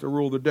greater light to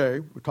rule the day.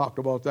 We talked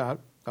about that.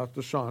 That's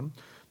the sun.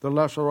 The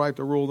lesser light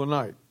to rule the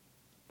night.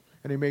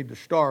 And he made the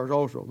stars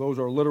also. Those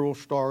are literal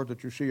stars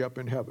that you see up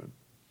in heaven.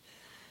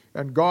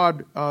 And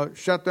God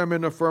set them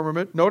in the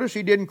firmament. Notice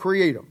he didn't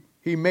create them.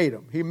 He made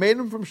them. He made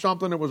them from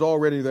something that was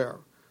already there,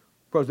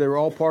 because they were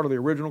all part of the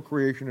original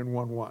creation in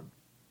 1:1.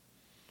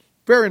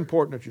 Very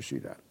important that you see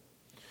that.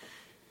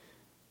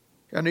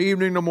 And the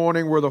evening and the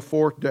morning were the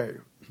fourth day.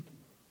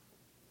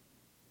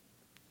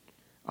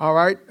 All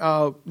right.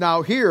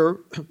 Now here,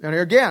 and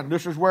again,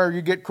 this is where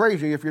you get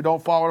crazy if you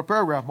don't follow the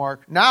paragraph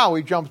mark. Now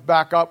he jumps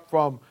back up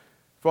from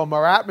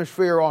our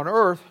atmosphere on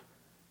earth.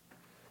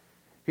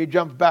 He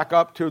jumps back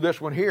up to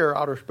this one here,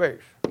 outer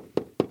space.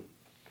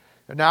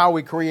 And now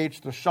he creates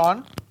the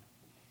sun,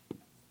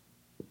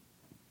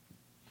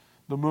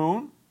 the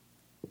moon,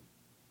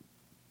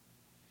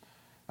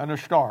 and the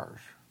stars.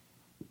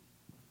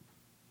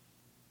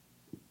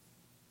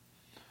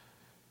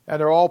 And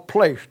they're all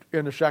placed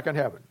in the second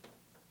heaven.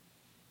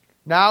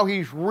 Now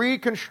he's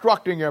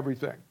reconstructing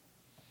everything.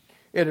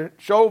 It is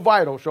so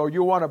vital. So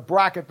you want to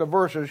bracket the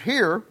verses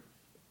here.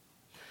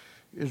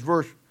 is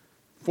verse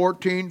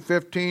 14,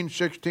 15,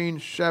 16,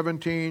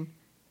 17,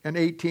 and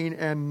 18,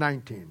 and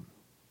 19.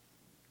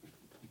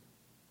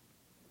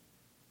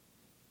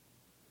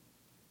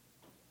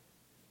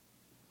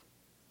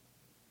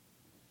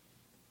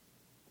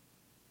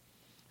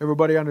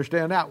 Everybody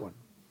understand that one?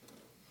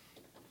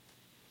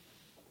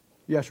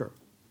 Yes, sir.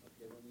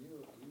 Okay, when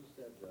you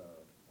said a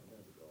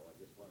minute ago, I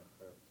just want a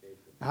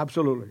clarification.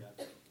 Absolutely.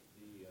 That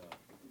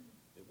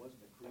it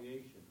wasn't a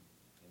creation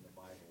in the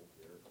Bible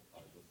here,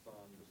 the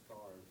sun, the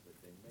stars, that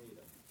they made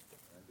them.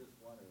 And I just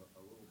wanted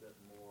a little bit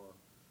more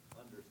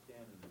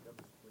understanding the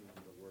difference between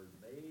the word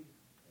made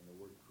and the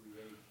word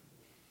creation.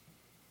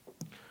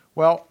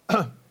 Well,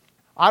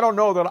 I don't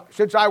know that,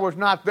 since I was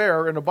not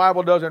there, and the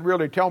Bible doesn't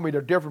really tell me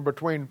the difference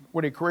between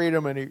when he created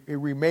them and he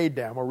remade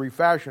them or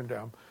refashioned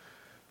them.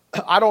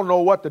 I don't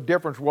know what the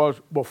difference was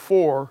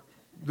before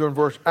than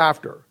verse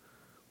after.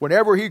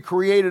 Whenever he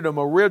created them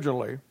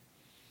originally,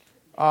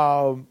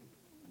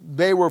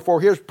 they were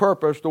for his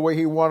purpose the way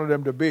he wanted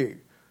them to be.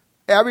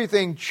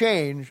 Everything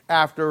changed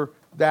after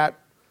that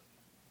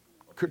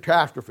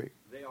catastrophe.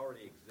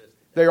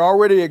 They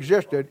already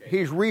existed. Okay.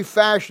 He's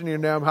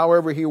refashioning them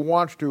however he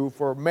wants to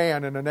for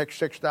man in the next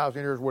 6,000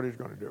 years, what he's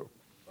going to do.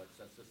 But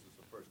since this is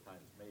the first time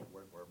it's made,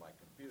 where my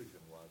confusion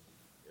was,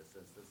 is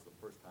since this is the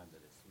first time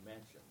that it's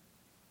mentioned,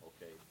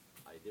 okay,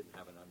 I didn't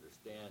have an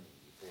understanding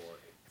before.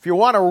 If you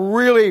want a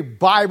really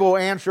Bible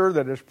answer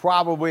that is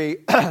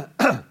probably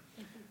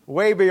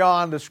way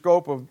beyond the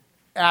scope of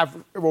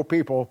average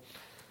people,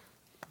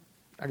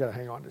 I got to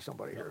hang on to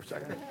somebody here a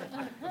second.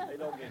 They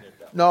don't mean it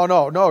that No.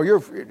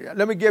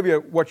 Let me give you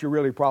what you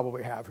really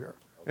probably have here.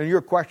 And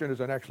your question is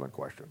an excellent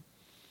question.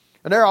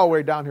 And they're all the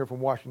way down here from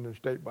Washington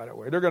State, by the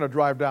way. They're going to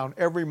drive down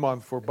every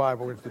month for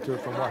Bible Institute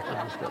from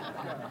Washington State.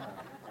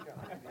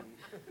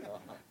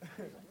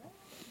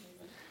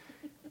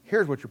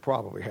 Here's what you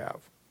probably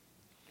have.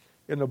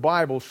 In the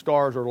Bible,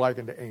 stars are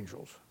likened to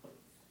angels.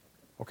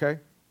 Okay?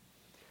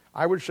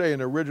 I would say in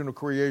the original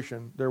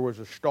creation, there was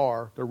a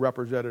star that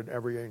represented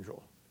every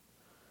angel.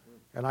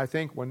 And I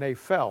think when they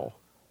fell,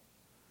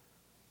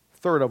 a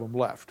third of them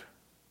left.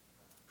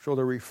 So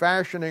the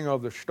refashioning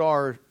of the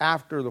stars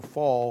after the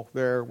fall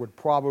there would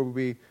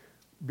probably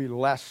be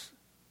less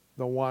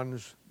the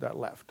ones that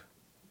left.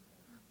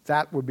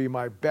 That would be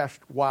my best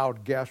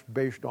wild guess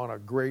based on a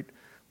great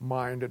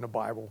mind in the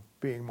Bible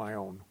being my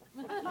own.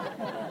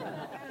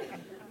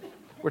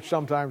 Which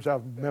sometimes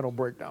have mental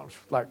breakdowns,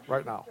 like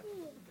right now.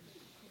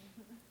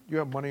 Do you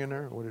have money in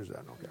there? What is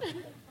that? Okay.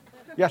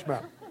 Yes,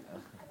 ma'am.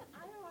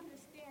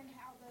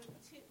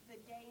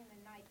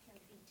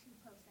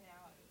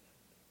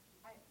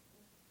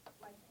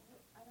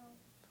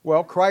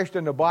 Well, Christ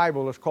in the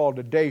Bible is called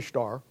the day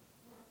star,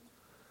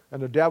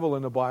 and the devil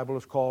in the Bible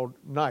is called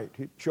night,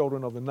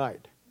 children of the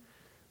night.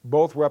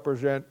 Both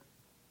represent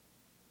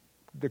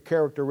the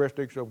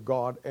characteristics of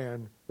God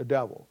and the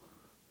devil.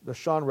 The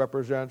sun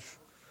represents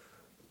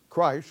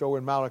Christ, so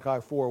in Malachi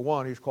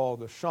 4:1, he's called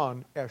the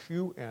Son,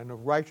 S-U-N,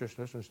 of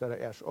righteousness instead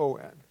of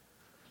S-O-N.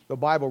 The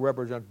Bible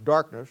represents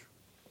darkness.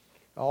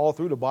 All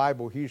through the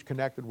Bible, he's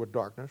connected with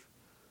darkness.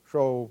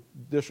 So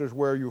this is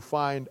where you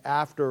find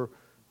after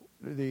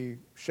the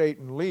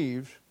Satan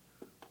leaves,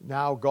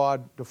 now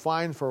God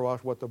defines for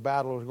us what the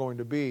battle is going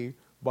to be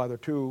by the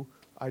two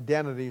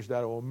identities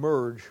that will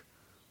emerge,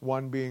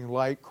 one being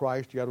light,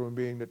 Christ, the other one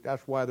being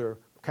that's why they're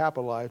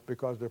capitalized,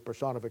 because they're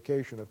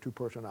personification of two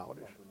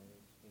personalities.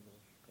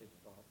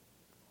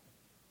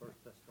 1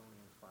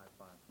 Thessalonians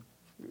 5:5.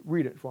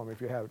 Read it for me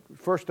if you have it.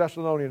 1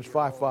 Thessalonians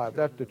 5:5.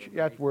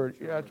 That's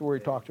where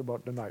he talks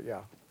about the night. Yeah,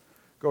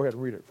 go ahead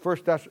and read it.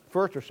 First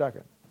or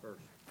second?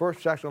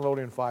 1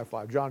 Thessalonians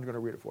 5:5. John's going to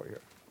read it for you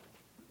here.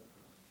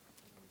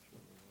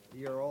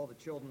 Ye are all the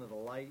children of the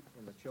light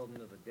and the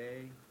children of the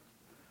day.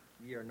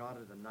 Ye are not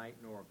of the night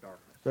nor of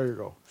darkness. There you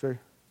go. See?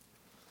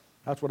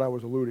 That's what I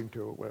was alluding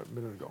to a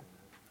minute ago.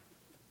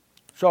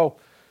 So,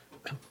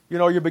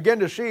 you begin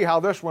to see how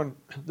this one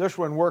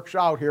works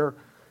out here.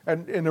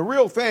 And the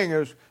real thing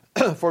is,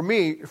 for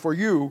me, for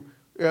you,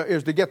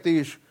 is to get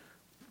these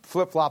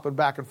flip-flopping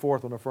back and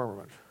forth on the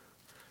firmament.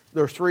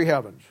 There's three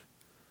heavens.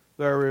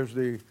 There is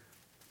the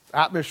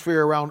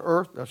atmosphere around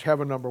Earth. That's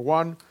heaven number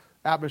one.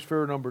 Heaven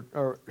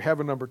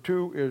number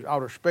two is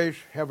outer space.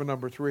 Heaven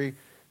number three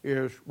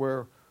is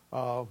where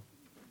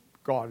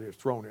God is,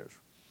 throne is.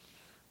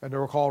 And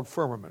they're called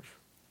firmaments.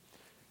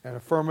 And a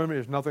firmament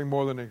is nothing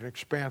more than an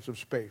expanse of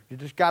space. You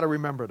just got to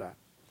remember that.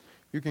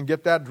 You can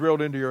get that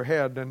drilled into your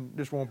head, then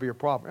this won't be a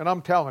problem. And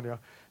I'm telling you,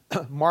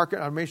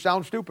 I may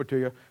sound stupid to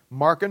you,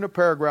 marking the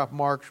paragraph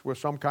marks with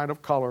some kind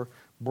of color,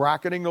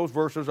 bracketing those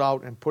verses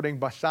out and putting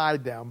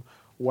beside them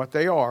what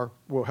they are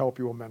will help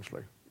you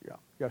immensely. Yeah.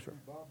 Yes, sir.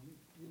 Bob,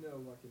 you know,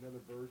 like in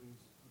other versions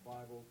of the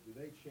Bible, do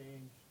they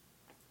change,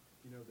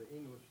 the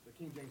English, the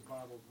King James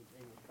Bible is the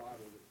English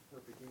Bible, the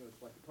perfect English,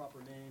 like the proper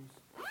names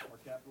are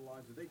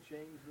capitalized. Do they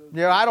change those?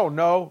 Yeah, I don't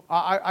know.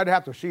 I'd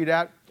have to see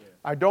that. Yeah.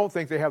 I don't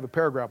think they have the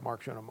paragraph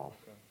marks in them all.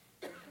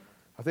 Okay.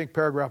 I think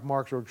paragraph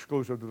marks are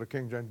exclusive to the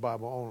King James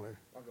Bible only.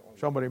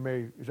 Somebody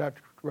may, is that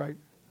right?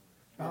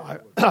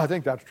 I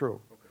think that's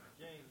true.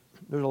 James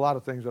There's a lot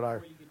of things that I...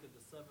 Before you get to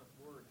the seventh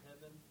word,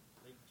 heaven,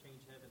 they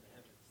change heaven to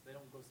heavens. They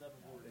don't go seven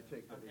words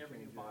on every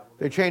new Bible.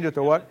 They change it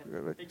to what?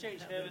 They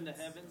change heaven to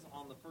heavens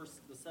on the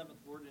seventh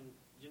word in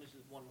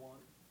Genesis 1:1.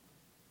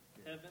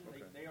 Heaven,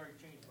 they already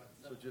changed by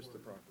the seventh So just the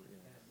word. proper,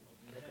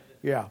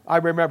 Yeah, I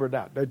remember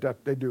that.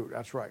 They do.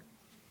 That's right.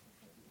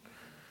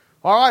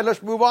 All right,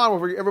 let's move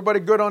on. Everybody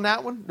good on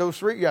that one? Those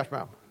three? Yes,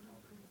 ma'am.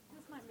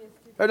 This might be a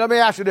stupid. Hey, let me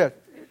ask you this.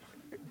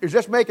 Is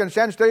this making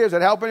sense to you? Is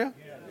it helping you?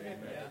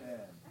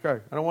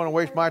 Okay. I don't want to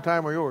waste my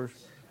time or yours.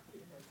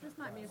 This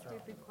might be a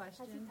stupid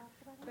question,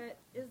 but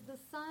is the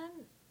sun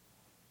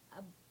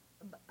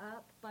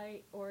up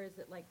by, or is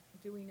it like,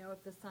 do we know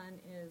if the sun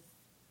is?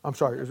 I'm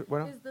sorry. Is it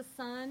what? Is the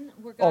sun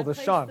where Oh, God the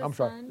placed sun. the I'm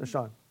sorry. The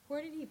sun.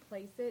 Where did He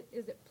place it?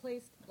 Is it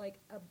placed like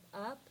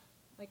up,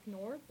 like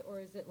north, or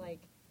is it like?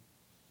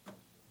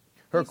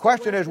 Her east or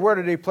question west? is, where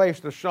did he place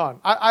the sun?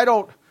 I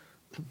don't...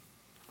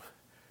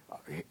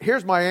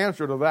 Here's my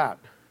answer to that,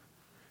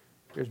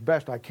 as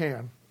best I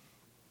can.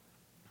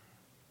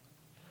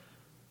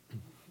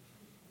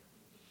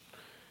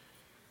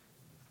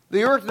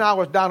 The earth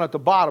now is down at the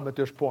bottom at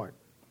this point.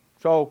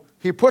 So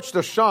he puts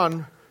the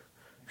sun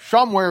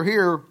somewhere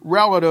here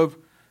relative,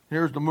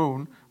 here's the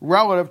moon,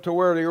 relative to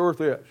where the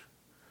earth is.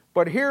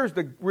 But here's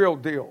the real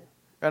deal.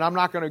 And I'm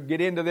not going to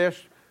get into this,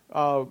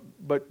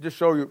 but just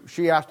so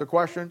she asked the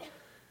question.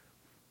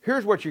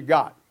 Here's what you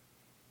got.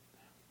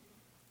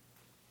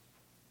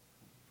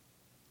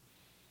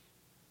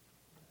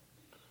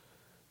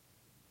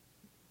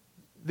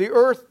 The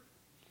earth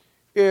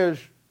is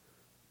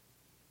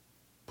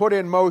put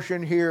in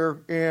motion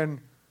here in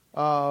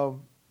the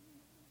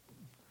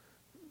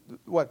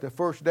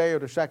first day or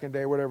the second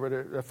day, whatever it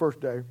is, the first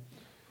day.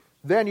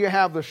 Then you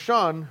have the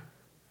sun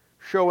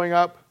showing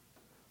up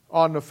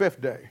on the fifth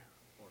day.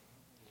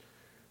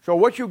 So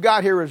what you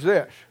got here is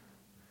this.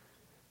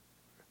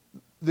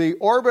 The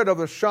orbit of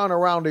the sun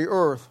around the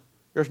earth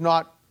is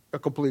not a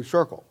complete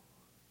circle.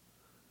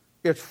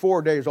 It's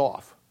 4 days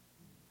off.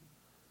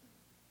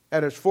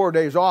 And it's 4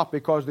 days off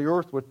because the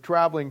earth was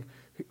traveling.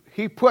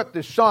 He put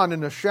the sun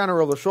in the center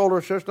of the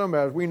solar system,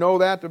 as we know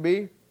that to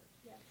be.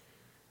 Yes.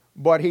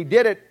 But he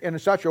did it in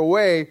such a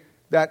way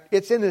that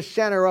it's in the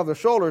center of the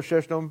solar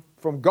system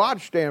from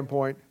God's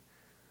standpoint,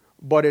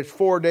 but it's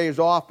 4 days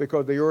off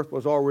because the earth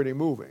was already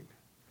moving.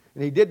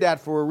 And he did that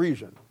for a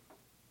reason.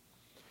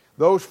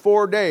 Those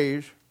 4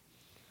 days,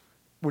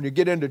 when you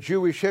get into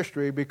Jewish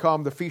history,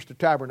 become the Feast of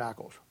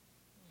Tabernacles.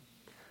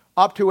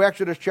 Up to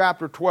Exodus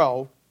chapter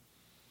 12,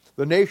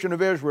 the nation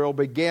of Israel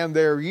began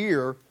their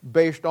year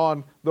based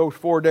on those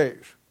 4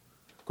 days,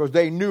 because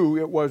they knew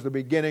it was the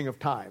beginning of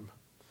time.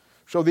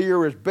 So the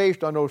year is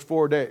based on those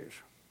 4 days.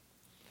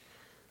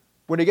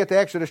 When you get to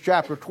Exodus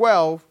chapter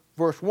 12,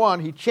 verse 1,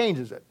 he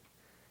changes it.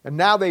 And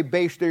now they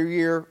base their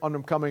year on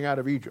them coming out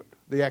of Egypt,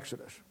 the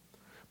Exodus.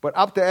 But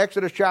up to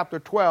Exodus chapter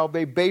 12,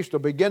 they based the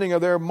beginning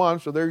of their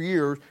months, of their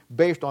years,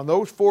 based on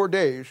those 4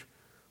 days,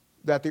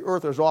 that the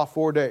earth is off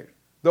 4 days.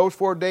 Those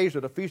 4 days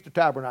are the Feast of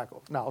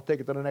Tabernacles. Now, I'll take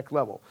it to the next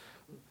level.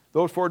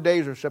 Those 4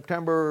 days are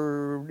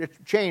September, it's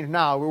changed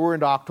now, we're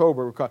into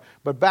October.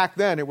 But back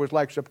then, it was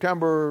like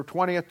September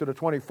 20th to the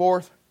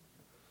 24th,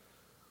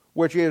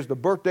 which is the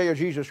birthday of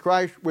Jesus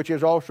Christ, which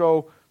is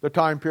also the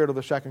time period of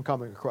the second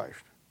coming of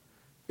Christ,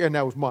 in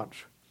those months.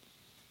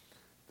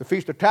 The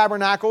Feast of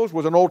Tabernacles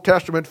was an Old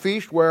Testament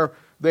feast where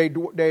they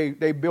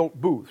built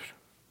booths.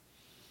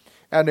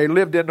 And they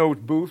lived in those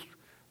booths.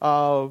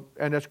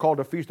 And it's called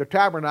the Feast of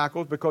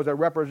Tabernacles because it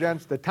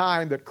represents the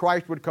time that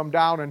Christ would come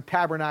down and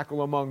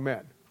tabernacle among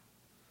men.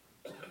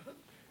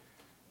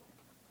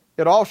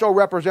 It also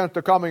represents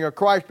the coming of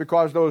Christ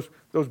because those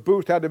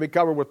booths had to be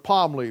covered with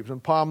palm leaves.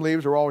 And palm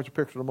leaves are always a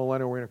picture of the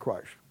millennial reign of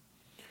Christ.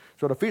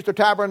 So the Feast of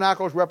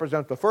Tabernacles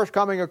represents the first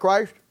coming of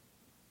Christ.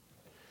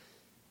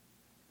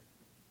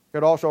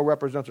 It also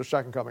represents the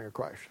second coming of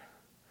Christ.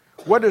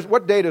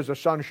 What day does the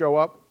sun show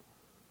up?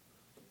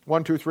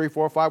 1, 2, 3,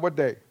 4, 5. What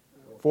day?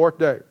 Fourth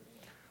day.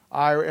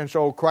 And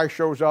so Christ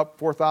shows up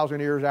 4,000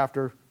 years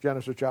after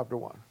Genesis chapter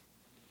 1.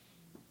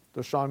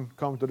 The sun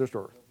comes to this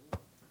earth.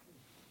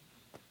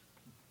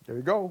 There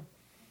you go.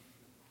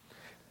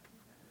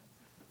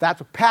 That's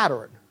a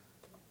pattern.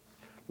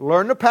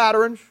 Learn the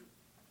patterns.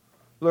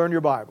 Learn your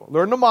Bible.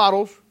 Learn the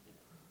models.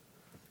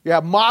 You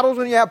have models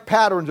and you have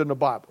patterns in the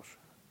Bibles.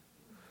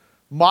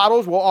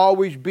 Models will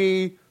always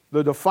be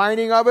the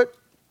defining of it.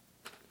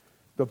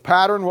 The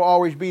pattern will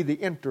always be the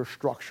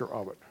interstructure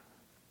of it.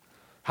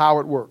 How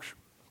it works.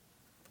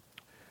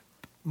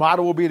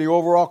 Model will be the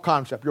overall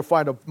concept. You'll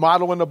find a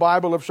model in the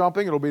Bible of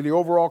something, it'll be the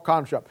overall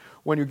concept.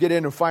 When you get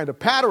in and find a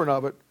pattern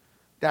of it,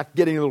 that's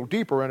getting a little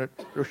deeper in it,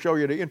 it'll show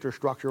you the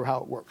interstructure of how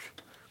it works.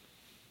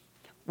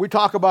 We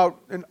talk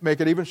about, and make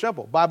it even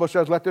simple. The Bible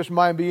says, let this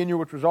mind be in you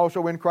which was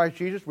also in Christ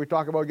Jesus. We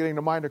talk about getting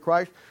the mind of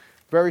Christ.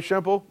 Very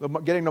simple.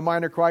 Getting the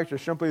mind of Christ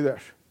is simply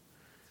this.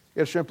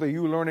 It's simply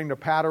you learning the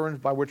patterns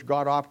by which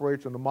God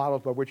operates and the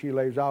models by which He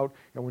lays out.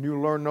 And when you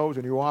learn those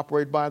and you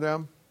operate by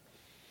them,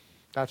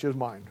 that's His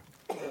mind.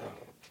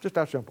 Just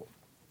that simple.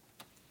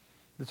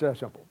 It's that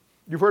simple.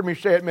 You've heard me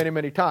say it many,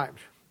 many times.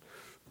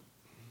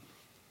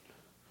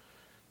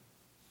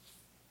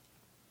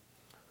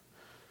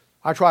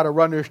 I try to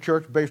run this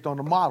church based on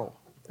the model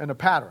and the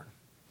pattern,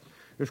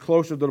 as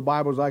close to the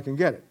Bible as I can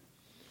get it.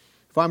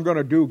 If I'm going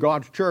to do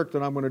God's church,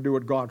 then I'm going to do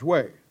it God's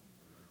way.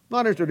 I'm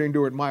not interested in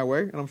doing it my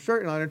way, and I'm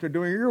certainly not interested in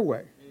doing it your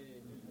way.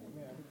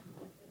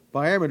 But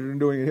I am interested in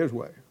doing it His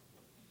way.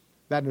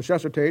 That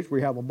necessitates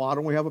we have a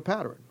model, we have a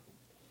pattern.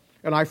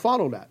 And I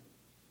follow that.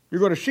 You're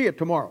going to see it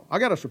tomorrow. I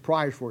got a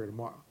surprise for you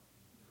tomorrow.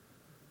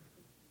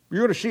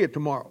 You're going to see it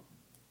tomorrow.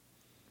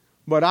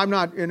 But I'm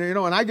not, and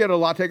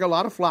I take a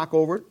lot of flack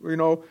over it.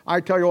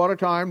 I tell you all the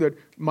time that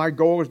my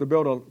goal is to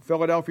build a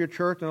Philadelphia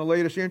church and a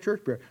Laodicean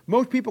church.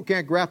 Most people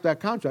can't grasp that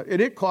concept,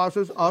 and it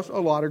causes us a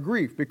lot of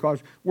grief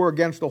because we're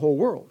against the whole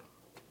world,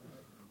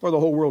 or the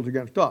whole world's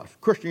against us.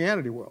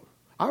 Christianity world.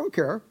 I don't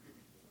care.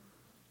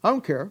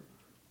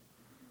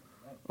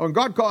 When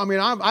God called,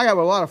 I have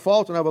a lot of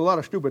faults and I have a lot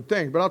of stupid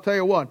things, but I'll tell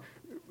you what,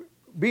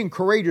 being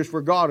courageous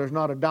for God is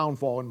not a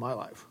downfall in my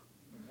life.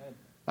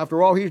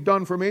 After all He's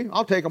done for me,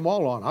 I'll take them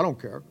all on. I don't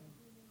care.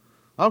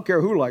 I don't care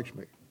who likes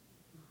me.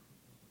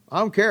 I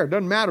don't care. It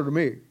doesn't matter to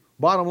me.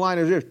 Bottom line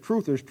is this: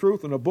 truth is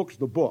truth, and the book's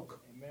the book.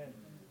 Amen.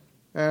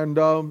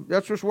 And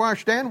that's just where I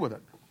stand with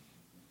it.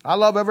 I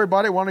love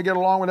everybody. Want to get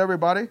along with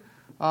everybody.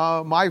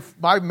 My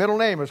middle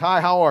name is Hi.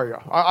 How are you?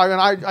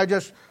 I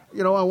just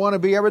I want to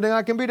be everything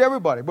I can be to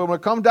everybody. But when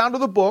it comes down to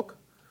the book,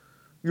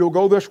 you'll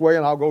go this way,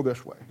 and I'll go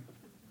this way,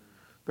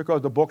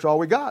 because the book's all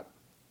we got.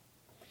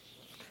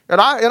 And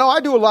I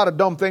do a lot of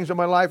dumb things in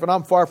my life, and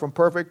I'm far from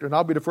perfect, and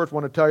I'll be the first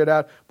one to tell you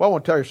that. But I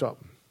want to tell you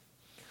something.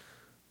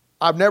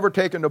 I've never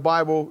taken the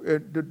Bible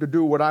to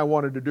do what I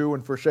wanted to do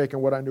and forsaken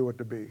what I knew it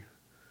to be.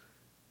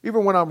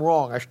 Even when I'm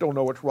wrong, I still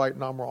know it's right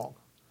and I'm wrong.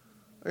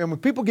 And when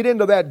people get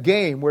into that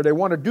game where they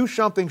want to do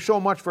something so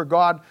much for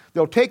God,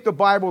 they'll take the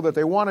Bible that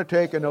they want to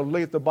take and they'll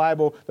leave the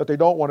Bible that they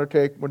don't want to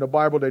take when the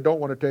Bible they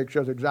don't want to take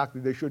says exactly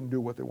they shouldn't do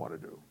what they want to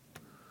do.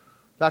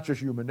 That's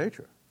just human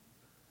nature.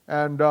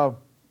 And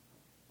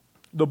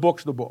the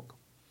book's the book.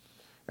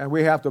 And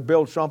we have to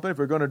build something if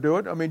we're going to do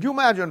it. Do you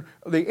imagine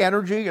the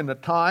energy and the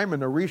time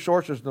and the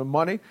resources and the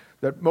money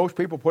that most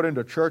people put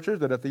into churches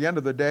that at the end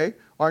of the day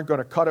aren't going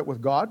to cut it with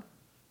God?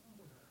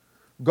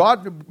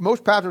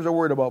 Most pastors are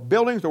worried about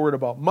buildings, they're worried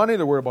about money,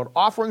 they're worried about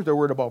offerings, they're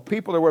worried about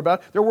people, they're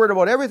worried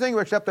about everything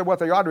except what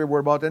they ought to be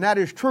worried about, and that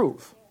is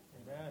truth.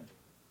 Amen.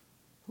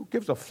 Who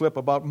gives a flip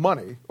about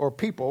money or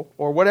people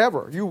or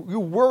whatever? You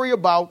worry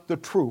about the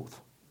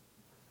truth.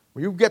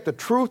 When you get the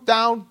truth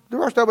down, the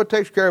rest of it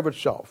takes care of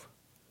itself.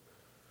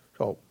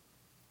 So,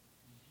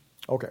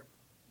 okay.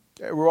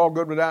 We're all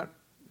good with that?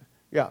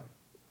 Yeah.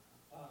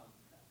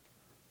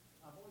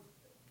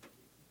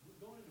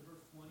 Going into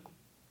verse 20,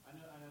 I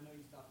know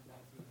you stopped at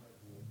 19, but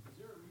is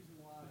there a reason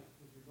why,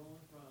 if you're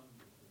going from,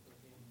 in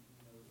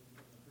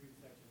the previous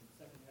section, the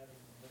second heading,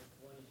 verse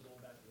 20,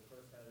 going back to the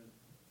first heading,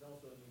 it's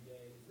also a new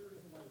day, is there a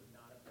reason why there's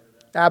not a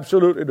paragraph?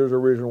 Absolutely, there's a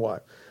reason why.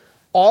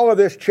 All of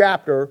this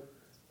chapter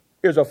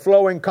is a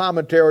flowing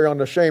commentary on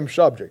the same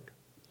subject.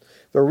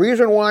 The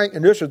reason why,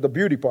 and this is the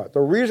beauty part,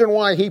 the reason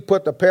why he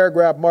put the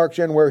paragraph marks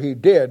in where he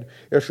did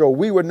is so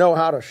we would know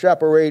how to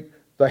separate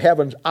the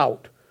heavens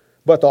out.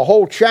 But the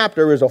whole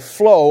chapter is a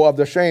flow of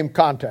the same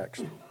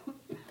context.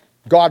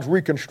 God's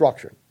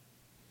reconstruction.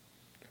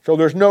 So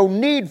there's no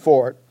need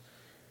for it.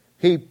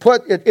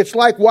 It's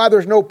like why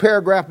there's no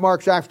paragraph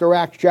marks after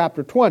Acts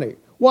chapter 20.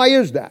 Why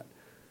is that?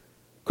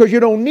 Because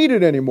you don't need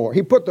it anymore.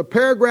 He put the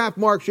paragraph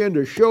marks in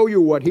to show you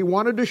what he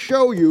wanted to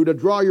show you, to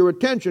draw your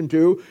attention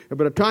to. And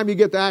by the time you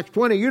get to Acts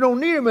 20, you don't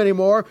need them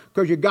anymore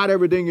because you got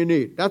everything you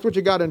need. That's what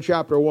you got in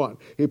chapter 1.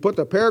 He put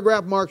the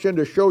paragraph marks in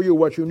to show you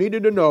what you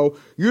needed to know.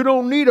 You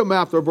don't need them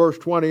after verse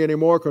 20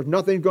 anymore because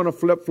nothing's going to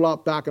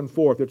flip-flop back and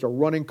forth. It's a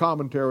running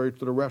commentary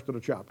to the rest of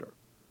the chapter.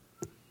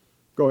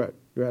 Go ahead.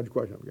 You had your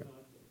question again.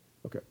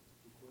 Okay.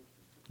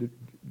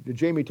 Did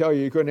Jamie tell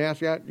you couldn't ask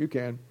that? You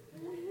can.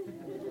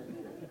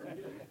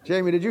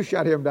 Jamie, did you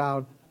shut him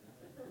down?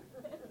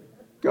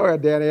 Go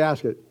ahead, Danny,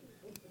 ask it.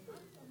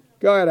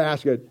 Go ahead,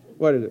 ask it.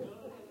 What is it?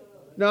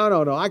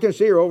 No. I can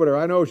see her over there.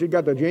 I know she's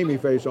got the Jamie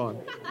face on.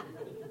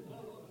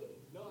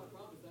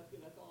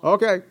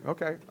 Okay.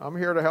 I'm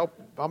here to help.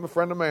 I'm a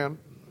friend of man.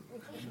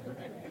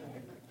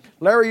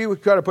 Larry, you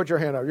try to put your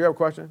hand up. You have a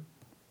question?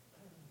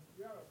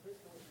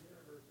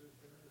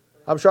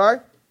 I'm sorry?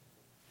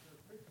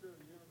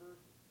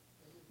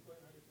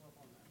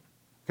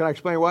 Can I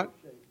explain what?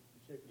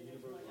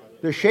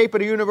 The shape of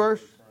the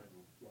universe?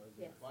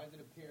 Yes. Why is it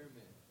a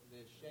pyramid?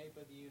 The shape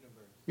of the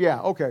universe. Yeah,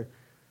 okay.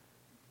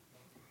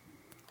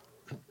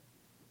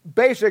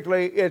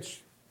 Basically,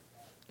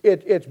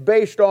 it's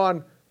based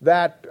on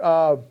that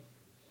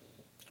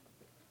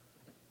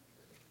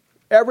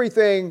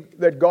everything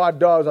that God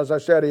does, as I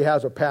said, he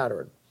has a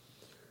pattern.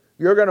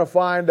 You're going to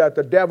find that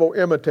the devil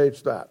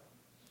imitates that.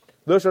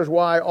 This is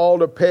why all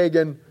the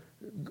pagan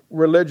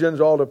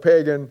religions, all the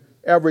pagan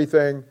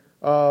everything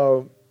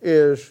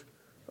is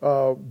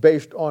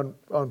based on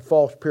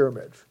false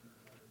pyramids.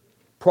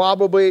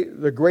 Probably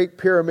the Great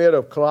Pyramid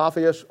of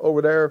Colossus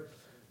over there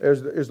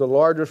is the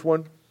largest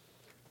one.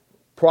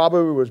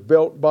 Probably was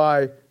built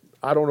by,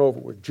 I don't know if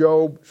it was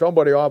Job.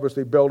 Somebody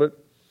obviously built it.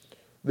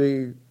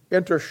 The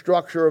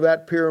interstructure of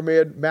that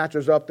pyramid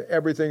matches up to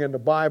everything in the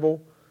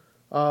Bible.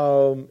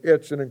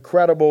 It's an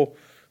incredible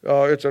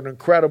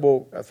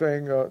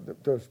thing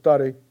to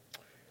study.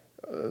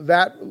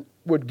 That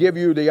would give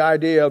you the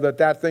idea that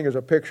that thing is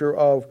a picture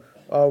of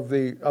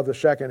the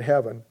second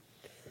heaven.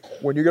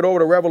 When you get over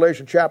to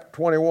Revelation chapter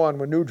 21,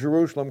 when New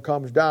Jerusalem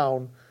comes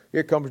down,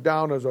 it comes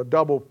down as a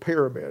double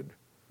pyramid.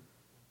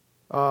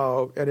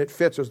 And it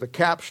fits as the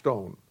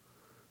capstone.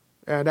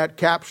 And that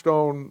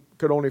capstone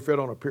could only fit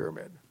on a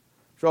pyramid.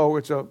 So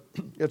it's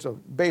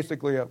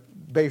basically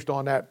based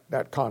on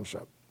that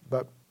concept.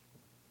 But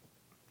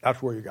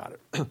that's where you got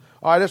it. All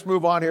right, let's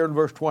move on here in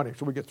verse 20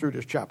 so we get through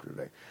this chapter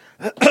today.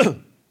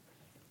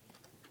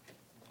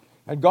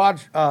 And God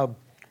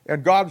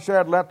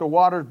said, let the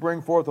waters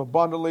bring forth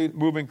abundantly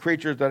moving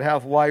creatures that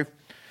have life,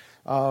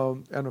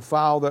 and a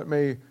fowl that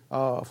may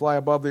fly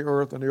above the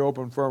earth and the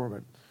open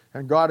firmament.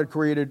 And God had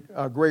created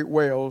great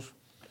whales,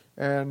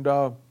 and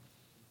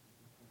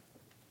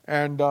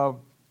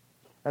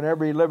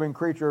every living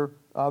creature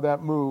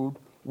that moved,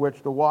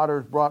 which the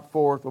waters brought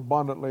forth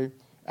abundantly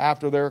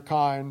after their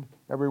kind,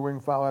 every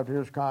winged fowl after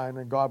his kind,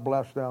 and God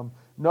blessed them.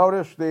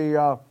 Notice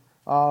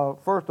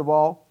first of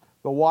all,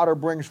 the water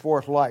brings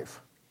forth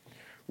life.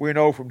 We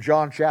know from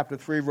John chapter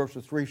 3,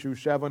 verses 3 through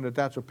 7, that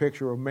that's a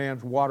picture of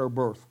man's water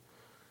birth.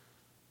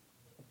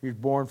 He's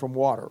born from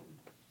water.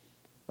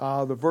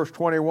 The verse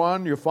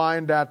 21, you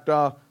find that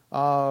the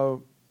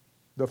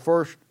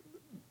first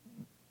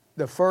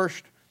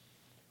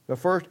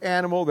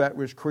animal that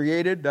was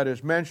created that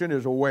is mentioned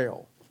is a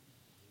whale.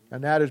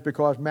 And that is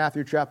because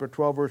Matthew chapter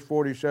 12, verse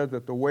 40 says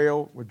that the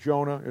whale with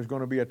Jonah is going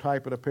to be a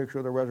type of the picture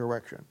of the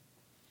resurrection.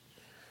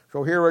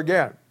 So here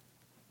again,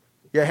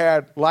 you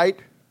had light,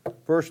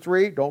 verse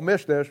 3, don't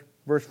miss this.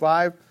 Verse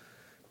 5,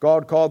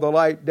 God called the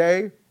light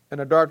day, and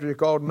the darkness he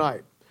called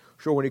night.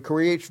 So when he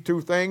creates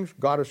two things,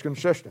 God is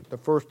consistent. The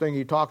first thing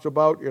he talks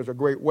about is a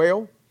great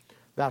whale.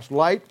 That's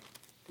light.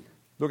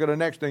 Look at the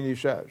next thing he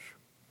says.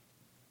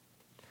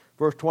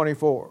 Verse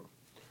 24,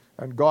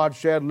 and God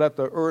said, let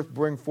the earth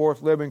bring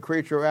forth living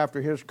creature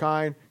after his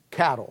kind,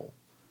 cattle.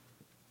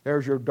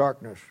 There's your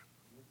darkness.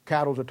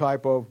 Cattle's a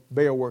type of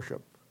Baal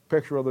worship,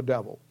 picture of the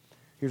devil.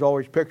 He's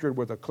always pictured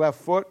with a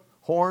cleft foot,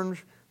 horns,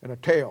 and a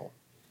tail.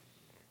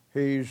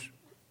 He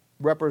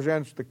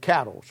represents the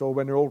cattle. So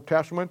in the Old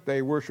Testament,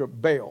 they worship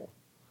Baal.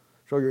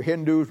 So your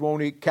Hindus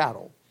won't eat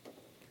cattle.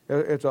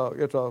 It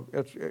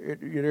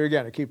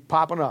keeps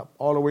popping up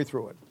all the way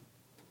through it.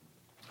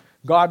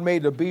 God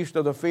made the beast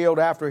of the field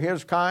after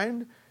his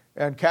kind,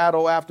 and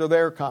cattle after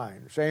their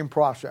kind. Same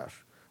process,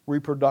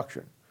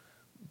 reproduction,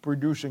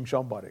 producing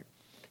somebody.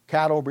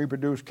 Cattle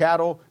reproduce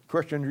cattle.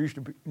 Christians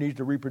need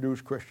to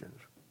reproduce Christians.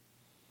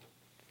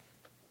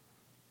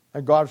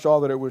 And God saw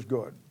that it was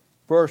good.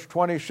 Verse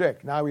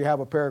 26, now we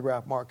have a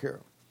paragraph mark here.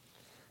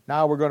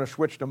 Now we're going to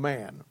switch to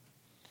man.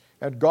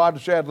 And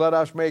God said, let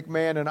us make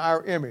man in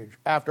our image,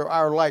 after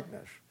our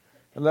likeness,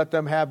 and let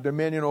them have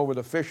dominion over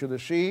the fish of the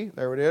sea,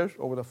 there it is,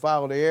 over the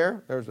fowl of the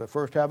air, there's the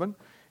first heaven,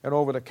 and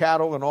over the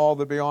cattle and all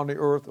that be on the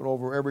earth, and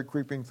over every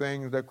creeping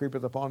thing that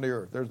creepeth upon the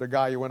earth. There's the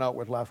guy you went out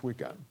with last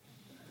weekend.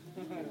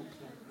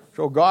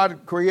 So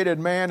God created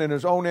man in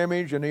his own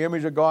image, in the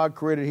image of God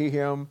created he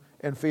him,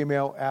 and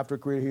female after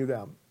created he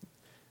them.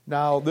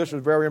 Now, this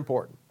is very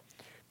important.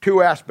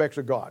 Two aspects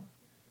of God.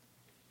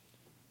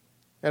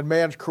 And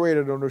man's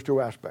created on those two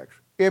aspects.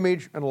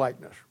 Image and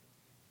likeness.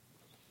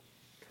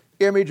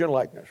 Image and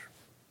likeness.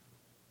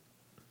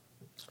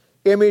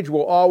 Image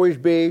will always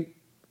be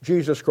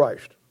Jesus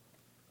Christ.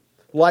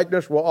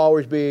 Likeness will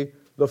always be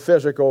the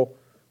physical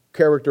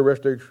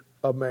characteristics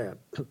of man.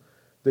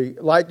 The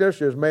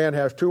likeness is man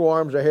has two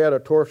arms, a head, a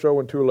torso,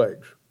 and two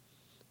legs.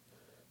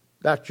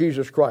 That's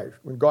Jesus Christ.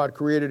 When God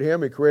created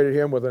him, he created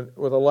him with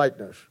a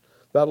likeness.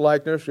 That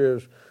likeness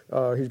is,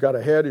 he's got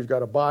a head, he's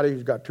got a body,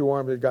 he's got two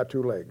arms, he's got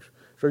two legs.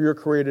 So you're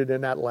created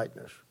in that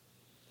likeness.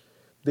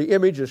 The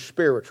image is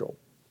spiritual.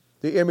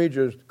 The image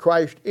is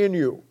Christ in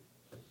you,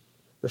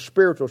 the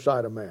spiritual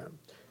side of man.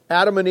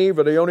 Adam and Eve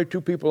are the only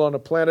two people on the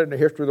planet in the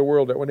history of the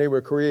world that when they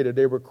were created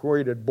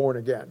born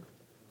again.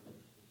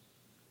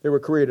 They were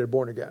created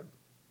born again.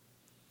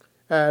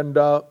 And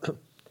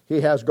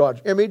he has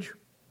God's image.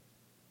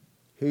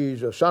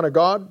 He's a son of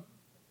God.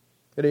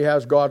 And he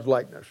has God's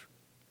likeness.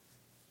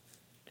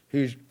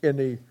 He's in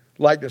the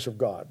likeness of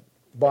God,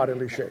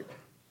 bodily shape.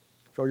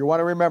 So you want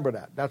to remember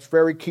that. That's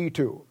very key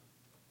too.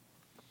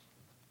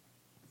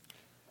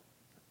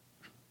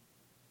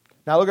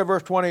 Now look at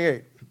verse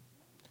 28.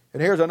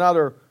 And here's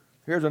another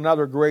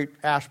great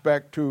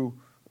aspect to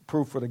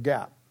proof for the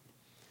gap.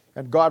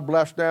 And God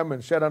blessed them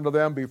and said unto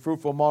them, be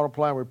fruitful,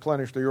 multiply, and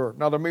replenish the earth.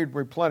 Now the word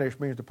replenish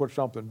means to put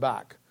something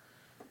back.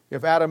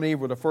 If Adam and Eve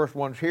were the first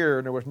ones here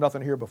and there was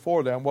nothing here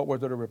before them, what was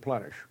there to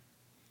replenish?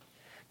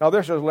 Now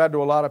this has led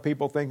to a lot of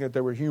people thinking that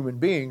there were human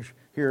beings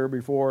here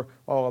before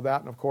all of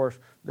that. And of course,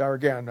 there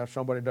again, that's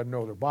somebody who doesn't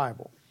know the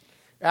Bible.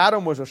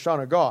 Adam was a son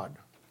of God.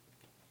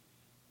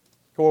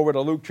 Go over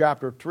to Luke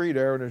chapter 3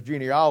 there in his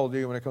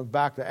genealogy. When it comes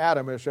back to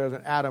Adam, it says,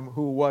 and Adam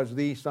who was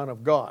the son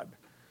of God.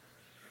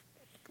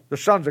 The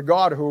sons of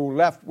God who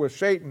left with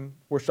Satan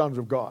were sons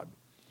of God.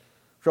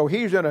 So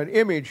he's in an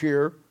image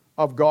here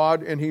of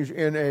God, and he's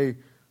in a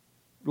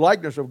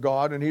likeness of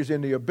God, and he's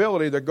in the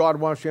ability that God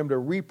wants him to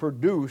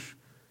reproduce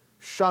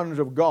sons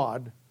of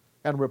God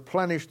and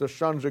replenish the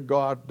sons of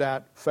God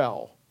that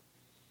fell.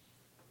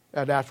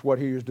 And that's what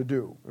he is to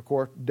do. Of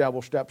course, the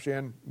devil steps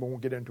in. We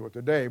won't get into it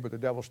today, but the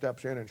devil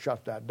steps in and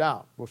shuts that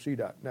down. We'll see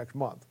that next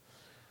month.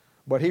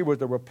 But he was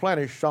to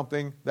replenish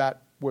something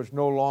that was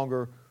no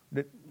longer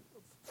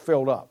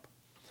filled up.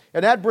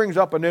 And that brings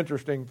up an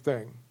interesting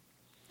thing,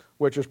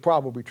 which is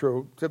probably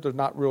true, except there's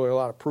not really a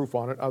lot of proof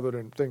on it other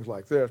than things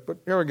like this. But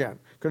here again,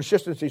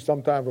 consistency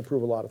sometimes will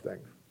prove a lot of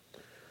things.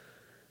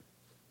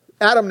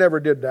 Adam never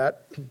did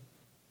that.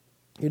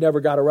 He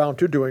never got around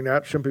to doing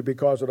that simply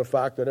because of the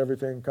fact that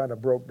everything kind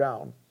of broke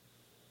down.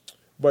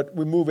 But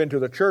we move into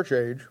the church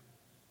age,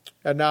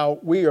 and now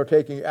we are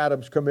taking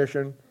Adam's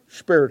commission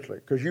spiritually,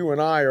 because you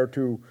and I are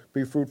to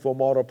be fruitful,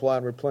 multiply,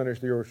 and replenish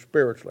the earth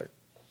spiritually.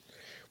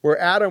 Where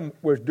Adam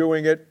was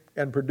doing it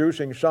and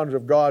producing sons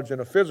of God in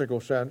a physical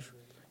sense,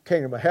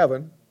 kingdom of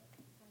heaven,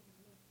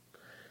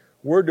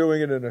 we're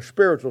doing it in a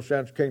spiritual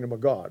sense, kingdom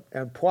of God.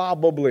 And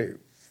probably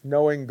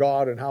knowing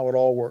God and how it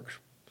all works.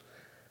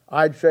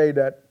 I'd say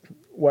that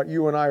what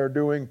you and I are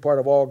doing, part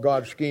of all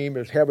God's scheme,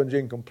 is heaven's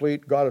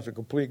incomplete. God is a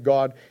complete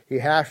God. He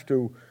has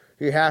to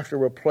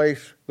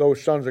replace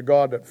those sons of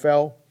God that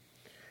fell.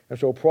 And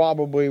so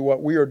probably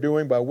what we are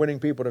doing by winning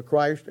people to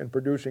Christ and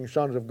producing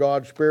sons of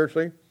God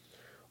spiritually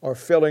are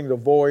filling the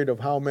void of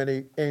how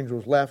many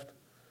angels left.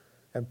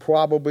 And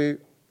probably,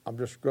 I'm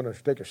just going to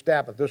take a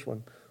stab at this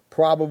one,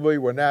 probably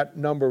when that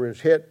number is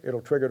hit,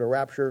 it'll trigger the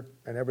rapture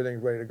and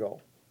everything's ready to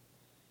go.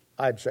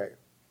 I'd say.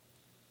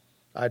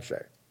 I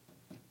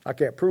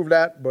can't prove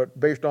that, but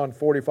based on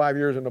 45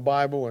 years in the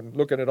Bible and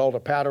looking at all the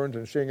patterns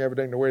and seeing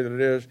everything the way that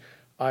it is,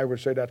 I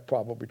would say that's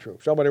probably true.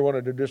 If somebody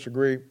wanted to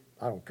disagree,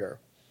 I don't care.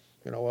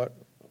 You know what?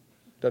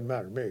 Doesn't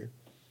matter to me.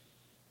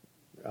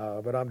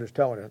 But I'm just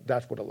telling you,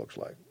 that's what it looks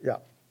like. Yeah.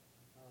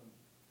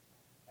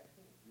 I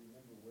can't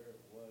remember where it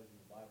was in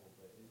the Bible,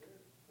 but is there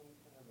some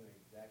kind of an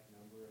exact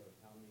number of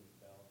how many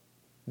fell?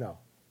 No.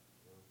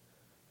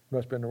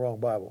 Must have been the wrong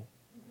Bible.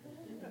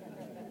 It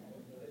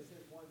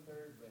says 1/3,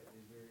 but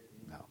is there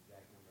any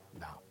exact number?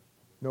 No.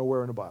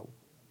 Nowhere in the Bible.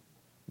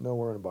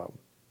 Nowhere in the Bible.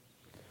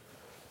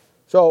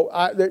 So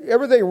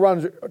everything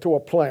runs to a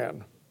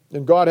plan,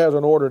 and God has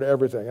an order to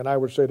everything, and I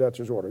would say that's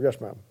his order. Yes,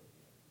 ma'am.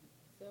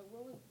 So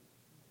what was,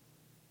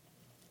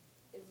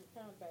 is it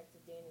kind of back to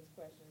Danny's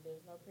question,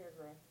 there's no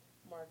paragraph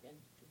mark in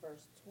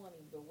verse 20,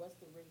 but what's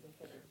the reason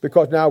for the...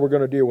 Because now we're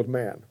going to deal with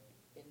man.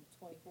 In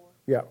 24?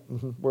 Yeah,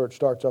 where it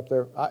starts up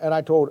there. And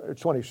I told,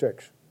 it's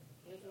 26.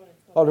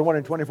 Oh, the one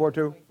in 24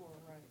 too? 24,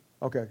 right.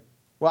 Okay.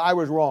 Well, I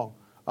was wrong.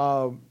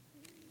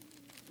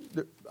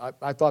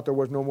 I thought there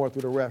was no more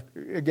through the rest.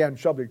 Again,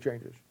 subject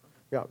changes.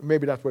 Yeah,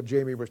 maybe that's what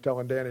Jamie was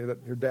telling Danny, that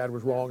her dad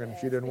was wrong and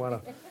she didn't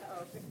want to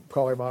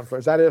call him on for.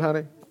 Is that it,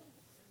 honey?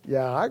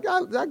 Yeah, I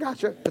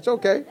got you. It's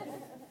okay.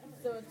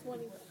 So in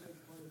 20...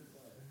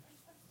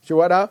 See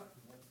what now?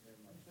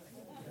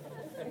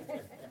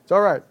 It's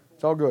all right.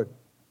 It's all good.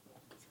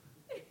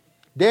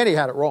 Danny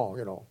had it wrong,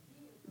 you know.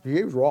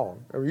 He was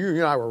wrong. I mean, you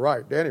and I were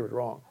right. Danny was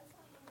wrong.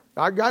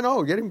 I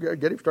know. Get him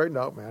straightened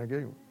out, man. Get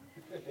him.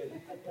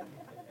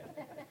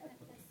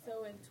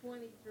 So in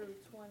 20 through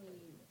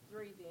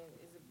 23, then,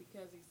 is it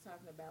because he's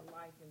talking about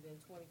life, and then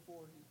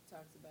 24 he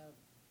talks about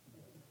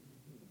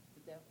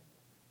the devil?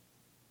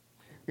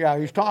 Yeah,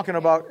 he's talking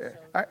about,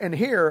 and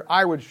here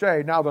I would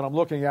say, now that I'm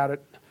looking at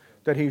it,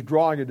 that he's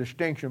drawing a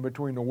distinction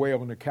between the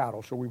whale and the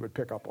cattle, so we would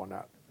pick up on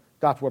that.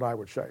 That's what I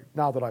would say,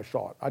 now that I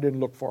saw it. I didn't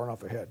look far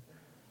enough ahead.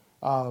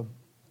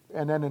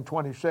 And then in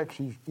 26,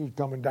 he's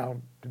coming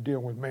down to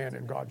deal with man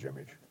in God's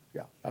image.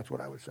 Yeah, that's what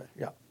I would say.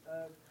 Yeah.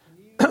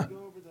 Can you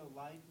go over the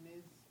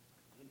likeness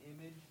and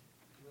image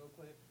real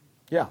quick?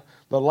 Yeah,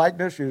 the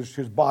likeness is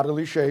his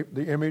bodily shape.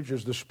 The image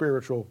is the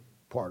spiritual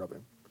part of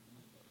him.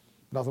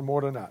 Nothing more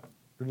than that.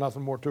 There's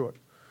nothing more to it.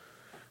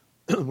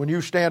 When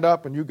you stand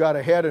up and you got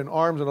a head and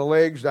arms and a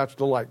legs, that's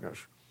the likeness.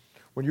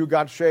 When you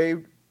got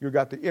saved, you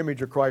got the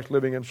image of Christ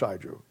living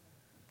inside you.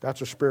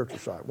 That's the spiritual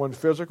side. One's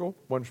physical,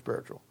 one's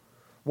spiritual.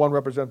 One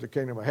represents the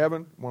kingdom of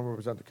heaven, one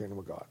represents the kingdom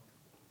of God.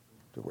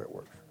 That's the way it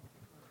works.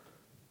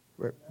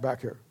 Wait,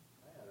 back here.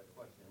 I had a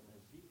question.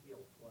 In Ezekiel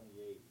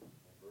 28 and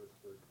verse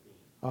 13,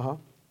 Uh-huh.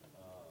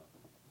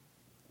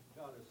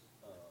 God is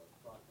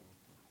talking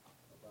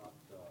about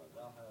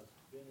thou hast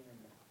been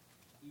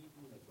in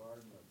Eden, the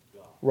garden of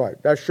God.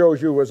 Right. That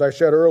shows you, as I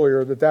said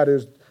earlier,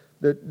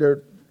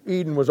 that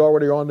Eden was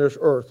already on this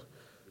earth.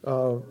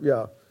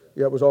 Yeah,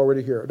 it was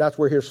already here. That's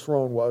where his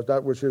throne was.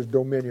 That was his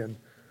dominion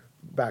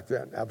back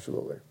then.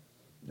 Absolutely.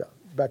 Yeah.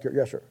 Back here.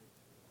 Yes, sir. Okay,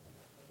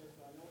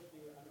 so I know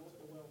what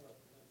the whale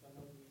represents. I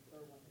know the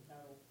third one, the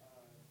cattle,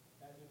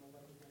 that animal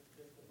represents.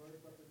 Does the bird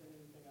represent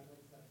anything? I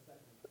noticed that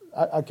second.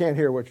 I can't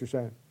hear what you're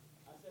saying.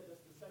 I said,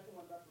 does the second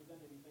one represent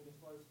anything as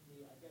far as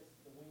I guess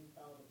the winged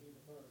fowl would be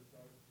the birds,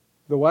 right?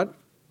 The what?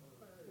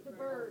 The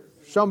birds.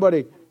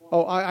 Somebody.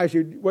 Oh, I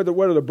see. What do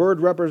the birds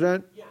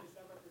represent? Yes,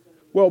 that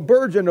represents Well,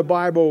 birds in the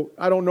Bible,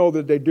 I don't know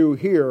that they do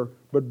here,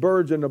 but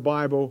birds in the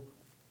Bible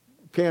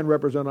can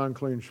represent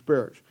unclean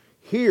spirits.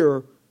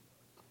 Here,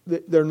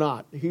 they're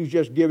not. He's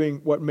just giving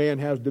what man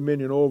has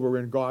dominion over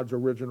in God's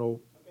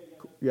original.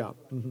 Yeah,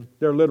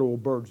 they're literal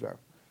birds there.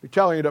 He's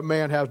telling you that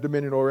man has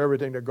dominion over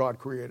everything that God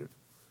created.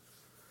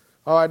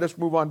 All right, let's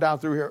move on down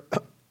through here.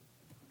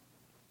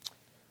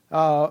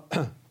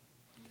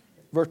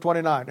 Verse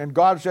 29, and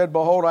God said,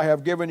 behold, I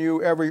have given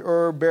you every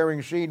herb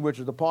bearing seed which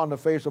is upon the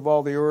face of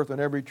all the earth, and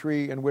every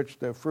tree in which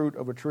the fruit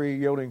of a tree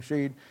yielding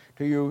seed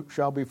to you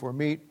shall be for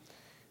meat,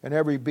 and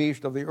every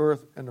beast of the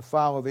earth and the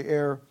fowl of the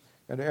air,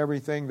 and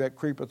everything that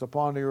creepeth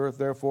upon the earth,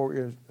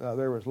 therefore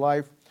there is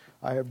life.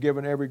 I have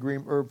given every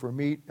green herb for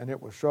meat, and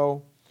it was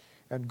so.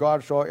 And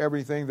God saw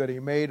everything that he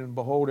made, and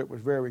behold, it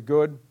was very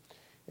good.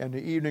 And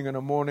the evening and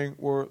the morning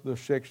were the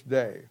sixth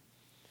day.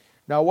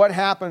 Now, what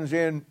happens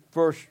in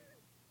verse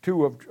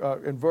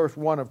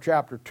 1 of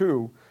chapter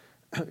 2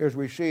 is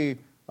we see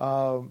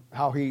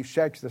how he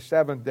sets the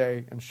seventh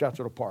day and sets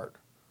it apart.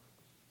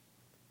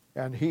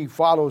 And he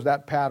follows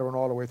that pattern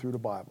all the way through the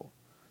Bible.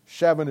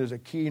 7 is a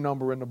key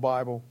number in the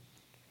Bible,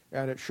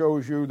 and it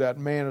shows you that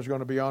man is going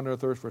to be on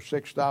earth for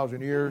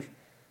 6,000 years,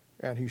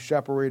 and he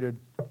separated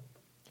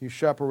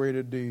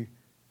the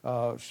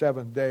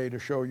seventh day to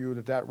show you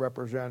that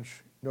represents,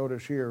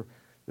 notice here,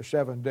 the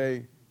seventh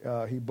day,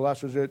 he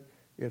blesses it,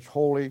 it's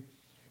holy,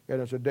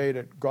 and it's a day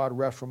that God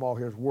rests from all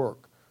his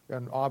work.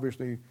 And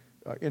obviously,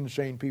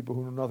 insane people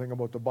who know nothing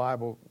about the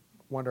Bible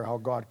wonder how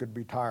God could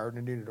be tired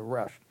and needed a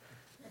rest.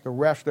 The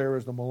rest there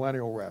is the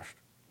millennial rest.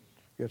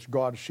 It's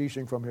God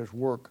ceasing from his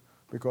work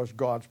because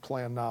God's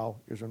plan now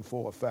is in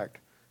full effect,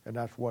 and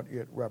that's what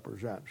it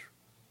represents.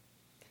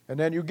 And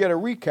then you get a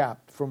recap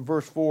from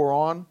verse 4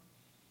 on.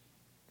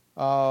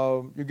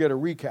 You get a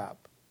recap.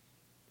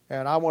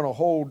 And I want to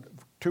hold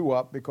 2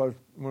 up because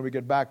when we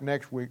get back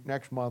next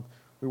month,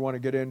 we want to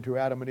get into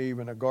Adam and Eve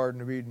in the Garden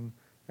of Eden,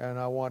 and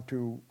I want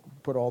to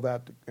put all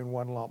that in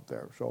one lump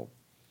there. So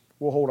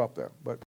we'll hold up there. But